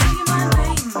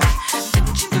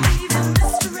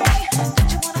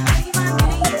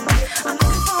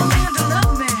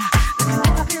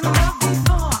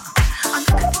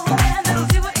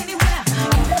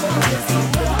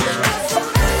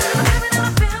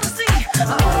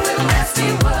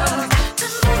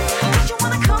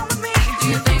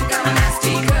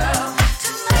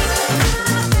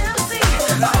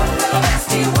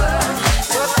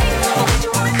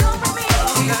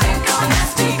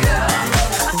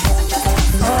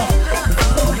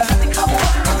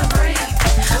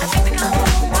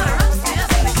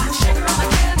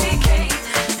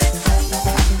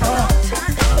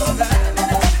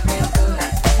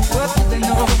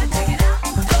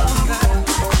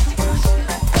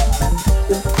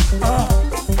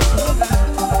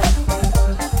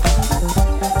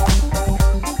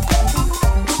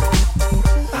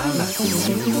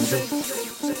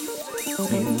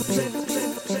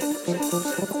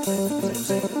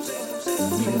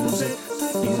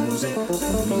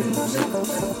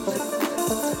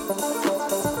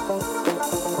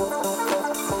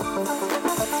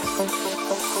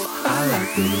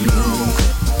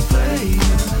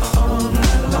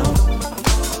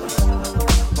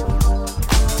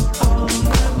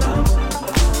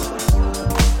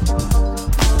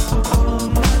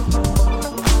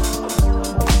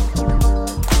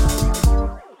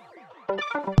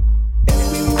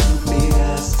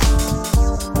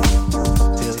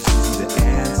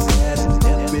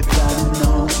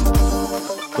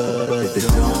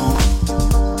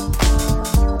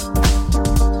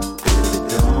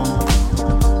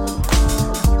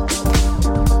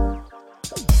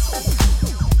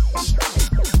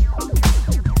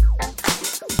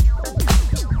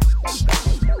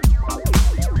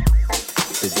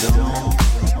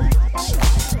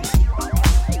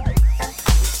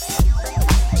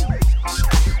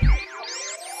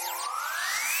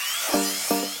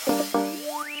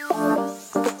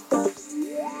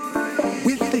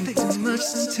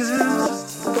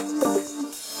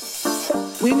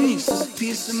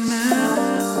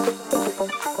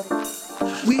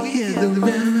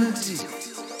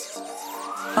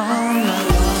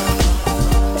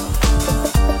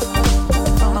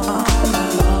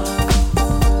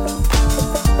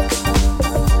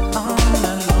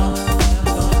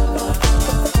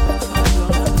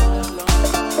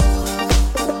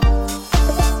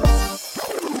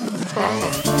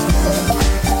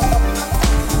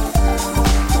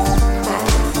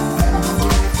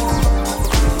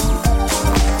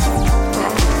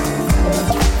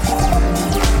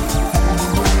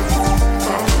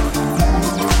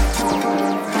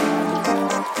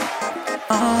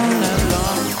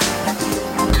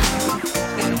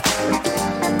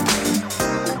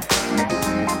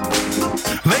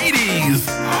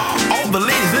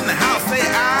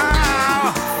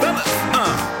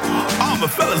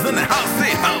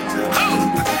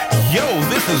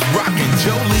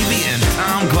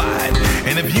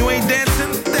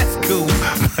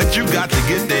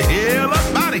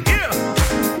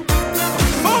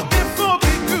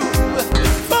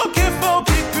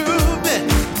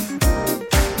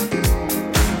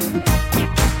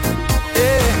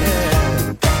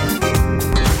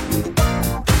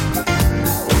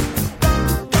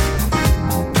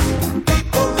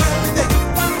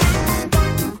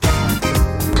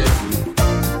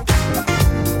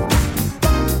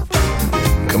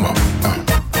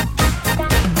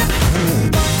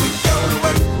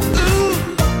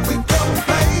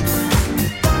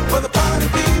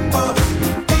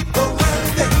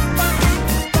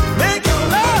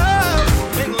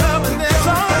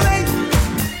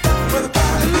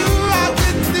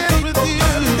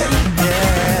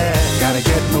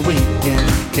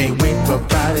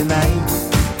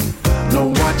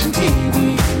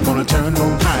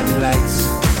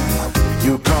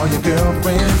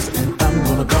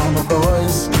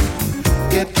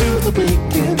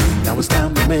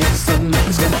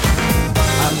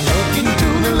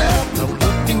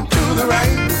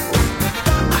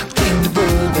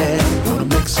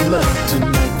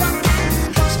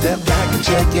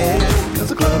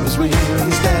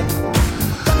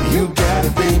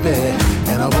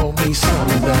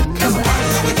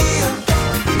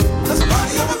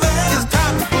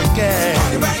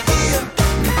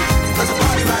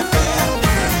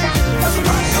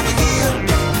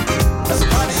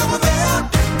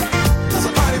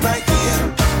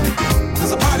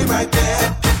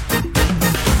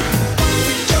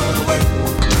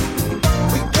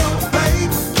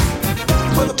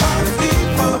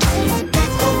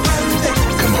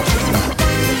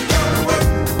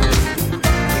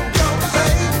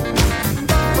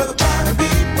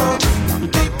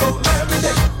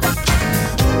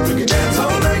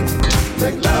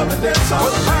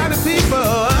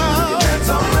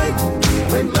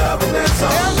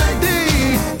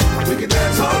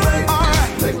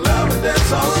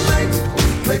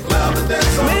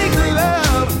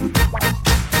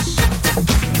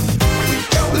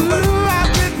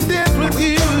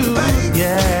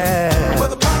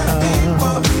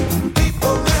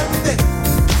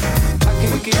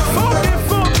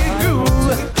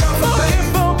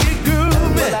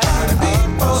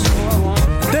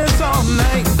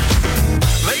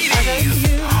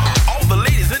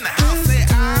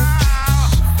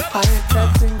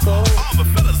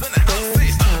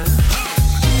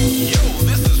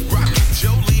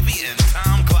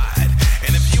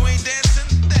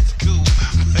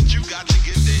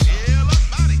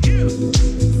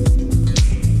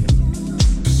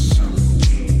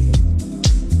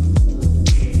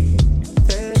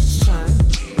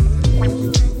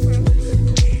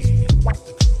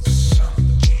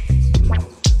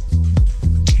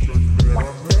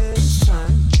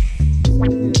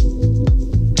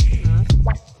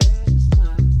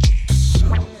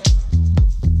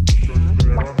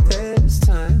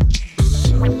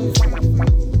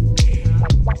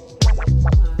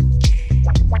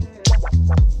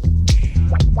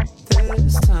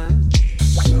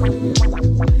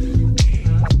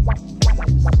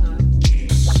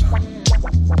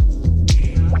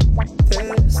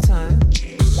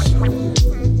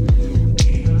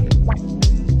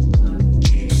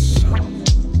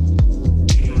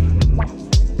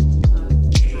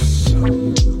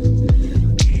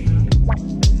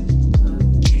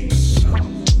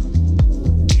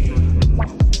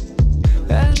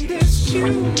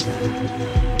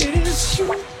 It is you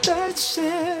that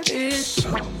said it.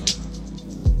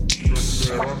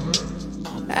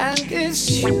 And it's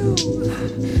you.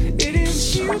 It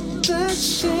is you that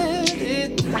said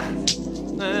it.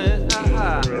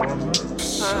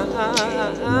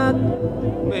 I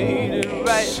made it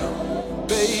right,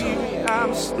 baby.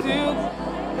 I'm still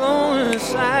going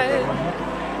inside.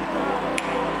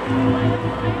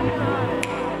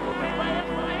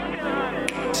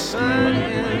 Sun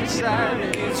inside me,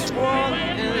 it's warm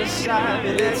inside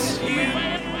me. That's you.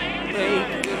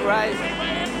 Make it right,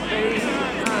 baby.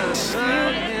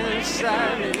 Sun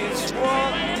inside me, it's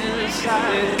warm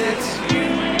inside me. That's you.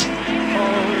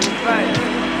 Hold it right.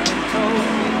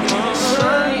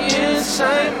 Sun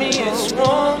inside me, it's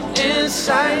warm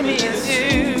inside me, it's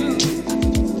you,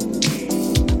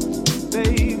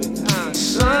 baby.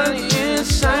 Sun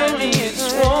inside me,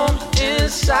 it's warm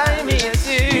inside me, it's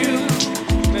you.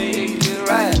 Make it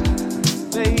right,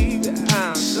 baby.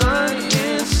 Sun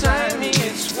inside me,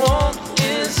 it's warm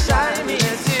inside me,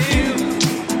 it's you.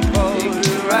 Hold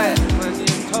it right when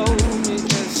you told me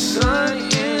that sun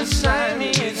inside me,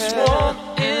 it's warm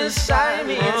inside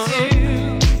me, it's you.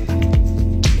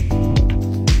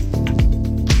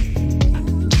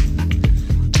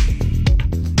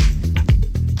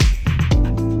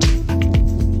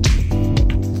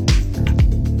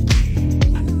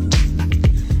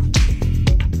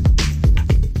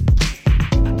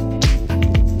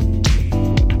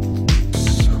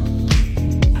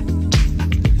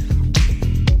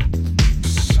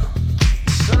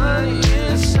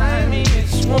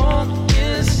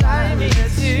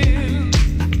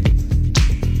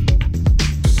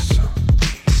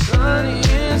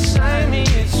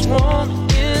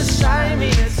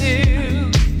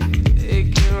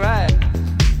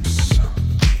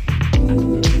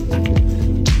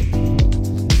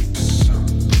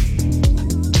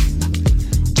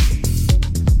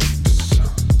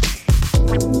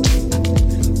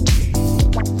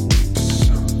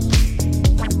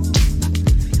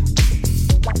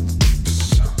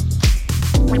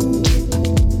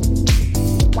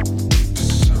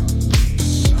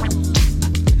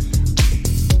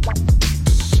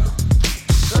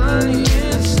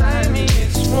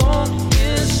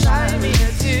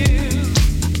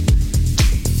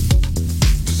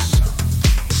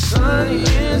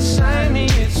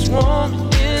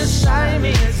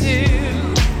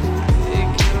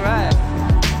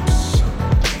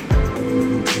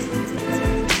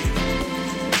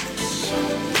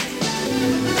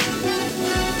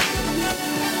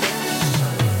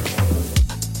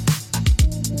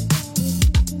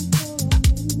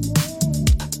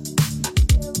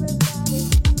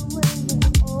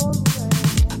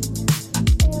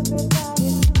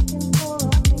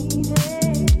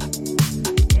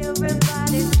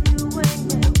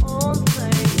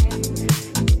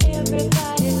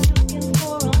 Everybody's looking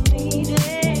for a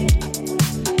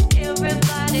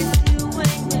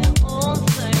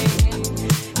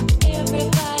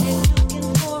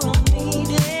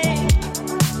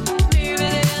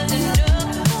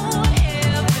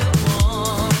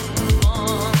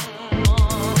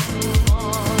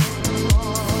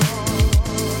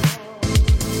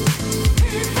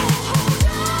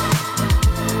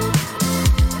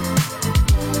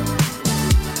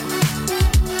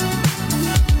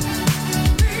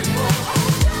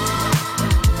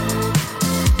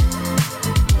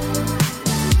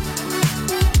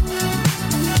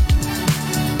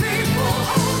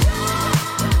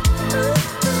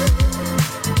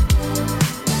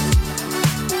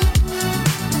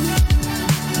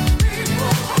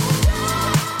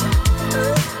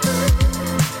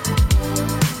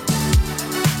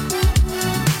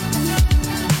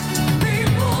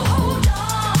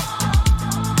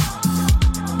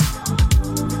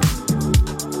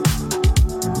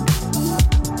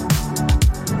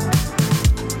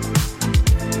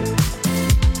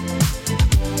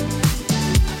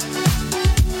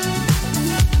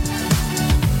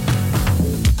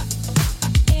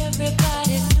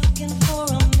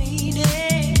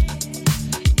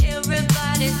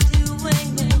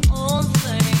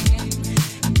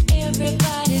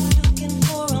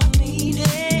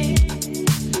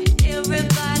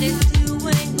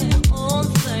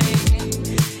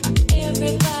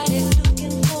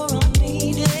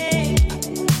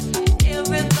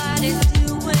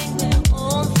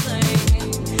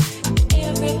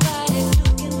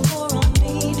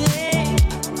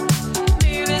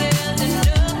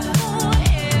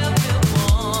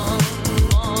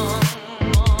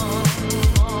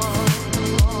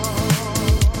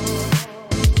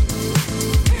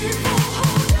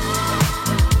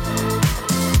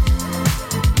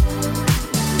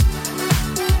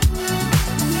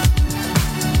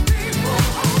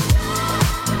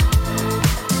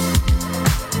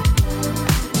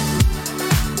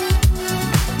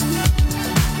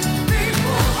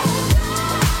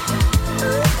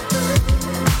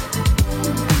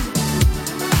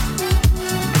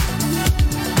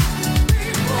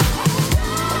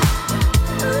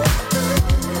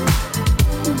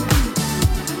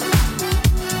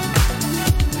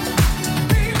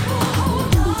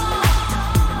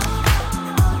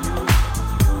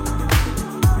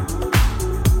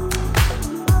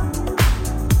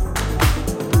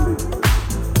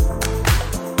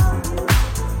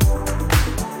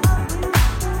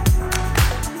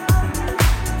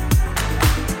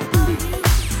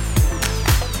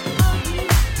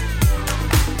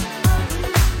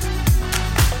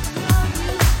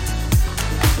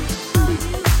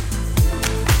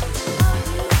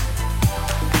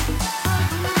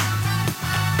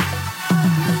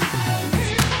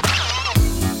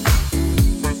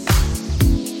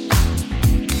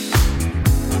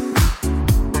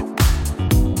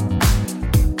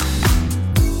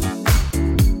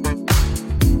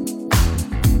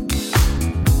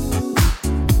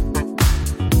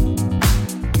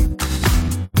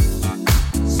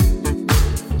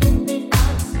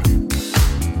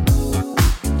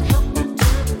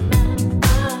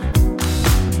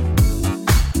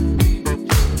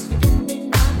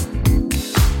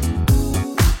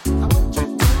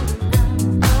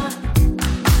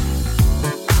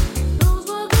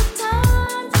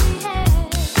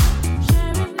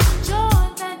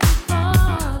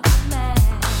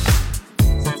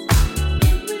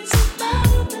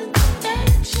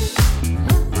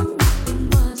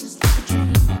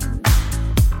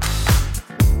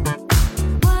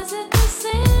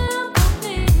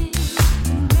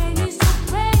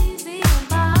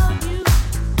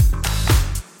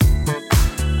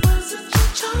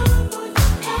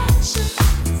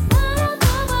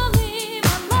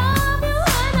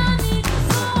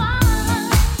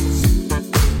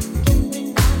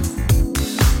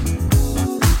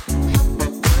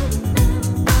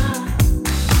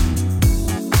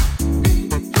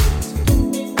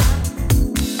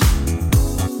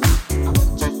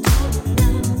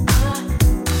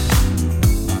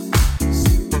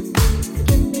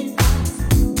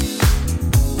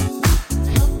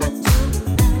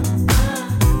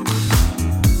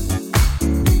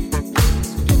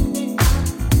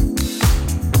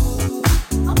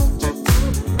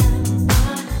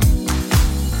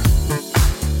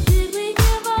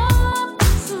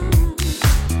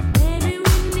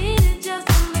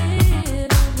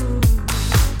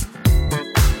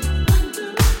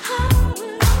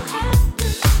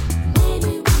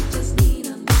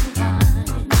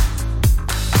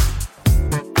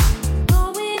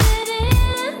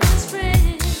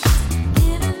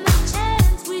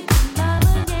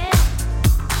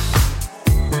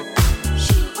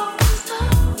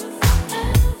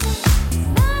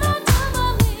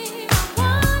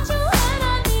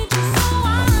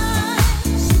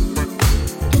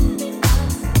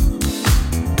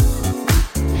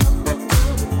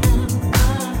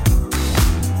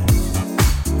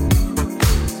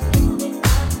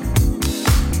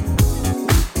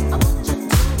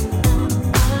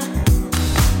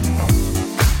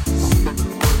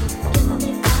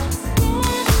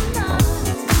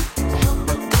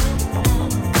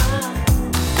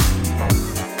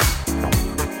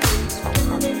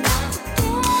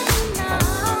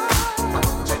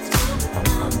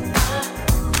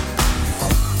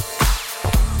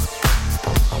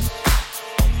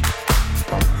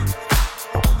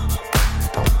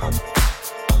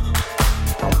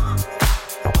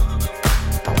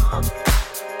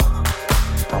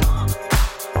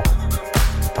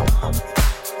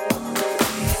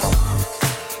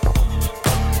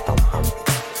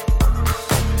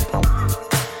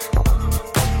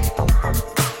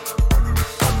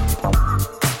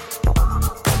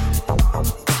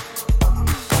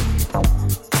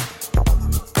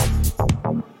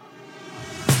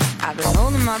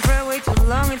my breath way too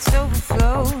long, it's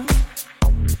overflowed.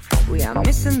 We are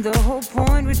missing the whole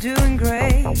point, we're doing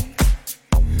great.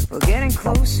 We're getting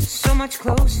closer, so much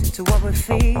closer to what we're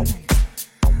feeling.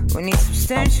 We need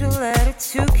substantial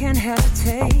attitude, can't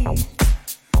hesitate.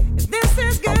 If this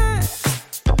is good,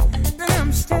 then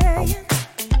I'm staying.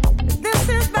 If this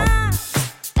is bad,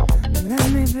 then let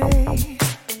me be.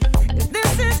 If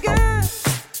this is good,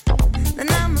 then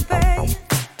I'm obeying.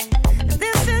 If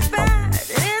this is bad,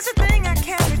 it is a thing I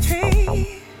can't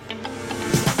retrieve.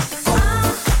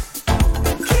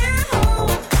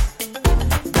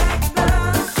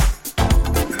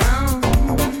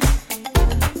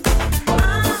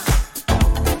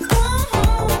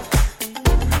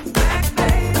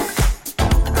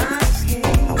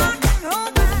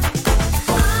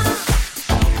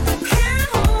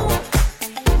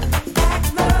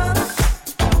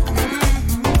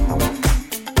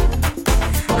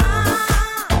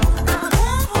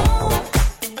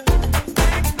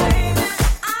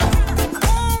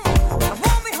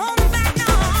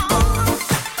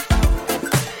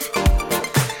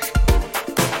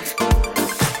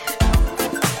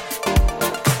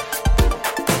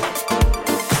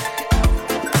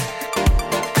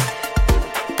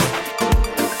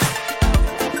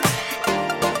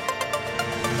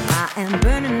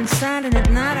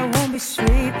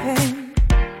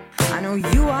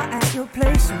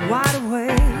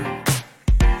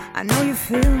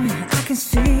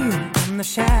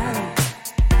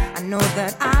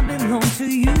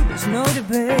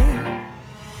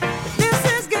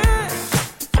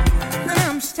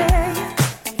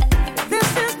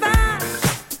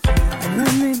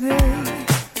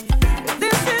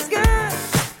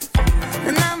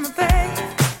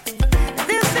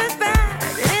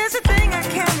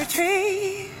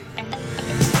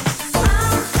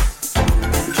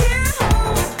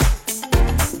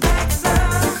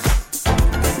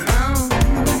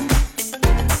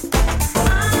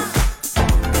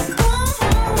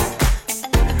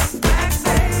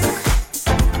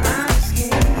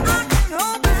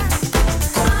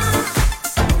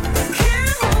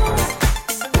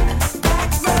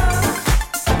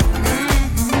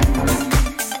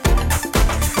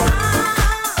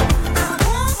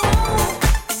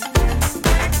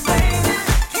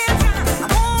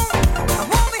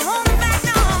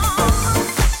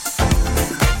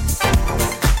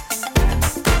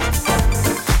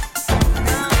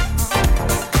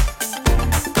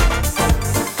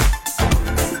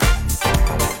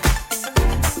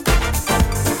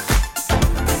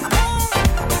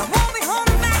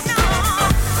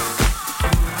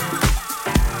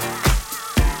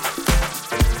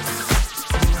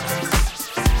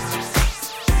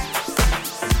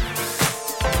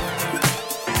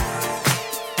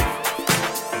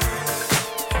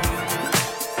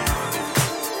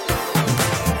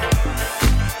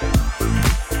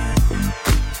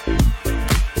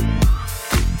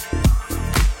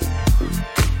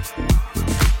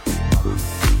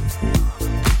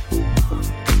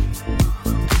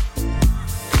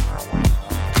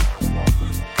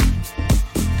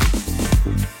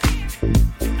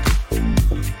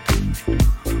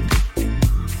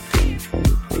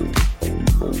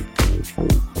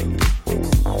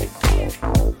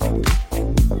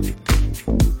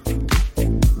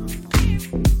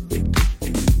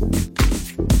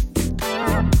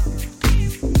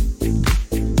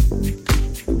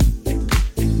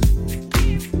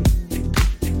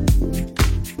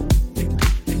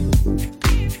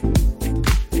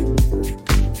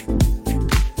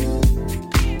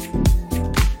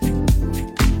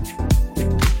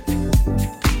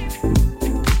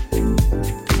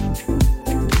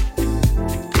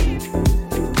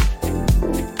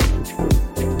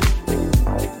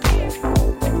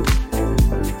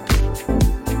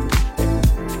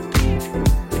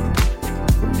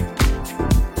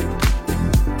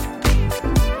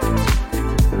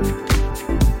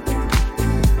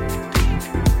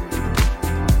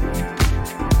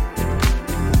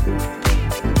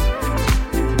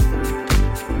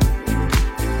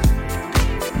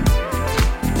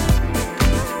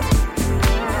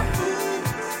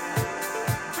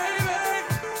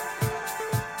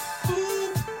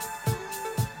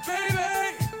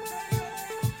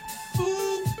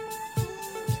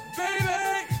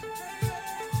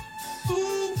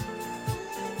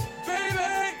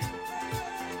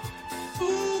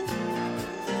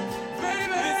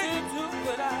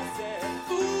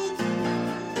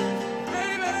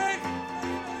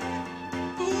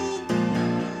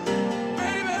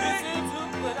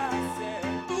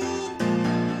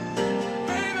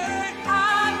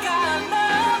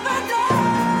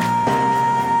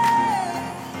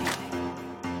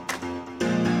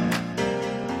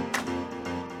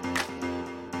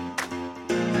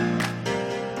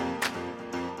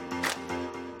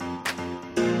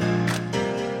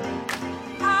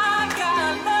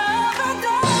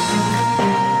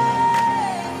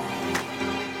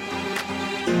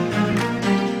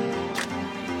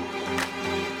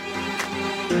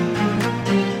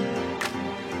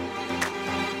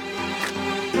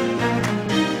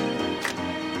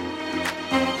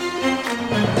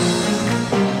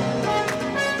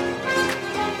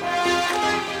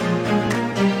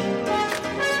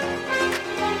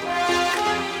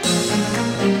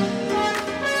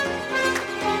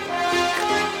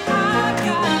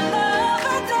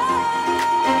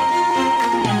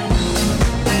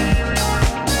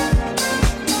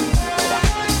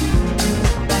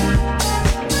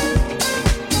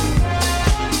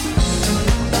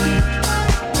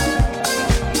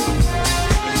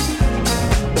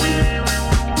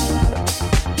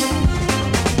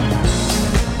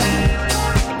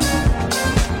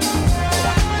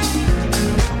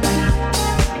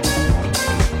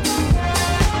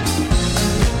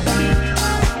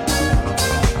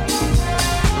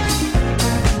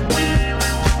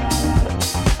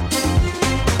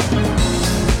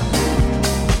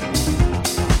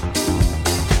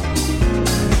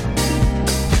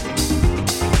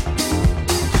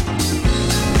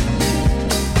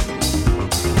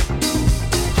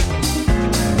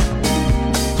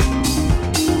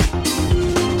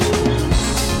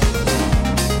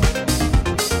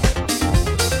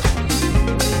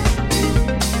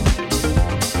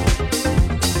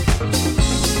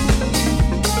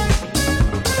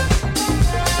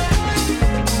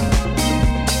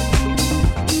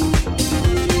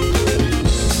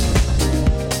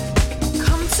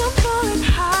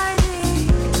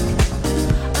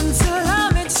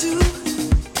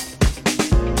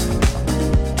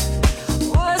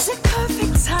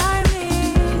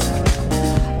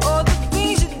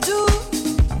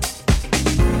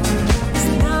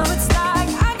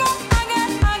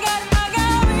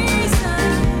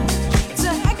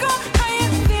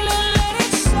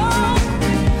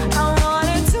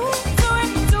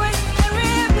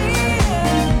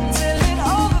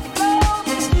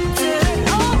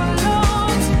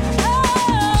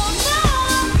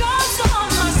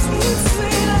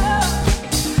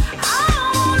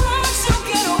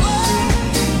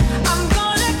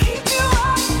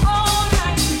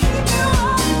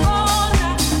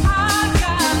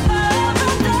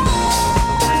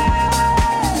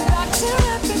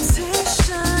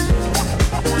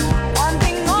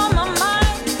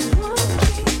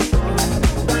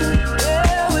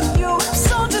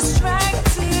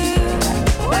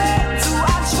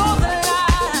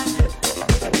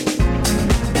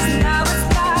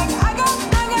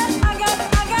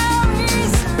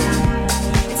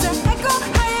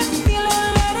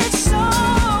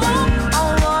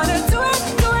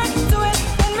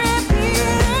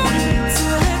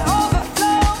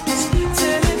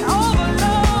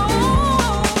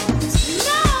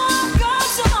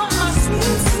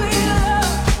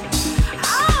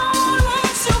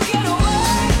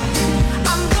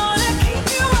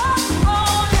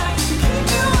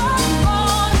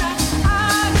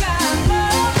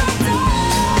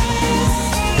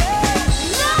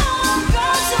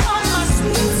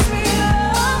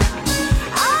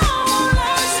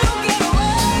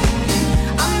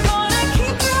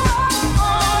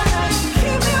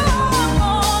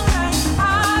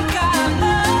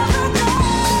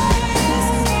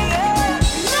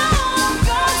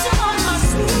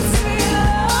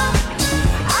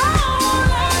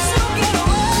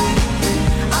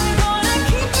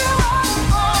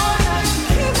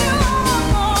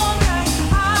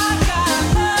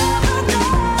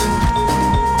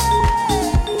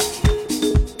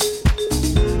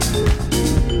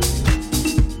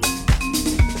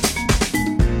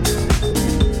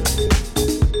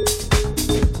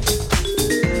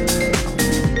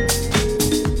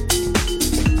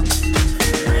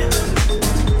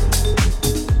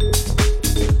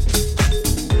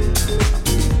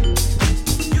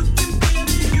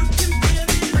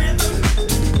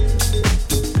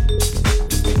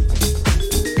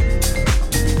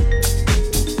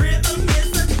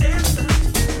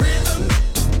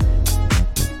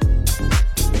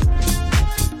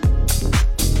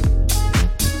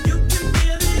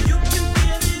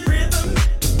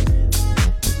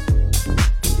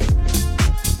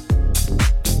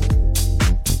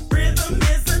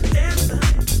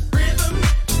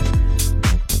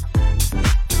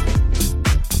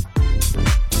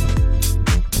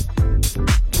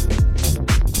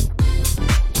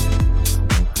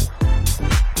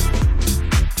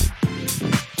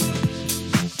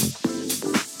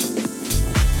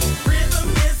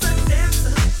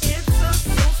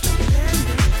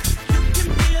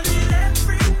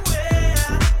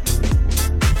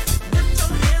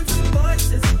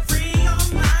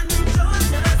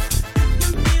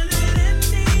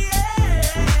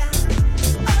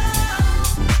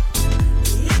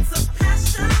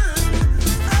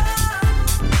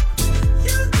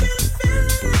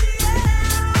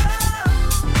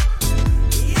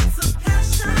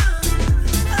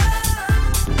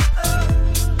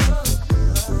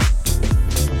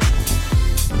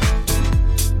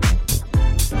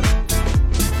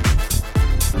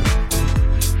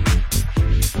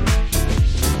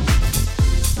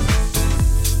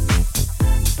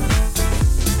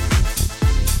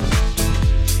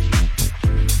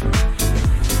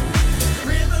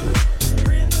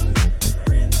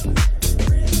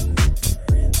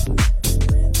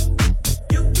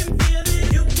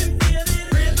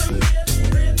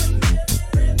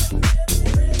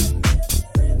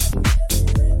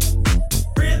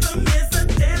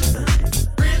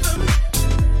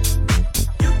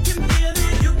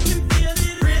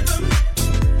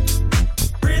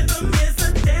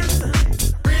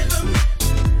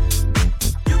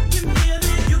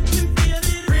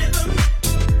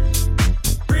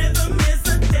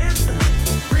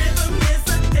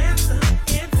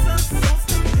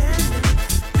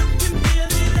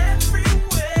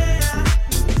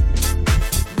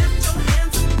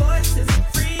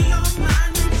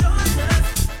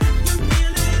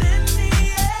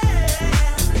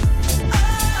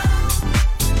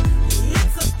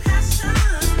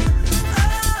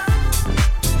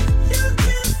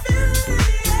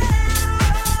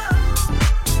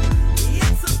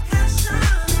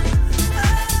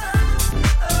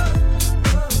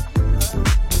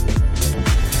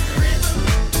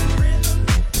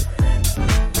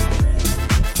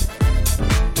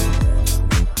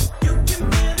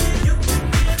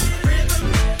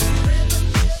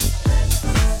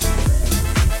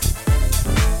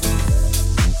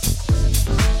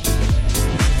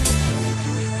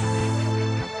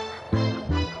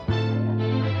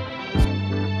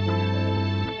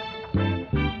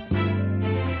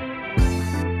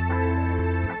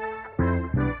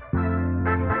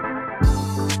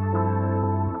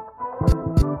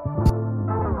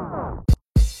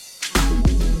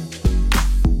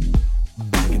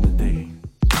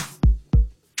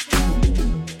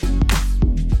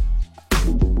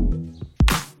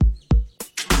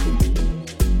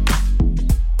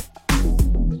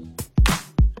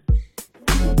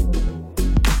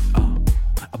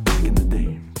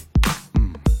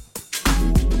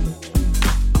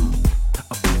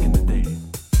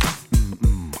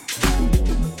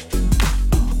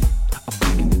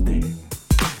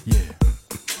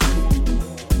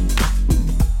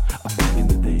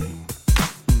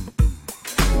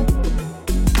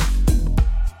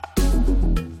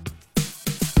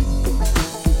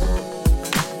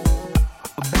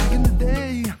 Back in the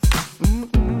day.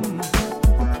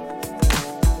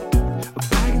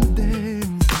 Back in the day.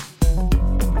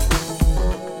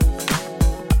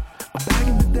 Back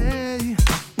in the day.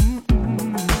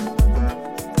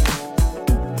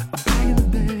 Back in the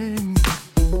day.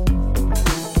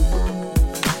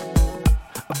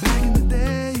 Back in the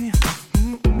day.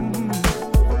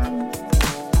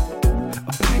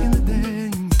 Back in the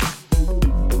day.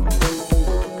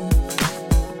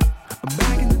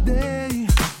 Back in the day.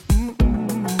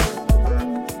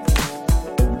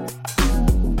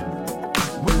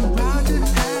 When Roger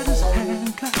had his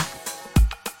hand clapped,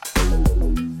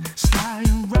 Sly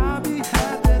and Robbie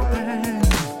had that thing.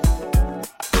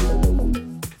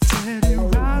 Teddy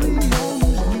Riley on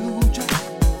his new jack,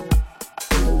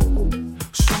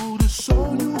 so the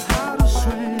soul knew how to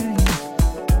swing.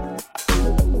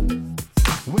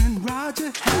 When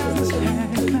Roger had his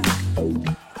hand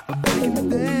clapped, back in the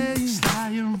day, Sly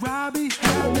and Robbie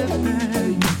had that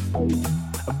thing.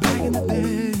 Back in the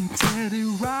day, Teddy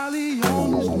Riley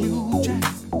on his new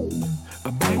jack.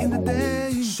 Back in the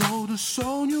day, so the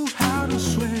soul knew how to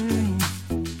swing.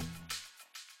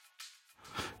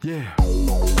 Yeah.